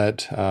with all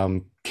that.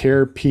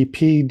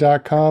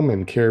 carepp.com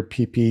and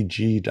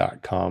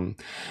careppg.com.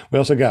 We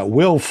also got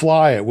Will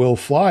Fly at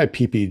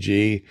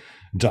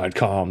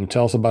willflyppg.com.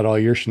 Tell us about all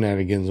your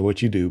shenanigans and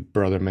what you do,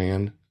 brother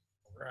man.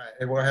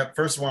 Right. Well,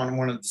 first of all, I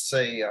wanted to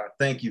say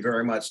thank you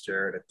very much,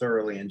 Jared. I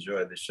thoroughly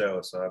enjoyed the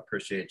show, so I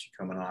appreciate you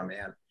coming on,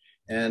 man.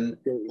 And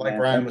like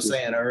Ryan was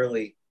saying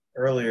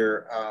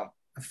earlier,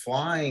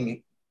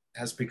 flying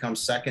has become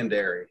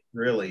secondary,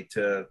 really,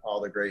 to all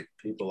the great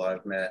people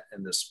I've met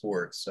in this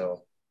sport.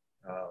 So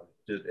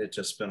it's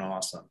just been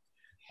awesome.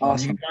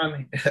 Awesome.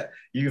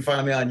 You can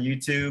find me on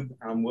YouTube.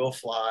 I'm Will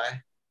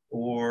Fly,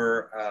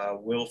 or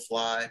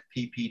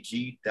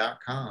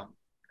willflyppg.com.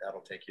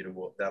 That'll take you to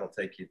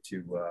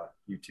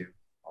YouTube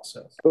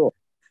also. Cool.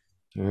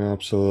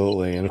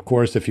 Absolutely. And of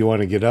course, if you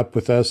want to get up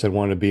with us and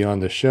want to be on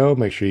the show,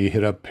 make sure you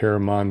hit up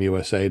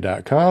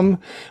ParaMomUSA.com,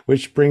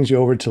 which brings you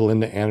over to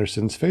Linda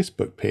Anderson's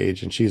Facebook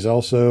page. And she's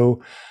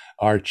also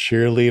our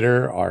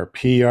cheerleader, our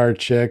PR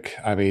chick.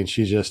 I mean,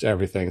 she's just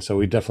everything. So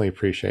we definitely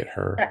appreciate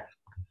her.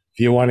 If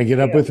you want to get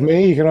up with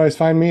me, you can always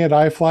find me at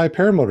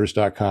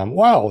iFlyParamotors.com.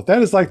 Wow,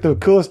 that is like the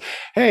coolest.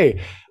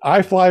 Hey,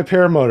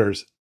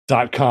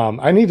 iFlyParamotors.com.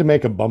 I need to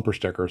make a bumper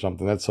sticker or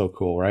something. That's so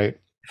cool, right?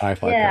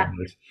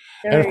 iFlyParamotors.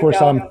 And of course,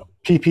 I'm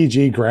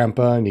PPG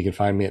Grandpa, and you can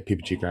find me at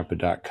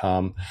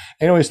ppggrandpa.com.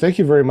 Anyways, thank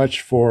you very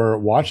much for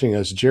watching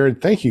us.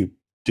 Jared, thank you,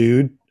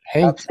 dude.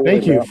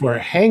 Thank you for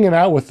hanging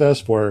out with us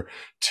for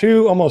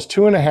almost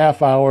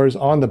 2.5 hours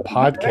on the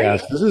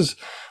podcast. This is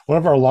one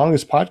of our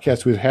longest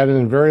podcasts we've had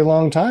in a very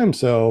long time.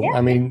 So,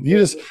 I mean, you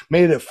just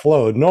made it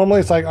flow.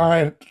 Normally it's like, all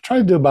right, try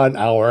to do about an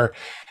hour.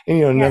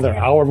 And, another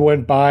hour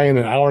went by and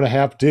an hour and a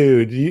half.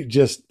 Dude, you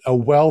just a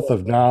wealth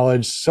of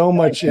knowledge, so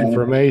much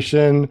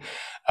information.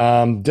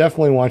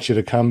 Definitely want you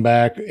to come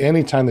back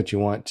anytime that you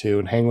want to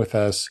and hang with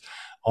us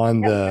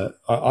on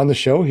the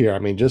show here. I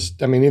mean,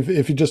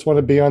 if you just want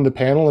to be on the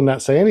panel and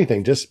not say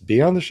anything, just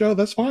be on the show.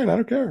 That's fine. I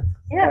don't care.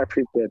 Yeah, I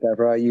appreciate that,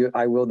 bro.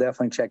 I will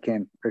definitely check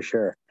in for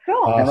sure. Cool.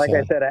 Awesome. And like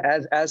I said,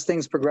 as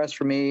things progress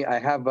for me,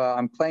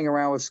 I'm playing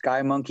around with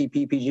Sky Monkey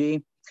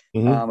PPG.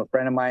 Mm-hmm. A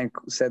friend of mine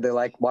said they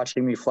like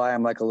watching me fly.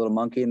 I'm like a little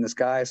monkey in the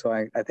sky, so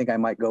I think I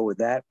might go with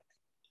that.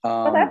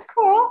 That's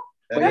cool.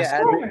 But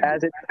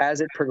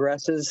as it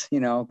progresses,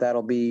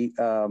 that'll be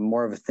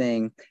more of a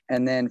thing.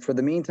 And then for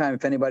the meantime,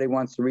 if anybody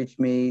wants to reach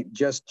me,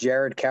 just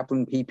Jared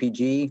Kaplan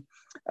PPG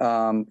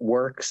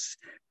works.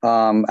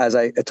 As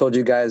I told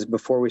you guys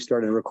before we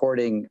started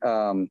recording,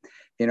 my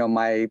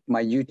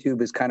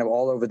YouTube is kind of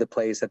all over the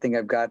place. I think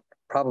I've got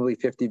probably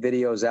 50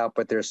 videos out,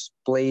 but they're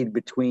splayed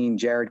between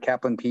Jared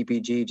Kaplan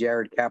PPG,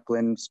 Jared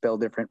Kaplan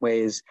spelled different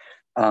ways.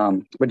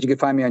 But you can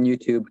find me on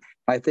YouTube.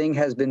 My thing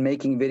has been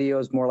making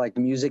videos more like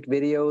music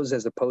videos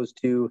as opposed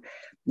to,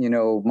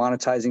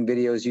 monetizing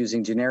videos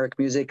using generic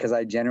music, because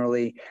I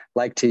generally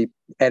like to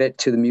edit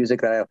to the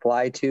music that I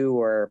fly to,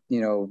 or,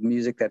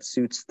 music that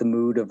suits the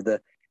mood of the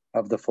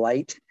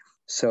flight.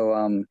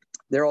 So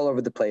they're all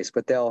over the place,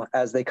 but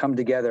as they come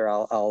together,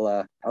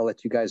 I'll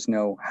let you guys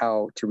know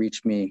how to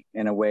reach me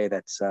in a way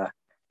that's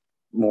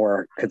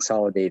more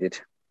consolidated.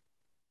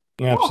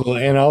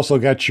 Absolutely. And I also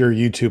got your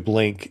YouTube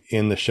link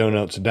in the show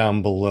notes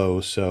down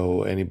below.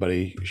 So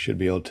anybody should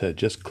be able to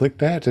just click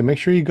that and make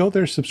sure you go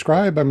there,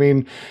 subscribe. I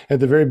mean, at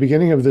the very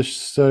beginning of this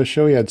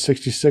show, you had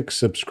 66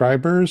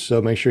 subscribers.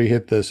 So make sure you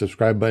hit the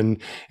subscribe button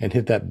and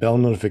hit that bell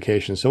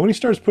notification. So when he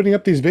starts putting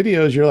up these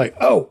videos, you're like,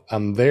 oh,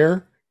 I'm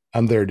there,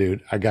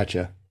 dude. I got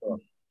you.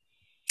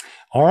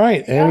 All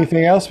right.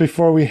 Anything else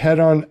before we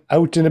head on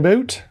out and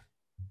about?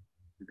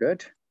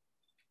 Good.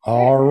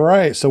 All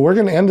right. So we're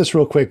going to end this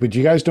real quick, but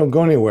you guys don't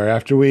go anywhere.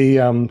 After we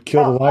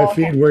kill the live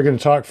feed, we're going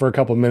to talk for a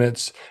couple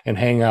minutes and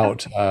hang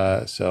out.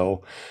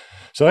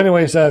 So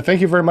anyways, thank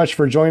you very much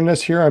for joining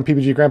us here on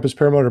PPG Grandpa's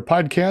Paramotor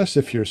Podcast.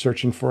 If you're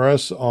searching for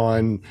us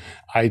on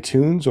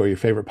iTunes or your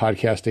favorite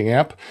podcasting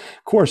app,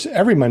 of course,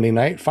 every Monday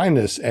night, find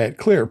us at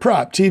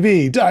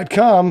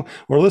clearproptv.com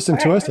or listen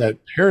to us at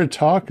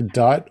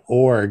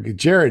paratalk.org.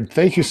 Jared,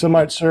 thank you so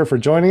much, sir, for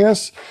joining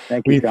us.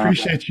 Thank you, we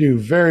appreciate you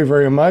very,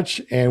 very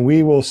much, and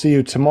we will see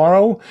you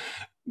tomorrow.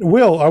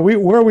 Will,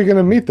 where are we going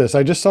to meet this?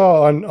 I just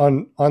saw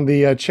on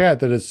the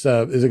chat that is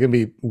it going to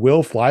be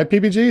Will Fly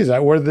PPG? Is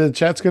that where the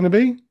chat's going to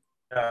be?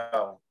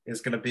 No, it's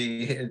going to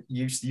be,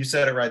 you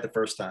said it right the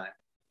first time.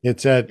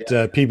 It's at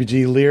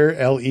PPGLear,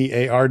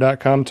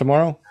 LEAR.com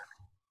tomorrow?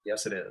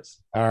 Yes, it is.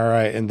 All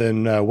right. And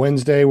then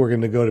Wednesday, we're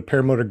going to go to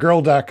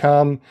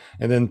paramotorgirl.com,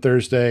 and then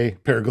Thursday,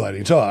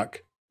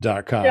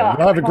 paraglidingtalk.com.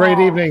 Y'all have a great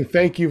evening.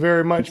 Thank you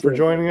very much for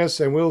joining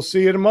us, and we'll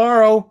see you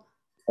tomorrow.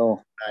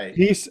 Oh,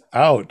 Peace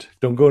out.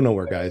 Don't go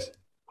nowhere, guys.